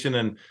foundation,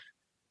 and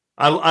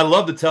I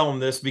love to tell them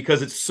this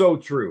because it's so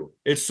true.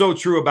 It's so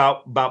true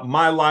about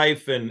my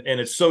life, and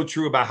it's so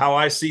true about how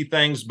I see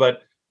things.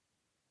 But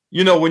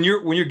when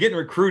you're getting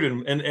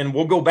recruited, and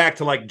we'll go back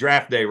to like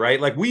draft day,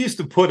 right? Like we used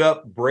to put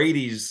up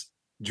Brady's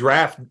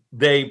draft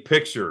day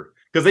picture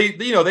because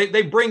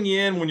they bring you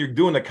in when you're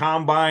doing the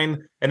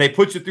combine and they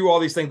put you through all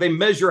these things. They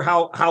measure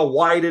how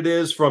wide it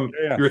is from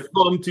your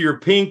thumb to your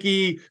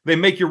pinky. They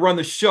make you run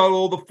the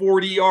shuttle, the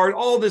 40-yard,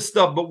 all this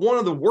stuff. But one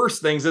of the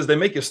worst things is they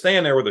make you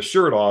stand there with a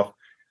shirt off.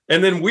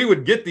 And then we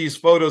would get these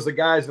photos of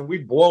guys and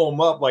we'd blow them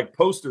up like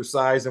poster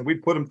size and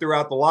we'd put them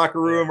throughout the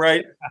locker room,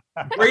 right?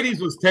 Brady's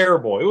was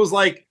terrible. It was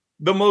like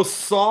the most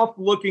soft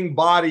looking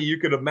body you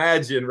could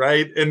imagine,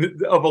 right?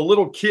 And of a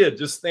little kid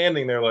just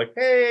standing there like,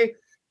 hey.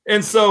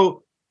 And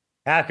so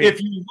happy.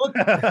 If you look,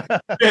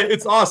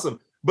 it's awesome.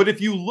 But if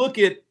you look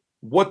at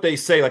what they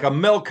say, like a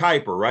Mel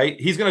Kiper, right?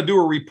 He's going to do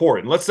a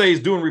report. And let's say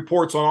he's doing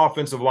reports on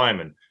offensive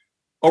linemen.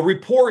 A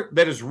report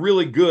that is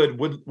really good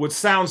would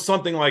sound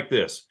something like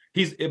this.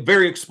 He's a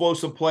very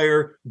explosive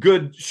player,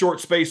 good short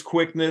space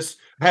quickness,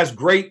 has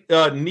great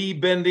knee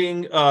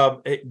bending,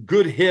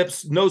 good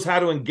hips, knows how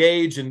to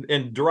engage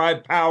and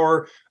derive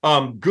power,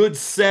 good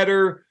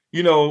setter,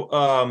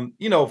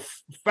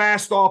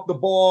 fast off the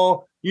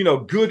ball,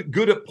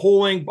 good at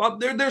pulling. But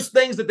there's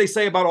things that they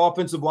say about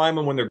offensive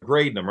linemen when they're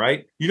grading them,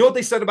 right? You know what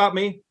they said about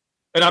me?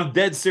 And I'm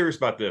dead serious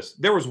about this.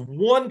 There was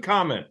one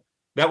comment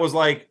that was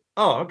like,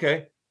 oh,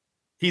 okay,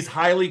 he's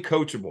highly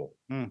coachable.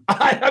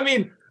 I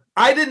mean,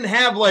 I didn't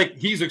have like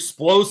he's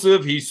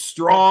explosive, he's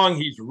strong,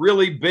 he's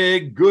really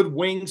big, good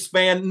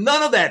wingspan,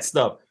 none of that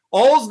stuff.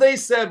 All they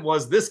said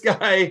was this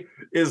guy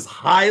is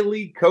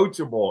highly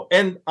coachable.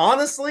 And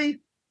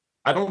honestly,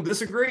 I don't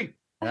disagree.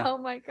 Yeah. Oh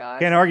my God.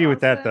 Can't argue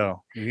with that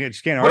though. You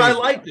just can't argue. But I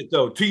liked it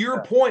though. To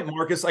your point,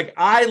 Marcus, like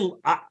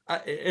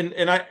and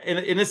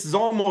this is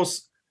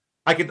almost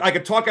I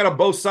could talk out of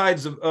both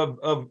sides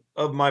of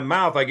my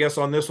mouth, I guess,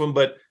 on this one,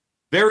 but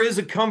there is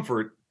a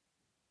comfort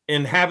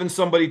in having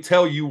somebody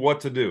tell you what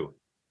to do.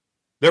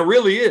 There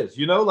really is,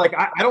 like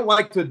I don't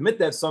like to admit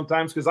that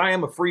sometimes because I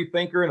am a free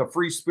thinker and a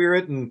free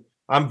spirit and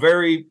I'm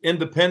very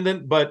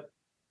independent, but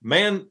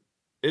man,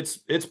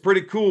 it's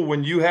pretty cool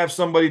when you have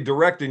somebody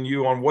directing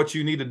you on what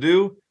you need to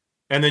do,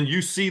 and then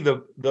you see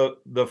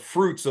the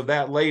fruits of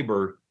that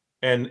labor,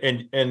 and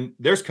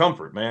there's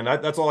comfort, man.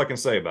 That's all I can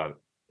say about it.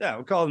 Yeah,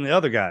 we call them the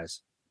other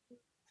guys.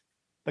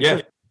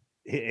 Like,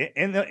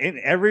 in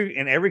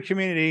every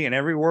community, in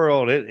every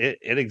world, it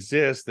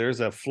exists. There's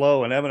a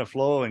flow, an ebb and a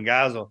flow, and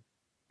guys will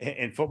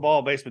in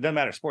football, baseball, doesn't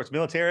matter, sports,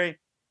 military,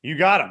 you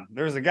got them.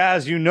 There's the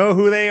guys you know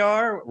who they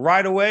are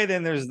right away.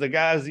 Then there's the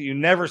guys that you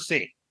never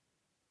see.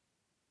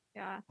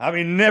 Yeah. I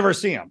mean, never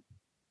see them.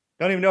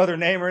 Don't even know their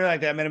name or anything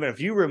like that, man. But if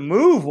you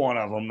remove one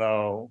of them,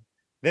 though,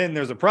 then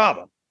there's a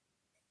problem.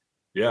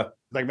 Yeah.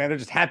 Like, man, they're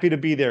just happy to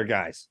be there,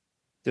 guys.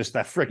 Just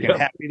that freaking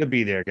happy to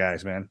be there,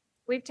 guys, man.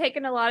 We've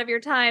taken a lot of your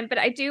time, but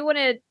I do want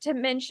to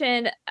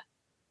mention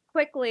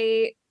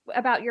quickly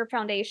about your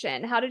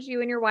foundation. How did you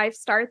and your wife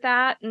start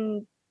that,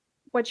 and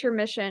what's your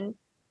mission?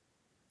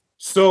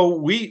 So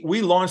we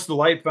launched the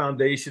Light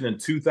Foundation in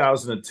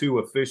 2002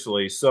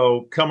 officially.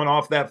 So coming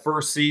off that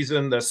first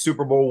season, the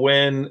Super Bowl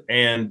win,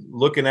 and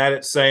looking at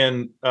it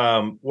saying,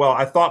 well,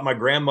 I thought my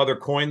grandmother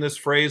coined this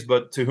phrase,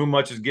 but to whom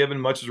much is given,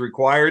 much is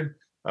required.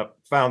 I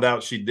found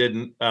out she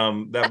didn't.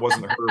 That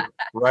wasn't her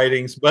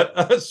writings,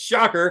 but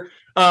shocker.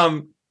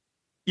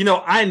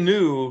 I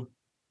knew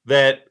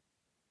that,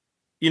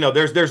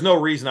 there's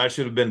no reason I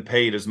should have been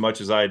paid as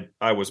much as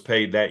I was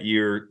paid that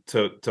year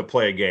to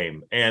play a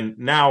game. And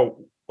now,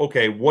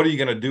 okay, what are you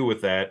going to do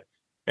with that?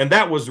 And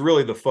that was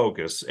really the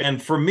focus.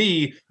 And for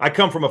me, I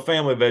come from a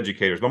family of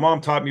educators. My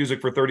mom taught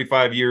music for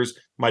 35 years.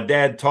 My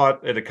dad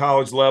taught at a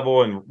college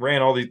level and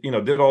ran all these,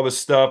 did all this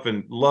stuff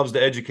and loves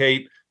to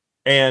educate.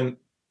 And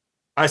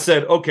I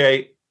said,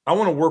 okay, I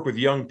want to work with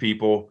young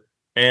people,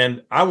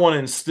 and I want to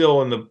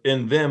instill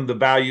in them the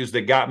values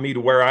that got me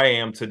to where I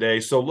am today.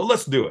 So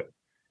let's do it.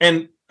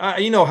 And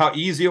you know how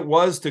easy it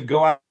was to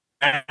go out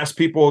and ask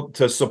people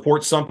to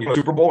support something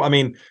Super Bowl. I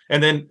mean,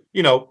 and then,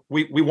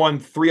 we won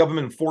 3 of them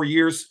in 4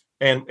 years.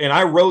 And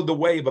I rode the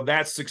wave of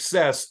that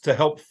success to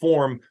help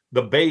form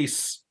the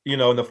base,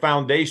 and the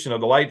foundation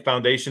of the Light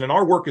Foundation. And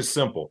our work is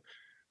simple.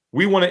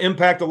 We want to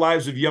impact the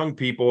lives of young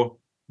people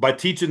by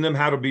teaching them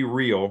how to be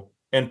real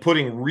and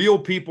putting real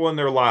people in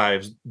their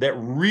lives that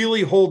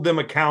really hold them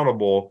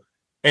accountable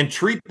and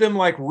treat them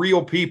like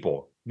real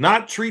people,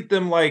 not treat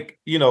them like,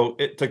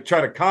 to try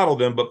to coddle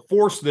them, but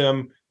force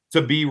them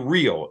to be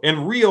real.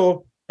 And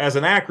real, as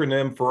an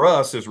acronym for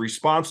us, is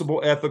responsible,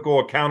 ethical,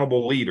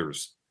 accountable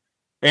leaders.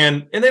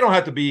 And they don't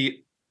have to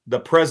be the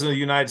president of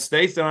the United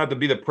States. They don't have to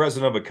be the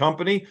president of a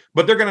company,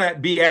 but they're going to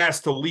be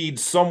asked to lead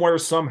somewhere,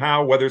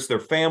 somehow, whether it's their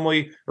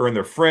family or in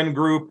their friend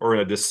group or in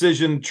a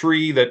decision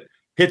tree that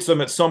hits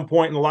them at some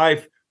point in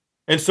life.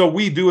 And so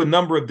we do a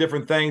number of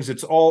different things.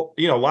 It's all,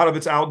 a lot of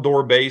it's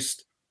outdoor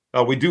based.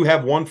 We do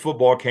have one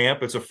football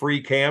camp. It's a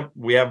free camp.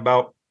 We have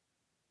about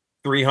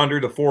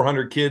 300 to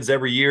 400 kids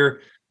every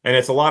year, and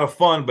it's a lot of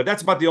fun, but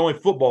that's about the only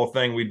football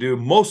thing we do.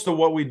 Most of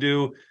what we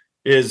do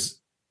is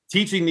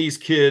teaching these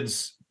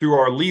kids through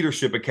our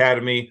leadership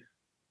academy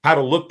how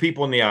to look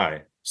people in the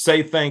eye,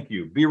 say thank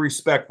you, be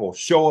respectful,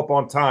 show up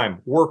on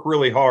time, work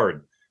really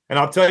hard. And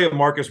I'll tell you,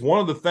 Marcus, one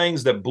of the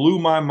things that blew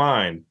my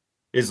mind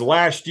is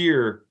last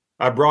year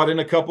I brought in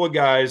a couple of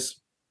guys,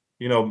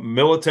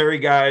 military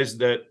guys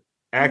that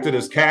acted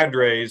as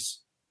cadres,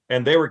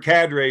 and they were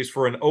cadres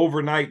for an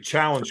overnight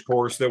challenge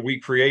course that we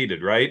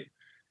created, right?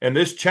 And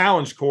this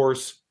challenge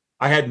course,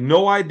 I had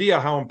no idea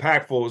how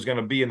impactful it was going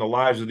to be in the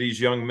lives of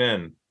these young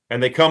men.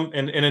 And they come,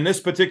 and in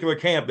this particular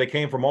camp, they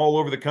came from all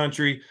over the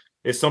country.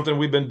 It's something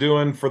we've been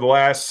doing for the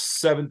last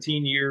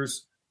 17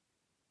 years.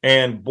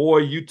 And boy,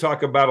 you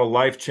talk about a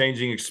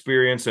life-changing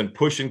experience and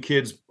pushing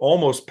kids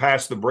almost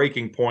past the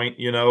breaking point,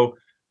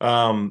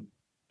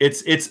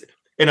 it's,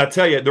 and I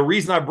tell you, the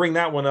reason I bring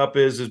that one up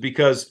is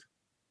because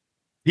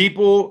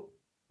people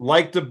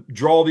like to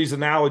draw these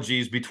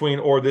analogies between,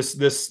 or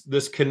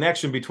this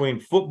connection between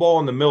football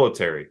and the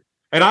military.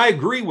 And I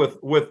agree with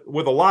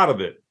a lot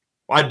of it.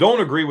 I don't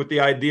agree with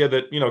the idea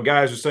that,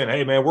 guys are saying,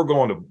 hey man, we're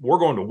going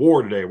to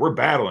war today. We're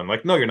battling.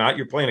 Like, no, you're not.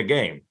 You're playing a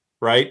game,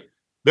 right?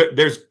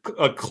 There's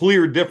a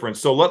clear difference.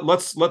 So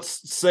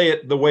let's say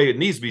it the way it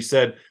needs to be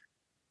said.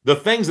 The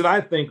things that I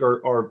think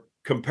are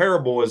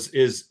comparable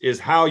is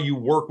how you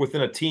work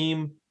within a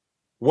team,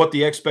 what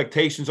the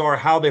expectations are,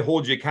 how they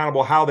hold you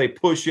accountable, how they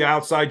push you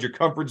outside your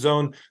comfort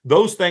zone.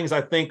 Those things I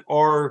think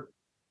are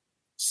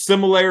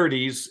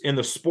similarities in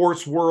the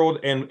sports world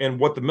and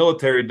what the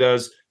military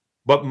does.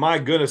 But my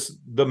goodness,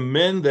 the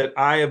men that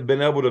I have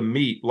been able to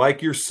meet,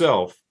 like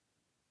yourself,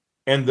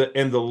 and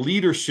the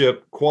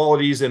leadership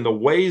qualities and the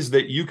ways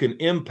that you can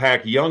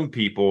impact young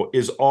people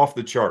is off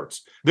the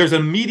charts. There's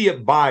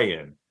immediate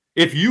buy-in.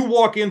 If you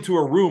walk into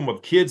a room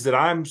of kids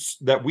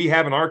that we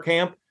have in our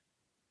camp,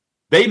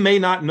 they may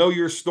not know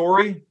your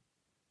story,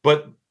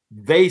 but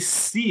they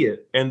see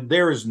it, and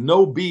there is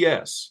no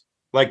BS.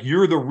 Like,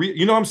 you're the real,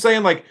 you know what I'm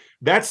saying? Like,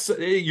 there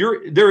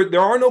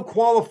are no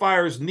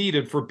qualifiers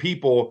needed for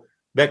people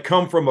that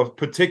come from a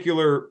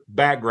particular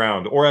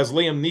background, or as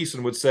Liam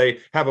Neeson would say,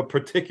 have a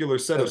particular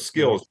set of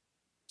skills.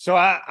 So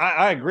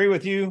I agree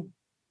with you.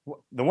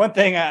 The one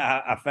thing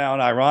I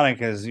found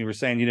ironic is you were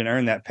saying you didn't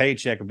earn that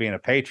paycheck of being a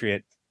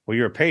Patriot. Well,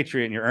 you're a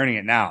Patriot and you're earning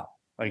it now.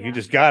 Like you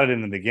just got it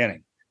in the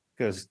beginning.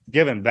 Because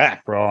giving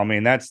back, bro. I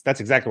mean, that's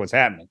exactly what's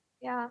happening.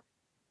 Yeah.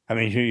 I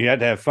mean, you had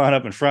to have fun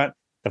up in front.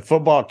 The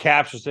football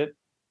captures it.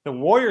 The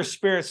warrior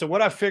spirit. So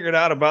what I figured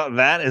out about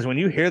that is when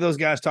you hear those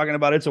guys talking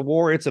about it's a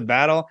war, it's a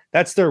battle,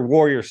 that's their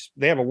warriors.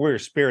 They have a warrior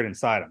spirit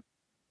inside them.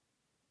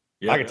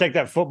 Yeah. I could take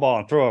that football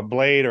and throw a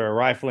blade or a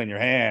rifle in your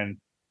hand.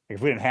 If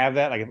we didn't have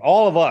that, like if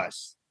all of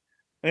us,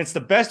 and it's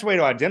the best way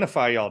to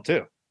identify y'all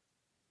too.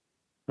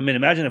 I mean,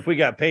 imagine if we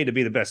got paid to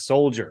be the best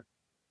soldier,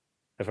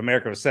 if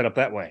America was set up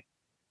that way.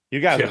 You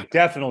guys would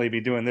definitely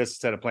be doing this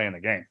instead of playing the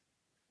game.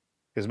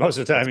 Because most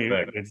of the time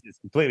it's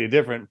completely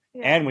different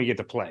and we get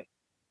to play.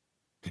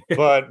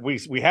 But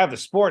we have the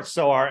sports,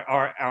 so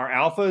our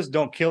alphas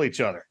don't kill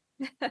each other.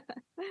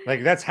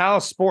 Like that's how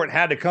sport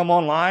had to come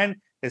online,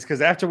 is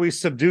because after we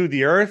subdued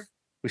the earth,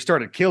 we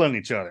started killing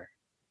each other.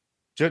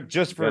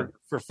 Just for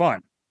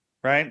fun.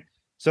 Right.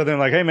 So then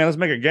like, hey man, let's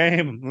make a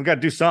game. We got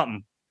to do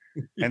something.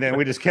 And then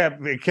we just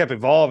kept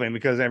evolving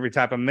because every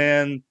type of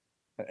men,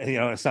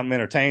 something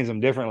entertains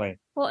them differently.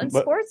 Well, and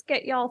sports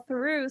get y'all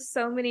through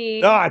so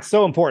many it's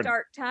so important.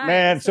 dark times.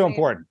 Man, it's so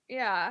important.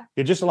 Yeah.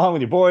 You're just along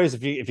with your boys.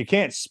 If you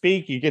can't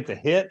speak, you get the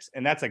hit.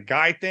 And that's a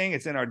guy thing.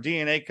 It's in our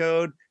DNA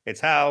code. It's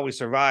how we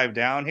survive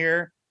down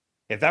here.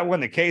 If that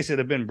wasn't the case, it'd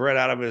have been bred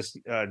out of us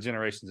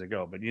generations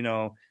ago. But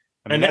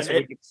that's what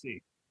we can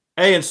see.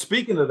 Hey, and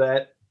speaking of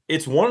that,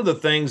 it's one of the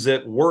things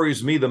that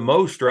worries me the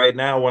most right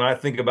now when I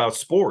think about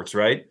sports,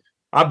 right?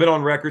 I've been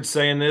on record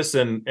saying this,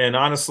 and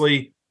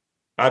honestly,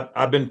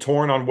 I've been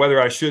torn on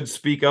whether I should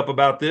speak up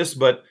about this,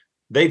 but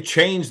they've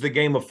changed the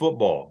game of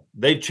football.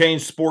 They've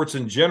changed sports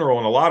in general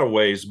in a lot of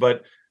ways,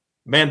 but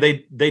man,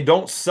 they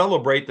don't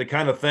celebrate the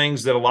kind of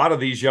things that a lot of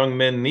these young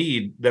men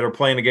need that are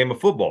playing a game of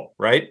football,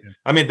 right? Yeah.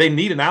 I mean, they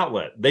need an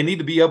outlet. They need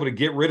to be able to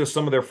get rid of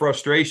some of their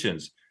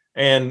frustrations.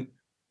 And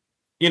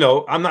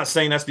I'm not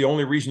saying that's the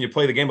only reason you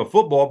play the game of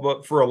football,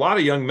 but for a lot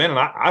of young men, and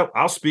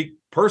I'll speak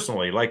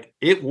personally, like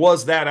it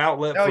was that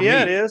outlet. Oh, for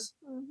yeah, me. It is.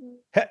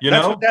 Mm-hmm.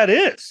 That's what that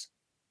is.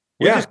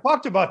 We just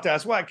talked about that.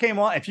 That's why it came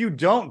on. If you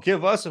don't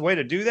give us a way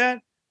to do that,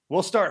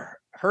 we'll start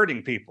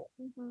hurting people.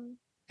 Mm-hmm.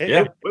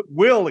 It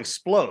will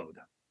explode.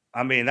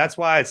 I mean, that's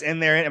why it's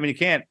in there. I mean, you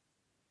can't.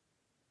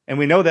 And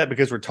we know that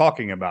because we're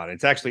talking about it.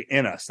 It's actually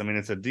in us. I mean,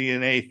 it's a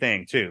DNA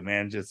thing too,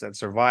 man. Just that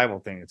survival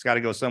thing. It's got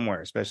to go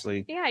somewhere,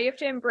 especially. Yeah, you have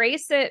to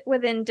embrace it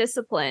within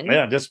discipline.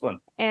 Yeah, discipline.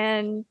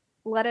 And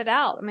let it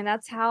out. I mean,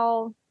 that's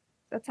how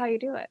you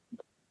do it.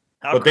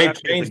 But they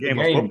changed the game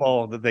of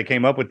football that they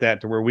came up with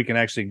that to where we can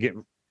actually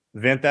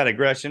vent that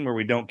aggression where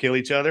we don't kill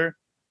each other.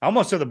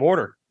 Almost to the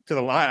border, to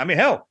the line. I mean,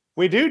 hell,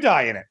 we do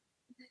die in it.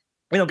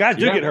 Guys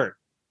do get hurt.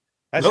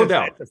 That's no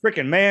doubt. It's a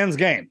freaking man's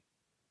game.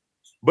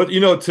 But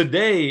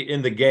today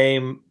in the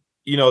game,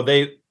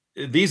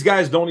 these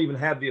guys don't even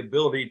have the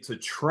ability to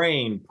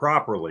train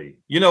properly.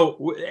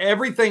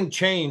 Everything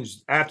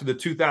changed after the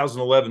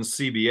 2011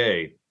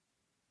 CBA,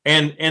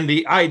 and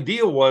the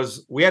idea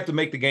was we have to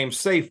make the game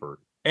safer.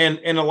 And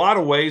in a lot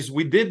of ways,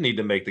 we did need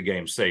to make the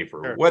game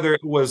safer. Sure. Whether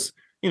it was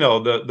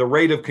the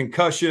rate of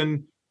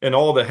concussion and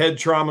all the head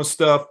trauma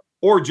stuff,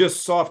 or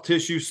just soft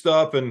tissue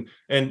stuff, and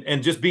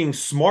just being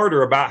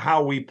smarter about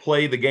how we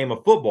play the game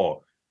of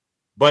football,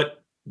 but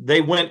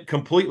they went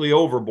completely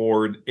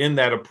overboard in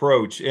that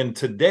approach. And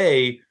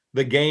today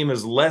the game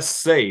is less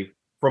safe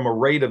from a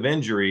rate of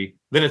injury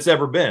than it's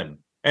ever been.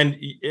 And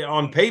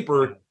on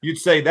paper, you'd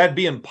say that'd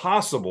be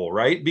impossible,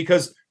 right?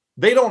 Because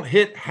they don't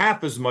hit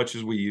half as much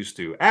as we used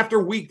to. After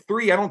week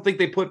 3, I don't think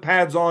they put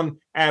pads on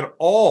at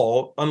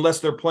all unless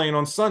they're playing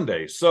on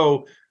Sunday.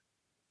 So,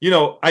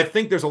 I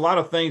think there's a lot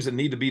of things that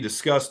need to be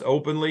discussed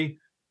openly.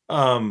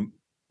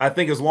 I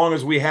think as long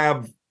as we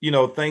have,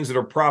 things that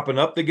are propping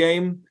up the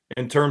game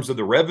in terms of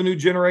the revenue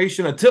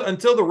generation,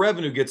 until the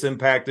revenue gets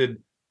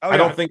impacted, I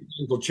don't think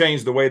things will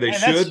change the way they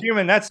should. That's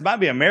human. That's might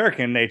be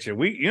American nature.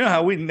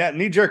 How that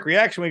knee-jerk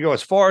reaction, we go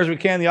as far as we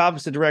can the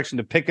opposite direction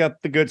to pick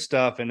up the good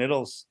stuff, and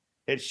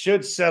it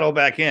should settle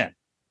back in.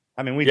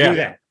 I mean, we do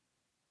that.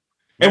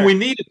 And we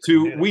needed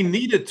to. We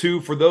needed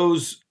to for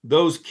those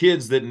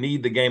kids that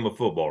need the game of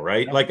football,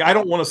 right? Yep. Like I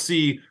don't want to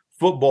see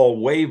football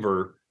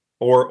waver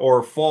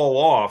or fall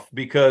off,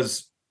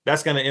 because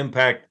that's going to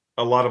impact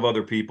a lot of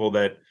other people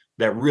that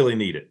really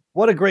need it.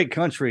 What a great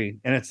country.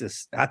 And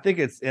I think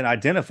it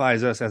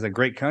identifies us as a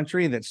great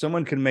country that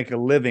someone can make a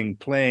living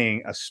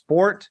playing a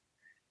sport,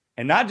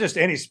 and not just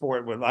any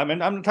sport.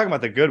 I'm talking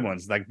about the good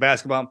ones like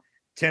basketball,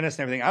 tennis,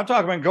 and everything. I'm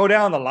talking about go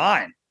down the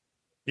line.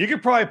 You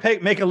could probably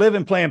make a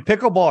living playing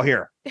pickleball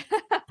here.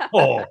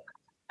 Oh,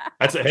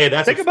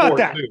 think about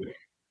that. Too.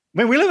 I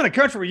mean, we live in a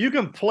country where you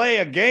can play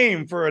a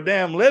game for a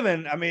damn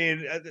living. I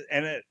mean,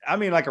 I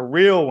mean like a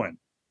real one.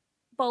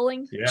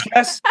 Bowling.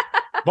 Chess,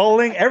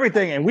 bowling,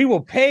 everything. And we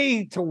will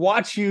pay to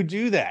watch you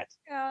do that.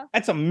 Yeah.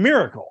 That's a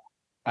miracle.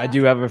 I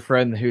do have a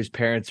friend whose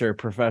parents are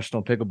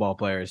professional pickleball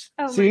players.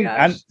 Oh See,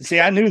 my gosh.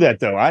 I knew that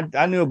though.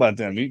 I knew about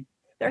them.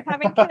 They're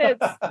having kids.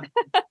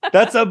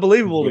 That's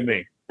unbelievable to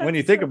me. When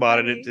you That's think so about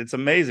funny. it, it's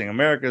amazing.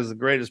 America is the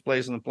greatest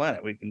place on the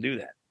planet. We can do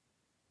that.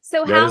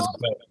 So That is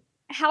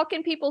how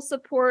can people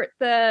support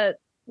the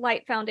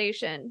Light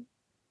Foundation?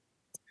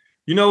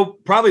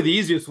 Probably the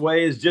easiest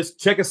way is just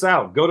check us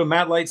out. Go to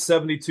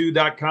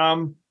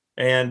mattlight72.com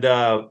and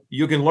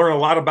you can learn a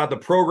lot about the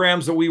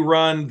programs that we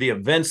run, the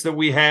events that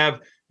we have.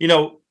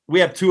 We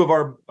have two of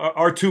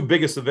our two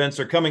biggest events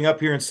are coming up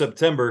here in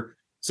September.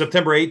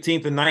 September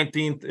 18th and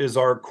 19th is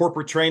our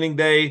corporate training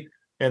day,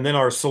 and then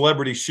our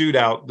celebrity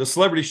shootout. The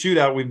celebrity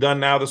shootout we've done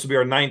now, this will be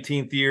our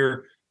 19th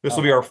year. This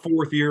will be our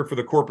 4th year for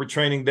the corporate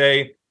training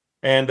day.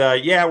 And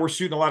we're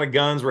shooting a lot of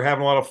guns. We're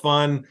having a lot of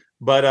fun.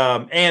 But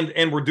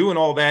and we're doing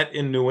all that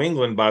in New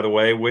England, by the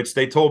way, which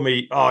they told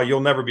me, oh,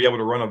 you'll never be able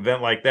to run an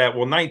event like that.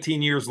 Well,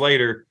 19 years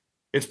later,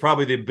 it's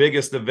probably the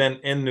biggest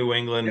event in New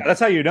England. Yeah, that's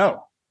how you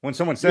know when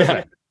someone says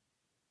that.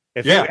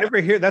 If you ever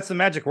hear, that's the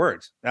magic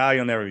words.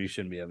 You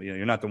shouldn't be able.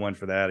 You're not the one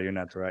for that, or you're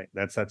not the right.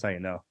 That's how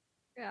you know.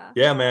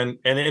 Yeah, man,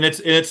 and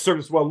it's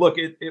service. Well, look,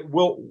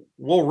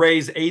 we'll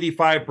raise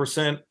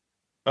 85%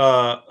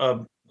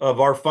 of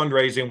our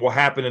fundraising will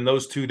happen in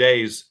those 2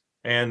 days,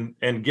 and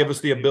give us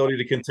the ability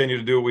to continue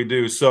to do what we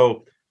do.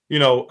 So,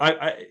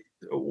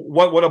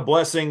 what a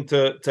blessing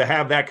to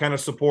have that kind of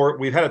support.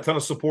 We've had a ton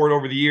of support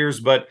over the years,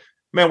 but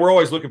man, we're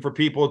always looking for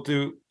people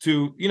to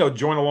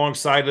join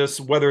alongside us,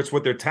 whether it's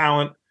with their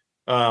talent,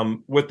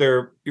 with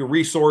their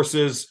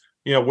resources,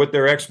 with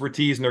their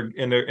expertise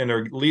and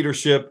their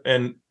leadership.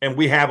 And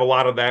we have a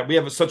lot of that. We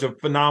have such a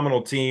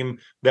phenomenal team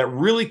that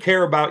really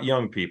care about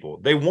young people.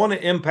 They want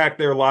to impact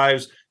their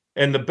lives.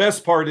 And the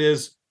best part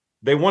is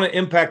they want to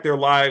impact their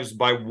lives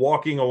by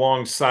walking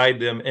alongside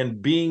them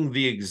and being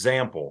the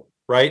example,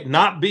 right?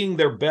 Not being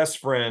their best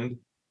friend,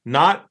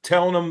 not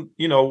telling them,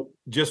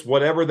 just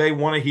whatever they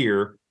want to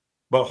hear,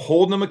 but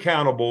holding them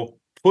accountable,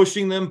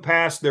 pushing them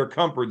past their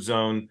comfort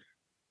zone,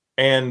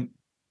 and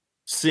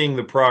seeing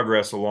the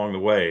progress along the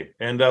way.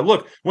 And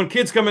look, when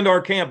kids come into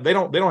our camp, they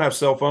don't have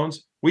cell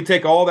phones. We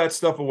take all that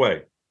stuff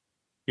away.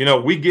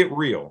 We get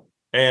real,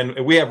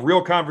 and we have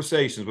real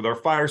conversations with our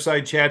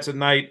fireside chats at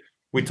night.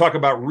 We talk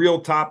about real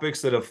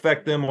topics that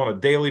affect them on a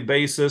daily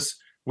basis.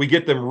 We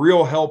get them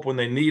real help when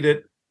they need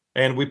it,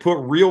 and we put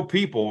real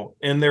people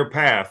in their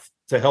path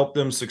to help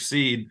them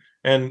succeed.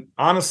 And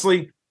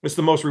honestly, it's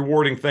the most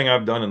rewarding thing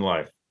I've done in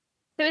life.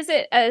 So is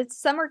it a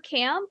summer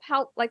camp?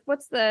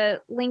 What's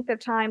the length of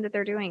time that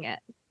they're doing it?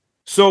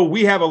 So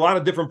we have a lot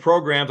of different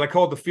programs. I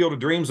call it the Field of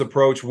Dreams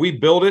approach. We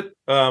build it.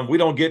 We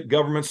don't get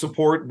government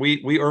support.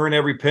 We earn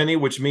every penny,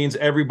 which means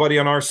everybody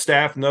on our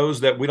staff knows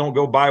that we don't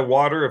go buy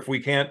water if we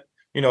can't,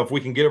 if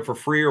we can get it for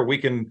free, or we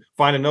can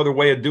find another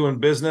way of doing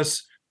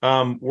business.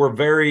 We're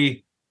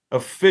very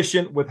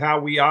efficient with how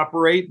we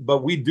operate,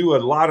 but we do a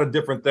lot of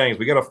different things.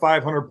 We got a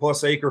 500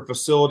 plus acre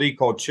facility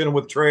called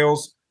Chenoweth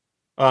Trails.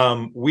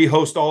 We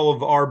host all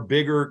of our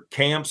bigger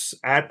camps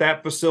at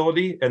that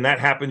facility, and that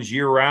happens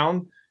year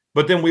round.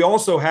 But then we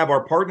also have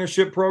our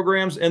partnership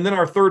programs, and then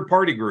our third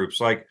party groups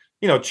like,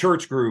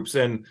 church groups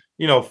and,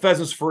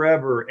 Pheasants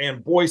Forever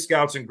and Boy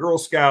Scouts and Girl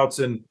Scouts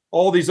and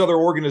all these other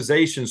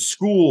organizations,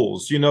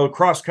 schools,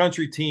 cross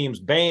country teams,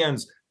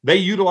 bands. They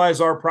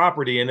utilize our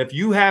property. And if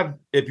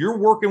you're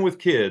working with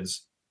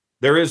kids,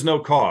 there is no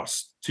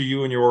cost to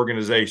you and your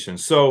organization.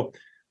 So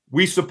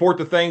we support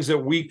the things that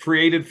we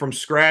created from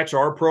scratch,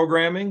 our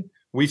programming.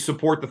 We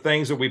support the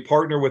things that we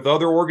partner with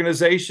other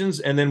organizations,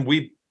 and then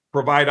we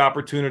provide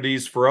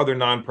opportunities for other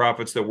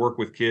nonprofits that work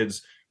with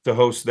kids to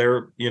host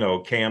their,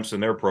 camps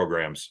and their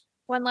programs.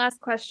 One last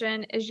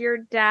question. Is your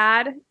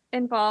dad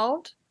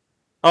involved?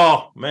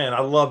 Oh, man, I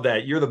love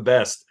that. You're the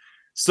best.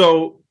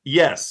 So,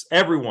 yes,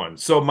 everyone.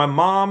 So my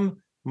mom,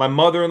 my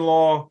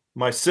mother-in-law,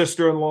 my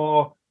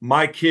sister-in-law,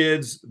 my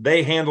kids,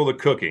 they handle the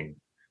cooking.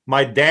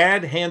 My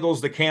dad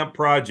handles the camp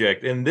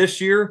project. And this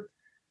year,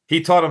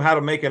 he taught him how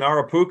to make an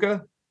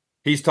arapuca.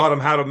 He's taught him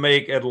how to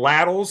make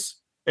ladles.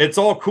 It's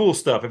all cool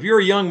stuff. If you're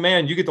a young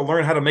man, you get to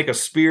learn how to make a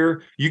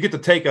spear. You get to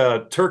take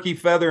a turkey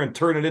feather and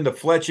turn it into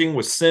fletching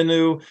with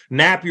sinew,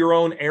 nap your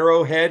own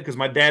arrowhead, because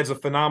my dad's a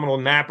phenomenal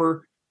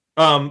napper.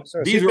 So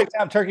these are big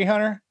time turkey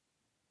hunter.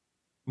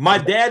 My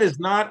dad is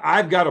not.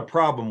 I've got a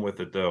problem with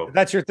it, though.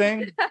 That's your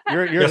thing?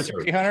 You're Yes, the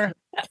turkey hunter?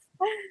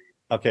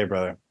 Okay,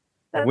 brother.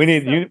 That's We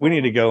need so we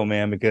need to go,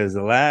 man, because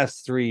the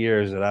last 3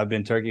 years that I've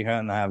been turkey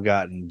hunting, I've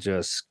gotten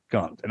just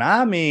skunked. And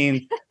I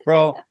mean,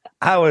 bro,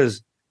 I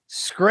was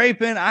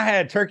scraping. I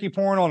had turkey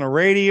porn on the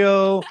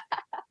radio.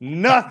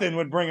 Nothing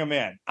would bring them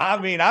in. I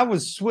mean, I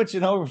was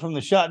switching over from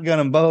the shotgun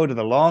and bow to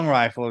the long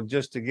rifle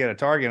just to get a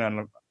target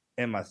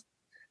in my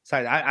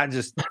sight. I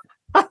just,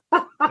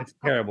 it's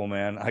terrible,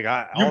 man. Like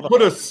You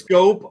put a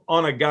scope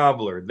on a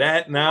gobbler.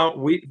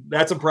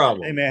 That's a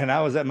problem. Hey, man,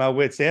 I was at my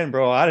wit's end,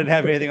 bro. I didn't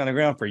have anything on the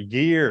ground for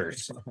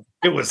years.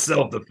 It was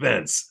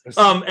self-defense.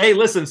 Hey,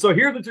 listen. So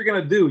here's what you're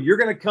gonna do. You're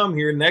gonna come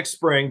here next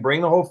spring.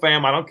 Bring the whole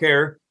fam. I don't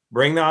care.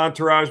 Bring the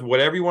entourage.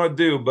 Whatever you want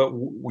to do. But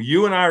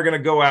you and I are gonna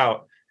go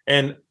out,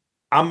 and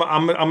I'm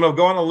gonna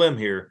go on a limb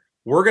here.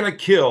 We're gonna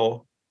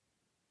kill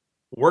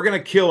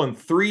in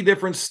 3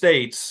 different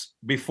states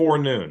before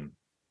noon.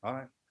 All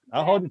right.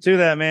 I'll hold you to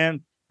that,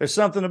 man. There's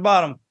something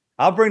about them.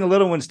 I'll bring the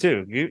little ones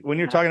too. When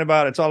you're talking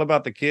about it's all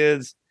about the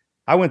kids,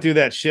 I went through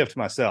that shift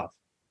myself.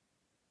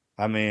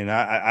 I mean,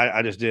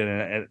 I just did,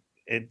 and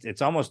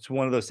it's almost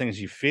one of those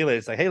things you feel it.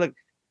 It's like, hey, look,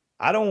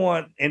 I don't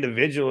want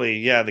individually.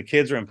 Yeah, the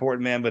kids are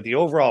important, man, but the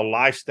overall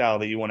lifestyle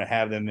that you want to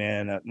have them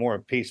in, more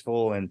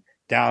peaceful and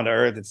down to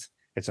earth,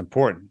 it's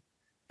important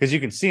because you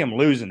can see them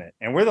losing it,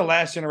 and we're the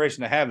last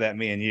generation to have that.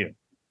 Me and you.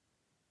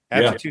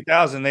 After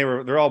 2000,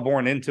 they're all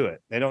born into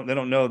it. They don't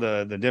know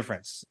the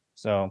difference.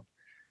 So.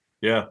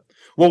 Yeah.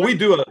 Well, we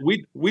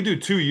do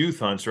 2 youth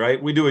hunts, right?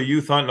 We do a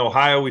youth hunt in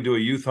Ohio. We do a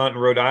youth hunt in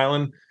Rhode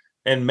Island.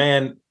 And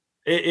man,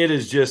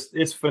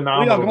 it's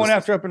phenomenal. What are y'all going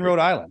after up in Rhode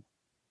Island?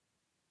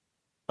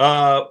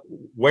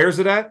 Where's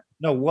it at?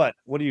 No, what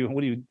are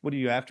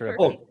you after?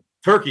 Oh,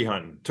 turkey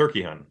hunting.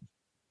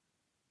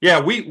 Yeah,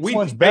 we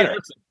one's better.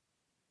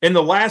 In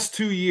the last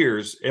 2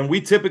 years, and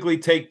we typically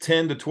take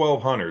 10 to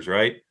 12 hunters,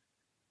 right?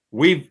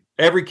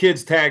 Every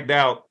kid's tagged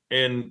out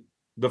in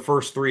the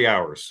first 3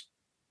 hours.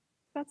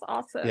 That's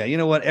awesome. Yeah, you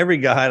know what? Every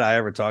guide I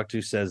ever talked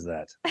to says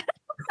that.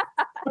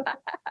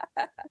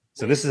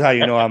 So this is how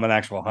you know I'm an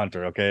actual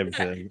hunter, okay?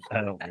 Because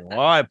I don't. All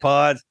right,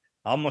 pods.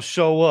 I'm gonna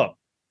show up.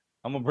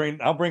 I'll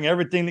bring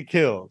everything that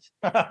kills.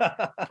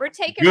 We're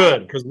taking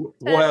good because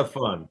we'll have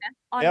fun.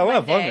 Yeah, we'll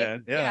have fun,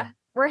 man. Yeah.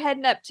 We're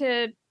heading up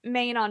to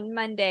Maine on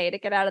Monday to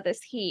get out of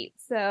this heat,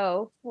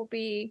 so we'll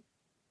be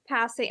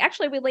passing.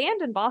 Actually, we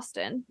land in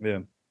Boston. Yeah,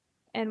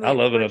 and I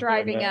love it. We're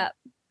driving up.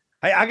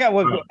 Hey, I got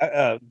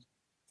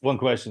one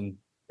question.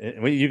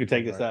 You can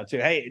take this out too.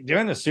 Hey,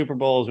 during the Super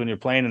Bowls when you're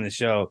playing in the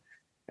show,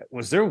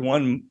 was there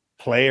one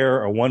player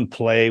or one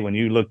play when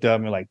you looked up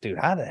and you're like, dude,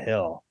 how the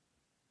hell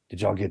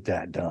did y'all get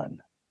that done?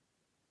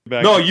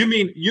 No, you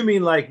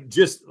mean like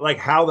just like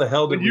how the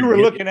hell did when you were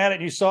looking at it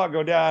and you saw it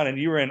go down and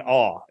you were in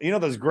awe? You know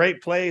those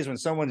great plays when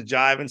someone's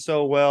jiving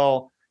so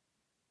well,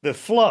 the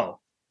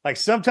flow. Like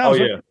sometimes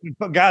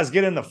when guys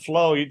get in the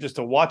flow, you just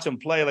to watch them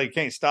play, like you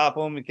can't stop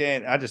them. You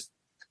can't. I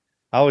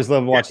always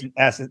love watching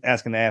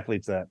asking the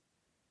athletes that.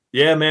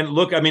 Yeah, man.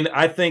 Look, I mean,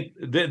 I think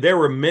there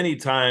were many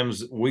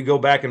times we go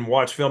back and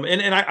watch film,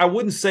 and I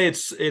wouldn't say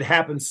it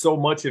happens so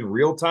much in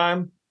real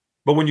time,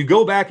 but when you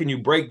go back and you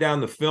break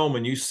down the film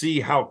and you see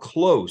how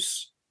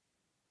close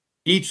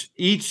each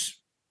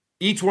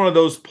one of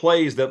those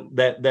plays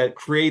that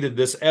created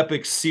this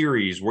epic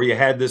series where you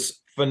had this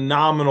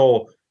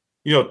phenomenal,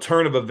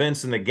 turn of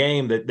events in the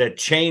game that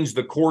changed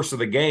the course of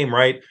the game,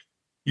 right?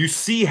 You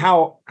see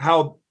how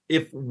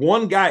if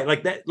one guy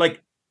like that,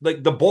 like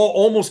the ball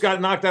almost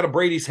got knocked out of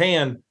Brady's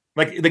hand.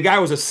 Like the guy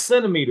was a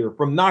centimeter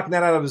from knocking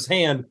that out of his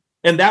hand,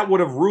 and that would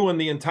have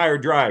ruined the entire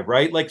drive,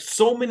 right? Like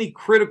so many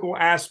critical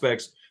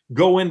aspects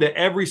go into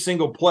every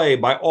single play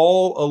by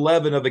all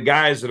 11 of the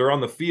guys that are on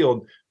the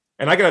field.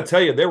 And I got to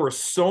tell you, there were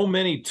so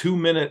many 2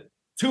 minute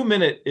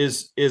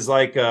is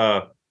like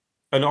an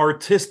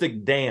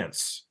artistic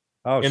dance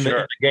in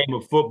the game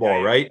of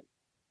football, right?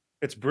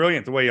 It's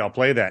brilliant the way y'all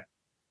play that.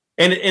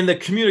 And the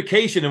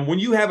communication. And when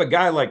you have a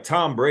guy like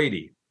Tom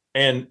Brady,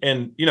 and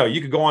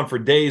you could go on for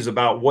days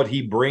about what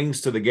he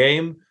brings to the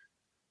game,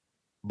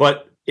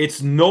 but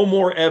it's no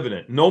more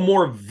evident, no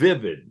more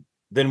vivid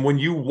than when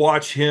you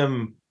watch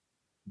him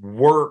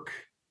work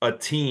a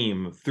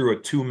team through a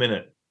 2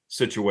 minute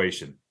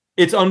situation.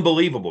 It's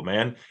unbelievable,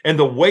 man. And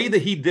the way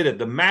that he did it,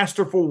 the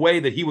masterful way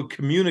that he would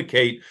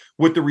communicate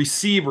with the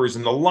receivers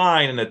and the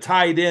line and the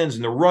tight ends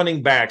and the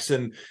running backs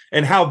and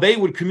how they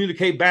would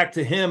communicate back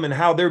to him and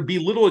how there'd be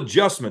little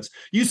adjustments.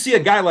 You see a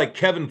guy like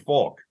Kevin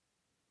Falk,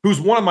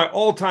 who's one of my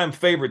all-time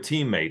favorite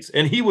teammates,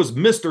 and he was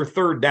Mr.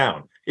 Third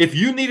Down. If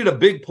you needed a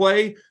big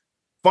play,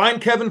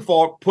 find Kevin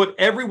Falk, put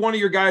every one of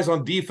your guys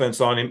on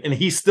defense on him, and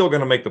he's still going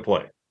to make the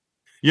play.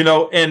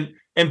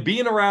 And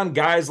being around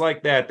guys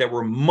like that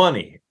were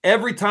money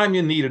every time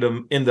you needed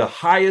them in the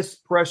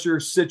highest pressure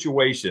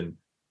situation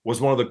was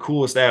one of the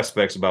coolest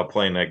aspects about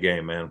playing that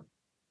game, man.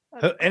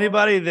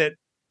 Anybody in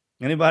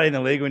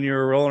the league when you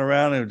were rolling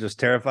around and were just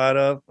terrified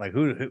of? Like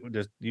who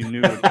just you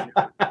knew?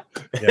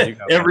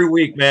 Every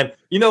week, man.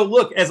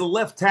 Look, as a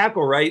left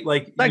tackle, right?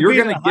 Like you're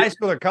going to high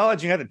school or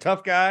college, you had the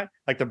tough guy,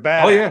 like the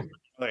bad. Oh yeah.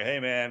 Like,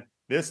 hey man,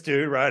 this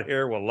dude right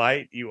here will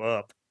light you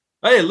up.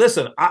 Hey,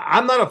 listen,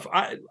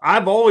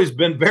 I've always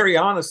been very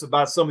honest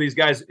about some of these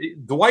guys.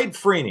 Dwight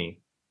Freeney,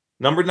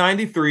 number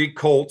 93,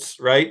 Colts,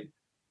 right?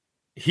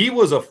 He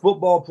was a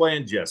football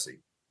playing Jesse.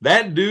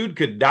 That dude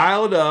could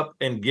dial it up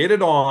and get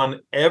it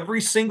on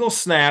every single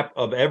snap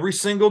of every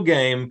single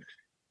game.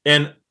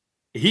 And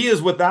he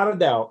is, without a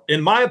doubt,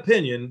 in my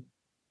opinion,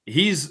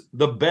 he's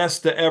the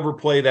best to ever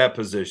play that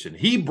position.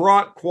 He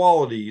brought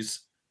qualities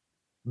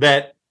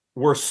that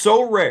were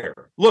so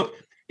rare. Look,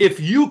 if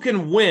you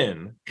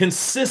can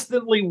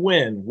consistently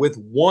win with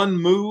one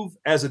move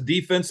as a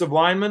defensive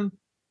lineman,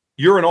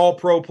 you're an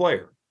all-pro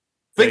player.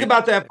 Think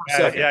about that for a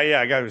second. Yeah,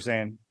 I got what you're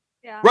saying.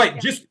 Yeah.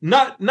 Right, just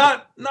not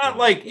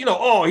like, he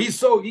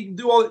can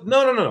do all that.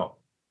 No.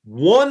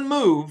 One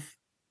move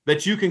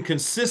that you can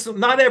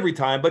consistently, not every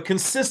time, but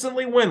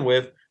consistently win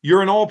with,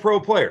 you're an all-pro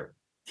player.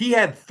 He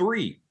had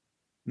 3,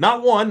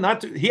 not 1,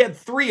 not 2. He had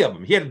 3 of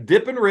them. He had a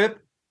dip and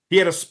rip, he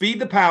had a speed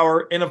to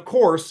power, and of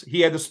course,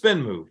 he had the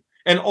spin move.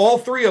 And all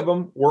 3 of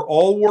them were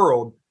all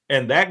world.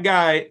 And that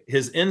guy,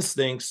 his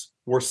instincts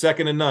were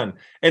second to none.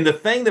 And the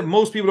thing that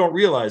most people don't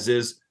realize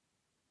is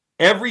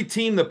every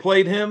team that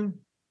played him,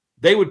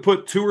 they would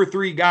put 2 or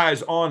 3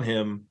 guys on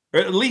him, or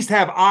at least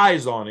have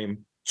eyes on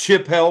him.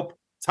 Chip help,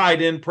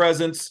 tight end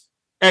presence,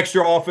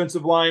 extra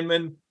offensive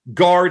lineman,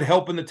 guard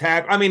helping the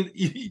tackle. I mean,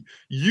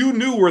 you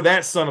knew where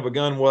that son of a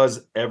gun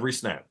was every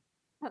snap.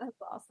 That's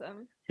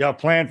awesome. Y'all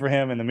planned for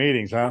him in the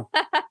meetings, huh?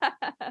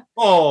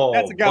 Oh,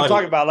 That's the guy I'm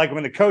talking about. Like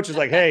when the coach is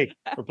like, "Hey,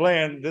 we're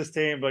playing this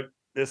team, but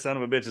this son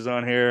of a bitch is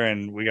on here,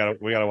 and we gotta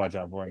watch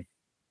out for him."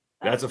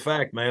 That's a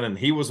fact, man, and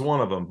he was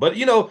one of them. But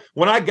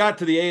when I got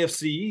to the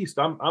AFC East,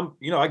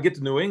 I get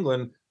to New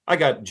England. I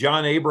got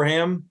John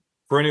Abraham,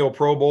 perennial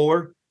Pro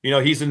Bowler.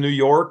 He's in New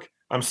York.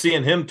 I'm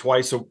seeing him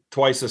twice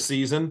a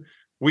season.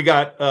 We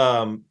got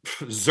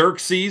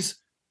Xerxes,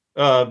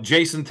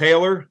 Jason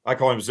Taylor. I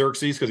call him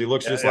Xerxes because he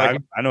looks just like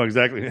him. I know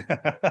exactly.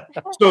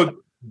 So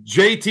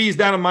JT's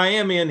down in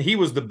Miami, and he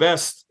was the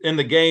best in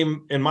the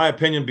game, in my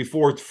opinion,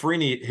 before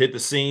Freeney hit the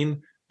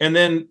scene. And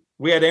then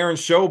we had Aaron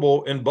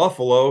Schobel in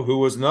Buffalo, who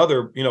was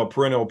another,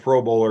 perennial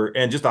Pro Bowler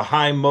and just a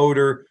high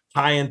motor,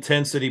 high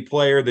intensity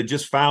player that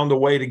just found a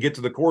way to get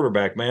to the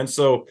quarterback, man.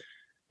 So,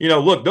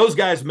 look, those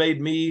guys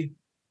made me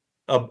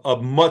a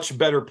much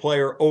better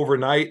player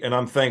overnight, and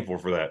I'm thankful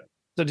for that.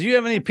 So do you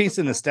have any piece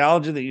of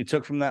nostalgia that you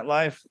took from that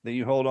life that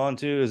you hold on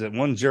to? Is it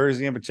one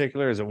jersey in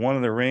particular? Is it one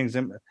of the rings?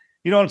 You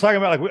know what I'm talking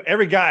about? Like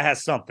every guy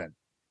has something.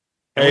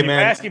 And when you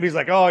ask him, he's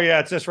like, "Oh yeah,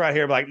 it's just right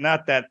here." But like,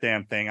 not that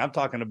damn thing. I'm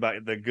talking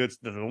about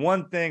the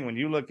one thing when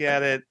you look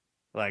at it,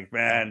 like,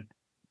 man,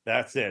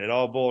 that's it. It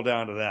all boiled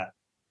down to that.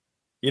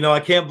 I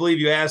can't believe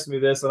you asked me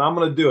this, and I'm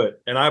going to do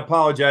it. And I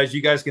apologize.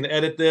 You guys can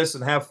edit this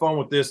and have fun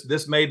with this.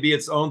 This may be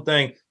its own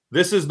thing.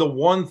 This is the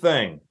one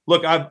thing.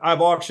 Look, I've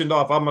auctioned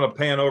off. I'm going to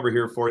pan over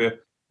here for you.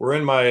 We're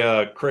in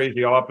my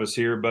crazy office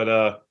here,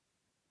 but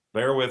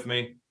bear with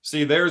me.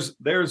 See, there's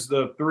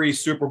the 3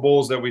 Super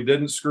Bowls that we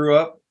didn't screw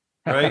up,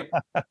 right?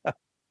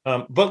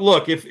 But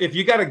look, if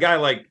you got a guy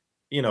like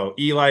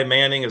Eli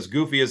Manning, as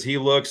goofy as he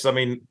looks, I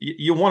mean,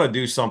 you want to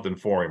do something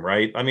for him,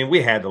 right? I mean,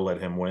 we had to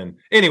let him win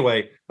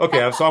anyway.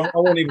 Okay, so I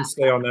won't even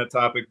stay on that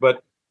topic.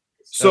 But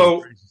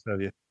so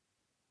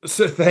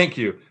thank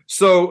you.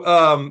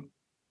 So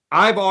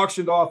I've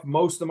auctioned off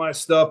most of my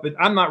stuff, but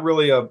I'm not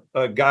really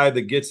a guy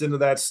that gets into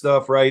that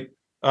stuff, right?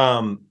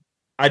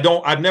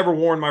 I've never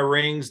worn my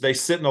rings. They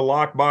sit in a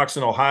lockbox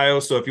in Ohio.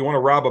 So if you want to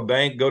rob a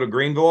bank, go to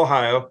Greenville,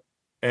 Ohio.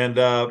 And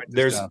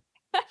there's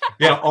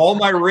all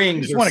my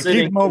rings. Just want to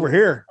keep them over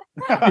here.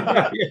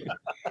 I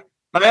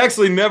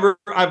actually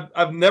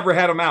I've never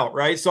had them out,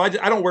 right? So I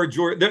don't wear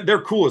jewelry.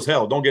 They're cool as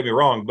hell. Don't get me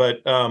wrong,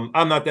 but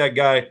I'm not that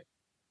guy.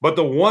 But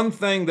the one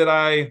thing that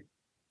I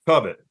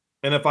covet,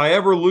 and if I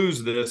ever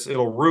lose this,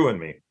 it'll ruin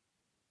me.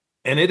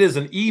 And it is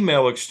an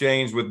email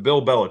exchange with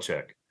Bill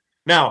Belichick.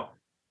 Now,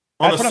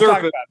 on the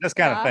surface, this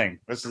kind of thing.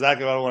 That's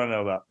exactly what I want to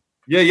know about.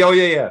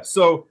 Yeah.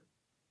 So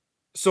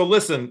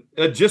listen,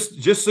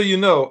 just so you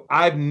know,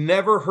 I've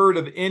never heard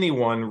of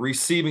anyone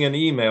receiving an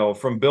email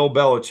from Bill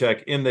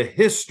Belichick in the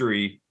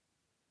history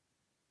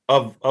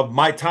of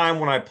my time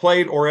when I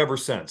played or ever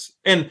since.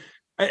 And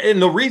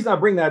the reason I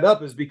bring that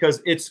up is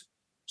because it's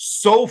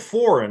so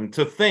foreign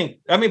to think.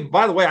 I mean,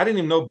 by the way, I didn't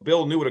even know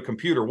Bill knew what a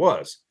computer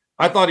was.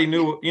 I thought he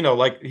knew,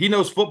 like he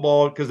knows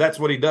football because that's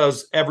what he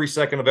does every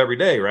second of every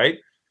day, right?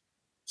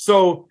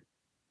 So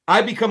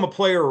I become a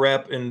player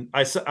rep in,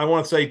 I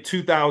want to say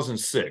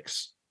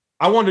 2006.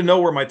 I wanted to know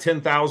where my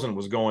 10,000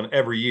 was going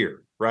every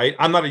year, right?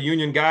 I'm not a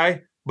union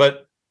guy,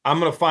 but I'm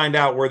going to find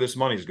out where this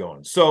money's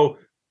going. So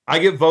I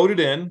get voted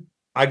in.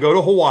 I go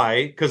to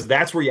Hawaii because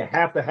that's where you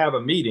have to have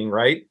a meeting,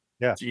 right?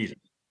 Yeah. Jesus.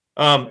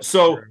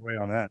 So way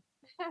on that.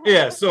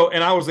 Yeah. So,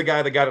 and I was the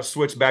guy that got to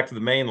switch back to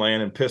the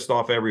mainland and pissed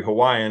off every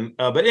Hawaiian.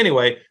 But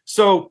anyway,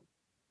 so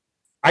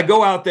I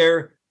go out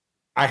there.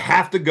 I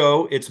have to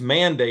go. It's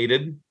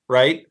mandated,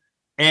 right?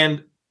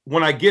 And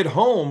when I get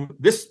home,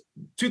 this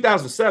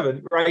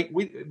 2007, right?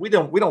 We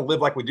don't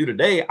live like we do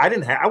today.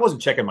 I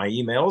wasn't checking my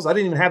emails. I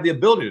didn't even have the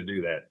ability to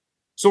do that.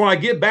 So when I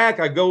get back,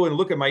 I go and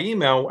look at my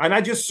email, and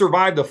I just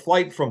survived a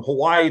flight from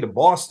Hawaii to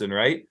Boston,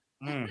 right?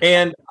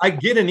 And I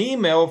get an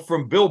email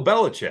from Bill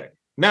Belichick.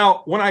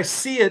 Now, when I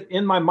see it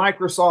in my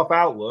Microsoft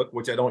Outlook,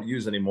 which I don't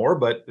use anymore,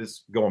 but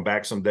it's going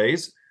back some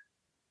days,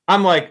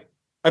 I'm like,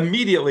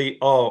 immediately,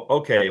 oh,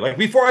 okay. Like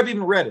before I've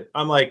even read it,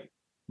 I'm like,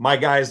 my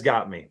guy's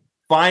got me.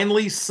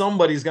 Finally,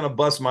 somebody's going to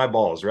bust my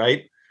balls,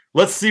 right?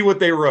 Let's see what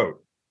they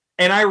wrote.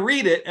 And I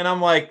read it, and I'm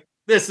like,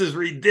 this is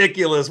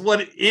ridiculous.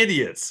 What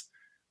idiots.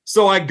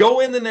 So I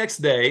go in the next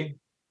day,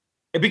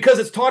 and because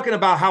it's talking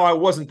about how I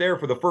wasn't there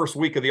for the first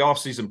week of the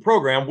offseason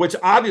program, which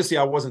obviously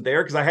I wasn't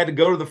there because I had to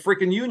go to the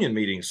freaking union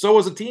meeting. So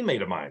was a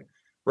teammate of mine,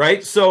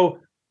 right? So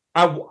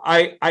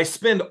I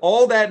spend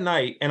all that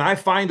night and I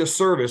find a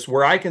service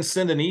where I can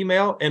send an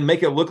email and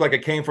make it look like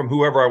it came from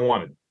whoever I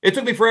wanted. It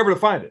took me forever to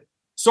find it.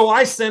 So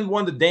I send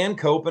one to Dan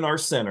Cope in our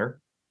center,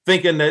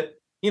 thinking that,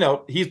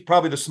 he's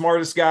probably the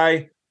smartest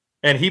guy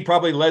and he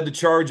probably led the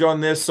charge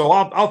on this. So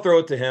I'll throw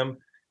it to him.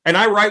 And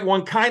I write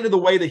one kind of the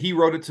way that he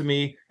wrote it to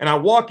me. And I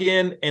walk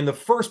in and the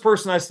first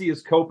person I see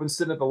is Cope and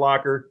sitting at the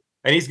locker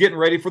and he's getting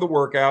ready for the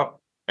workout.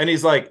 And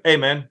he's like, "Hey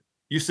man,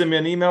 you sent me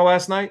an email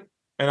last night?"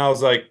 And I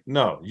was like,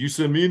 "No, you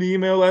sent me an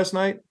email last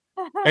night?"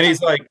 And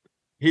he's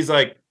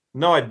like,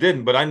 "No, I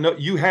didn't, but I know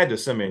you had to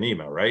send me an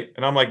email, right?"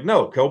 And I'm like,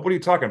 "No, Cope, what are you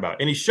talking about?"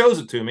 And he shows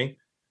it to me.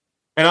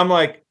 And I'm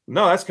like,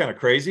 "No, that's kind of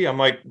crazy." I'm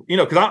like,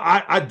 because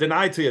I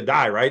deny till you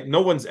die, right?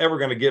 No one's ever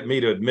going to get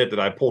me to admit that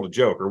I pulled a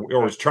joke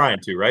or was trying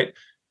to, right?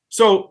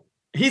 So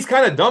he's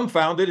kind of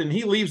dumbfounded and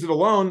he leaves it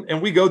alone.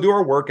 And we go do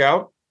our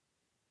workout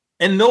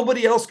and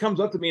nobody else comes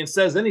up to me and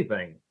says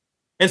anything.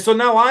 And so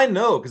now I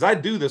know, because I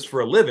do this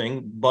for a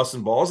living,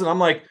 busting balls. And I'm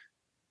like,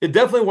 it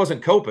definitely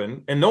wasn't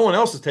Copen and no one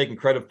else is taking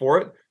credit for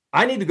it.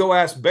 I need to go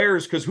ask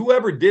Bears because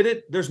whoever did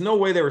it, there's no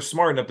way they were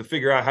smart enough to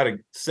figure out how to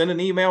send an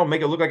email and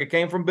make it look like it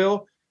came from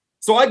Bill.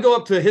 So I go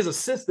up to his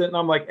assistant and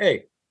I'm like,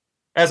 "Hey,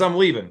 as I'm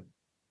leaving,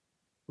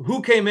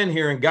 who came in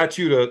here and got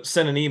you to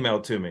send an email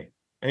to me?"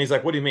 And he's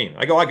like, "What do you mean?"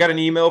 I go, "I got an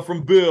email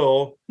from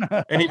Bill."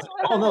 And he's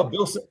like, "Oh no,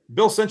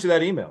 Bill sent you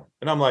that email."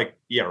 And I'm like,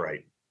 "Yeah,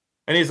 right."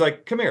 And he's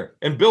like, "Come here."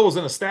 And Bill was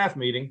in a staff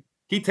meeting.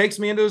 He takes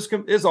me into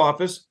his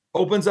office,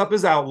 opens up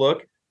his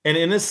Outlook, and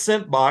in his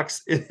sent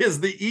box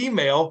is the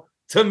email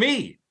to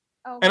me.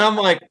 Oh, and I'm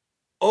like,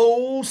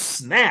 "Oh,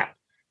 snap.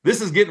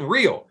 This is getting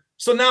real."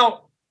 So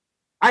now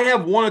I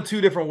have one of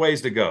two different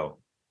ways to go.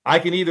 I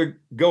can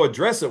either go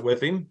address it with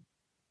him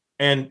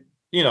and,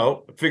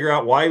 figure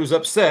out why he was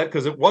upset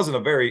because it was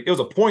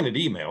a pointed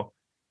email.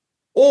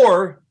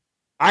 Or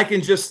I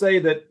can just say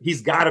that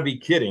he's got to be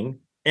kidding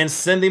and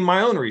send him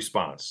my own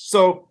response.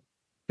 So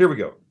here we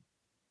go.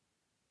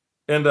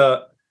 And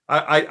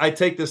I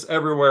take this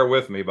everywhere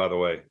with me, by the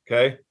way.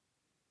 Okay.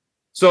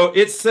 So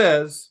it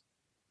says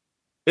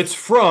it's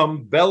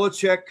from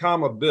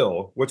Belichick,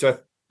 Bill, which I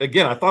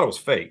thought it was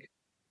fake.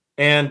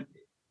 And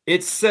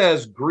it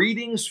says,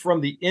 "Greetings from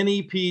the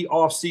NEP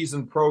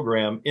offseason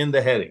program" in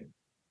the heading.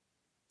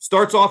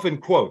 Starts off in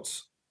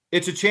quotes.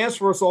 "It's a chance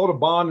for us all to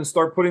bond and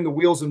start putting the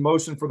wheels in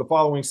motion for the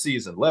following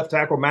season," left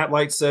tackle Matt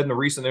Light said in a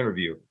recent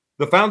interview.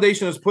 "The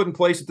foundation is put in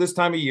place at this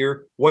time of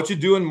year. What you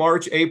do in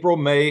March, April,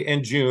 May,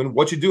 and June,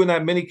 what you do in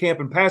that mini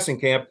camp and passing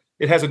camp,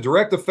 it has a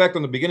direct effect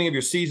on the beginning of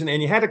your season,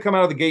 and you had to come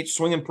out of the gate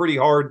swinging pretty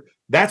hard.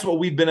 That's what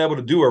we've been able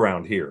to do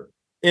around here."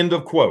 End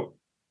of quote.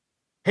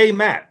 "Hey,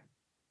 Matt,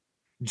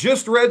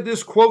 just read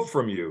this quote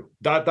from you, ...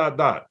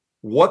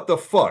 What the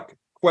fuck? ?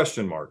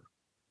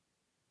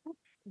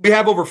 We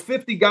have over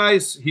 50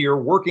 guys here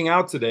working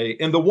out today,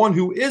 and the one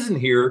who isn't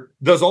here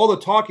does all the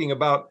talking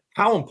about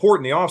how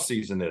important the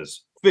offseason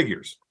is.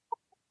 Figures.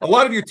 A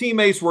lot of your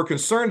teammates were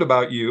concerned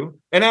about you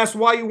and asked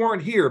why you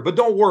weren't here, but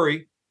don't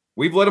worry.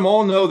 We've let them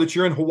all know that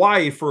you're in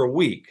Hawaii for a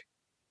week.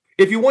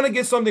 If you want to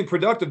get something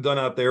productive done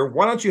out there,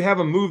 why don't you have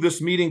them move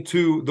this meeting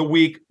to the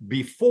week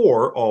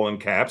before, all in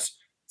caps,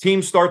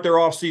 teams start their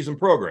off-season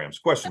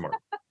programs? ?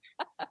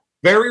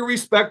 Very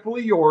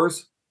respectfully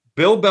yours,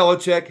 Bill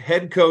Belichick,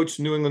 head coach,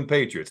 New England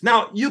Patriots.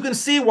 Now, you can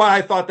see why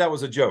I thought that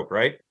was a joke,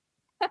 right?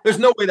 There's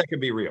no way that can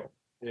be real.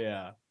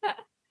 Yeah.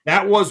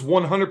 That was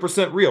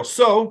 100% real.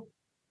 So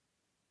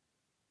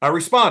I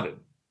responded.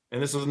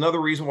 And this is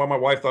another reason why my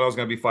wife thought I was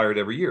going to be fired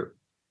every year.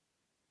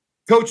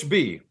 Coach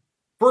B,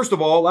 first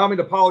of all, allow me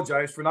to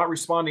apologize for not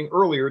responding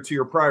earlier to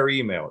your prior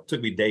email. It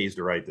took me days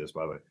to write this,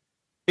 by the way.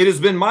 It has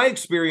been my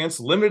experience,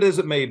 limited as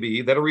it may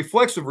be, that a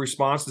reflexive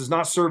response does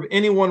not serve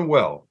anyone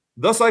well.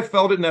 Thus, I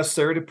felt it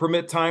necessary to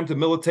permit time to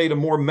militate a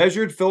more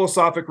measured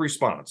philosophic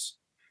response.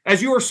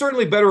 As you are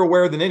certainly better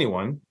aware than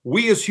anyone,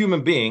 we as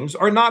human beings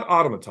are not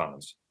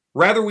automatons.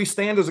 Rather, we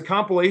stand as a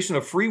compilation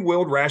of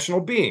free-willed, rational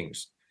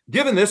beings.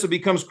 Given this, it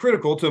becomes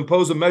critical to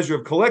impose a measure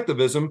of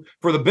collectivism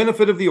for the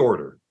benefit of the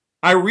order.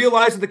 I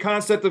realize that the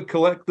concept of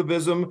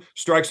collectivism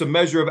strikes a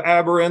measure of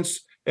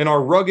aberrance in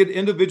our rugged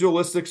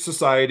individualistic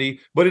society,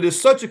 but it is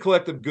such a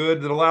collective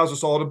good that allows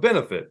us all to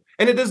benefit.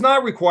 And it does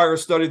not require a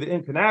study of the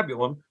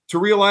incunabulum to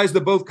realize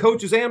that both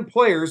coaches and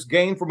players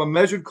gain from a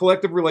measured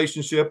collective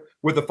relationship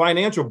with the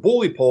financial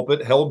bully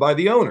pulpit held by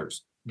the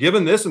owners.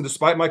 Given this, and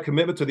despite my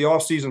commitment to the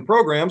off-season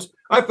programs,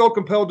 I felt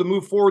compelled to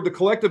move forward the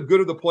collective good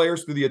of the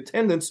players through the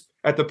attendance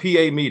at the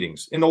PA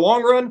meetings. In the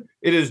long run,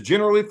 it is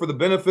generally for the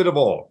benefit of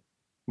all.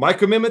 My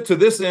commitment to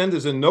this end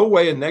is in no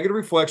way a negative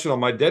reflection on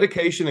my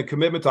dedication and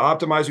commitment to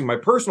optimizing my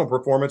personal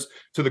performance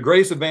to the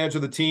greatest advantage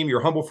of the team.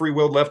 Your humble,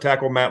 free-willed left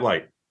tackle, Matt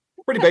Light.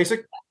 Pretty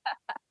basic.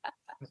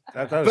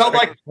 That was felt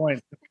like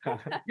point.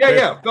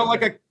 Yeah. Felt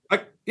like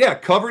I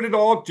covered it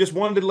all. Just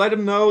wanted to let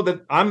him know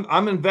that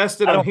I'm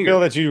invested. I don't feel here.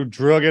 That you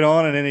drug it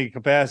on in any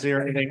capacity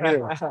or anything.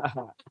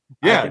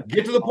 Yeah,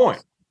 get to the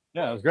point.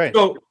 Yeah, it was great.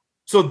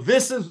 So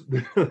this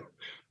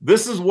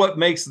is what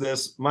makes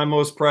this my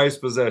most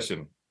prized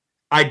possession.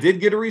 I did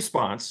get a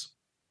response.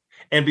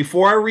 And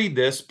before I read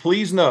this,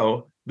 please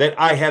know that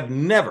I have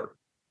never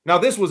Now,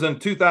 this was in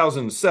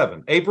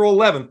 2007. April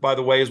 11th, by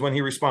the way, is when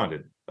he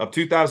responded, of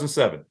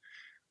 2007.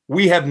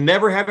 We have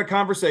never had a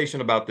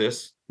conversation about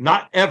this.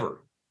 Not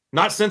ever.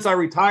 Not since I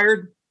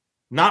retired.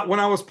 Not when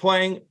I was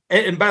playing.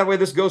 And by the way,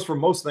 this goes for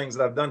most things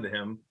that I've done to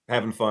him,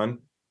 having fun.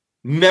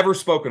 Never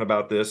spoken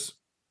about this.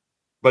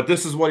 But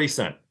this is what he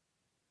sent.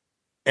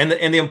 And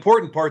the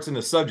important part's in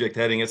the subject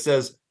heading. It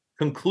says,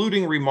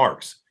 concluding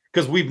remarks.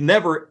 Because we've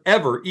never,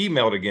 ever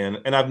emailed again.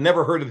 And I've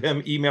never heard of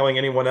him emailing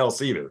anyone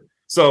else either.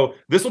 So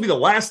this will be the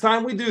last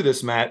time we do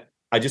this, Matt.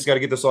 I just got to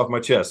get this off my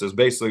chest, is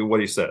basically what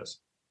he says.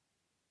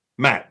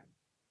 Matt,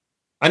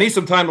 I need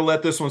some time to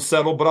let this one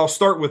settle, but I'll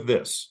start with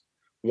this.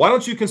 Why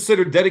don't you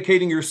consider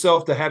dedicating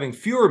yourself to having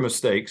fewer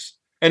mistakes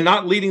and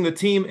not leading the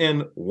team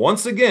in,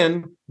 once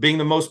again, being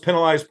the most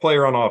penalized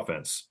player on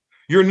offense?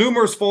 Your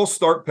numerous false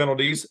start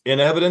penalties, in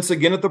evidence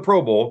again at the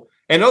Pro Bowl,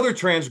 and other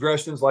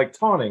transgressions like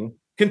taunting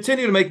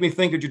continue to make me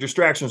think that your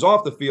distractions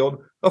off the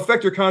field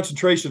affect your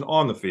concentration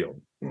on the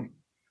field.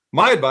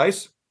 My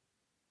advice,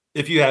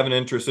 if you have an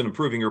interest in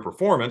improving your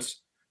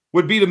performance,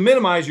 would be to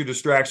minimize your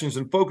distractions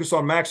and focus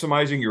on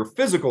maximizing your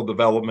physical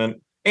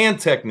development and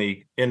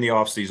technique in the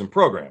offseason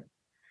program.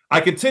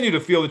 I continue to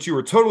feel that you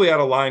were totally out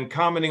of line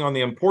commenting on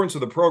the importance of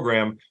the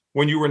program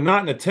when you were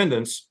not in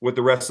attendance with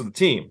the rest of the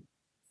team.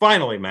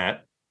 Finally,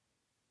 Matt,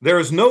 there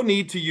is no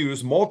need to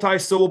use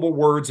multi-syllable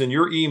words in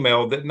your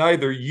email that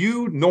neither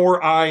you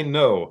nor I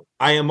know.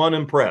 I am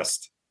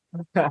unimpressed.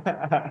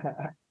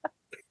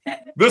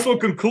 This will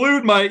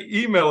conclude my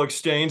email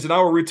exchange, and I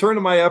will return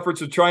to my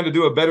efforts of trying to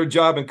do a better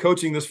job in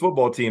coaching this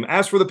football team.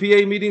 As for the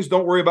PA meetings,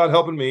 don't worry about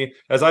helping me.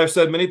 As I have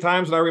said many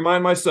times, and I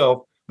remind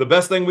myself, the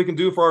best thing we can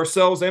do for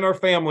ourselves and our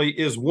family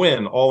is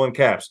win, all in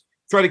caps.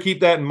 Try to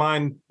keep that in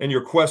mind in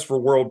your quest for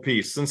world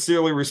peace.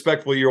 Sincerely,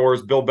 respectfully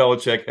yours, Bill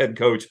Belichick, head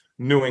coach,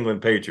 New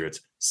England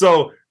Patriots.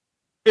 So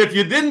if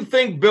you didn't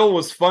think Bill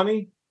was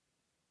funny,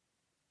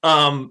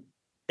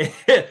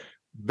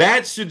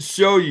 that should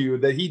show you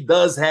that he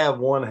does have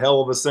one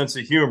hell of a sense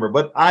of humor.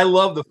 But I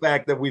love the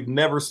fact that we've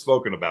never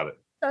spoken about it.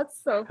 That's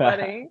so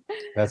funny.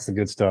 That's the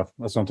good stuff.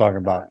 That's what I'm talking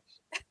about.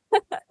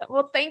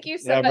 Well, thank you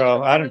so Yeah,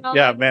 much. bro.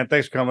 Yeah, man.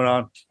 Thanks for coming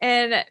on.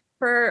 And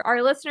for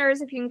our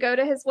listeners, if you can go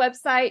to his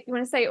website, you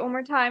want to say it one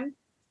more time?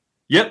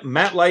 Yep,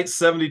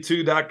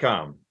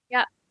 mattlight72.com.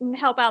 Yeah, and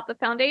help out the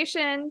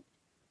foundation.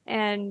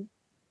 And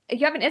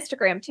you have an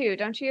Instagram too,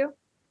 don't you?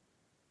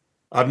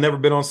 I've never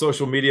been on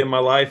social media in my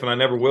life, and I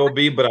never will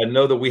be, but I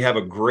know that we have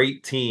a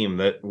great team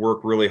that work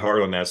really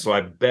hard on that, so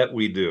I bet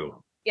we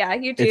do. Yeah,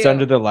 you do. It's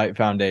under the Light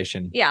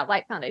Foundation. Yeah,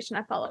 Light Foundation.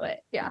 I follow it.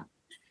 Yeah.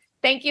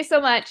 Thank you so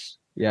much.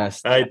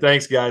 Yes. All right,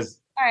 thanks, guys.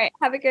 All right,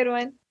 have a good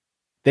one.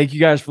 Thank you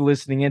guys for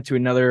listening in to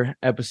another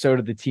episode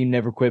of the Team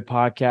Never Quit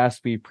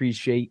podcast. We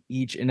appreciate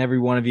each and every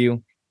one of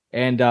you.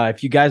 And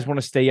if you guys want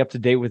to stay up to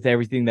date with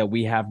everything that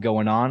we have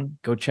going on,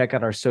 go check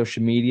out our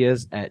social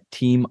medias at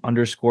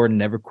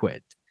team_never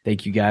quit.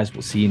 Thank you guys.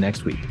 We'll see you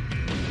next week.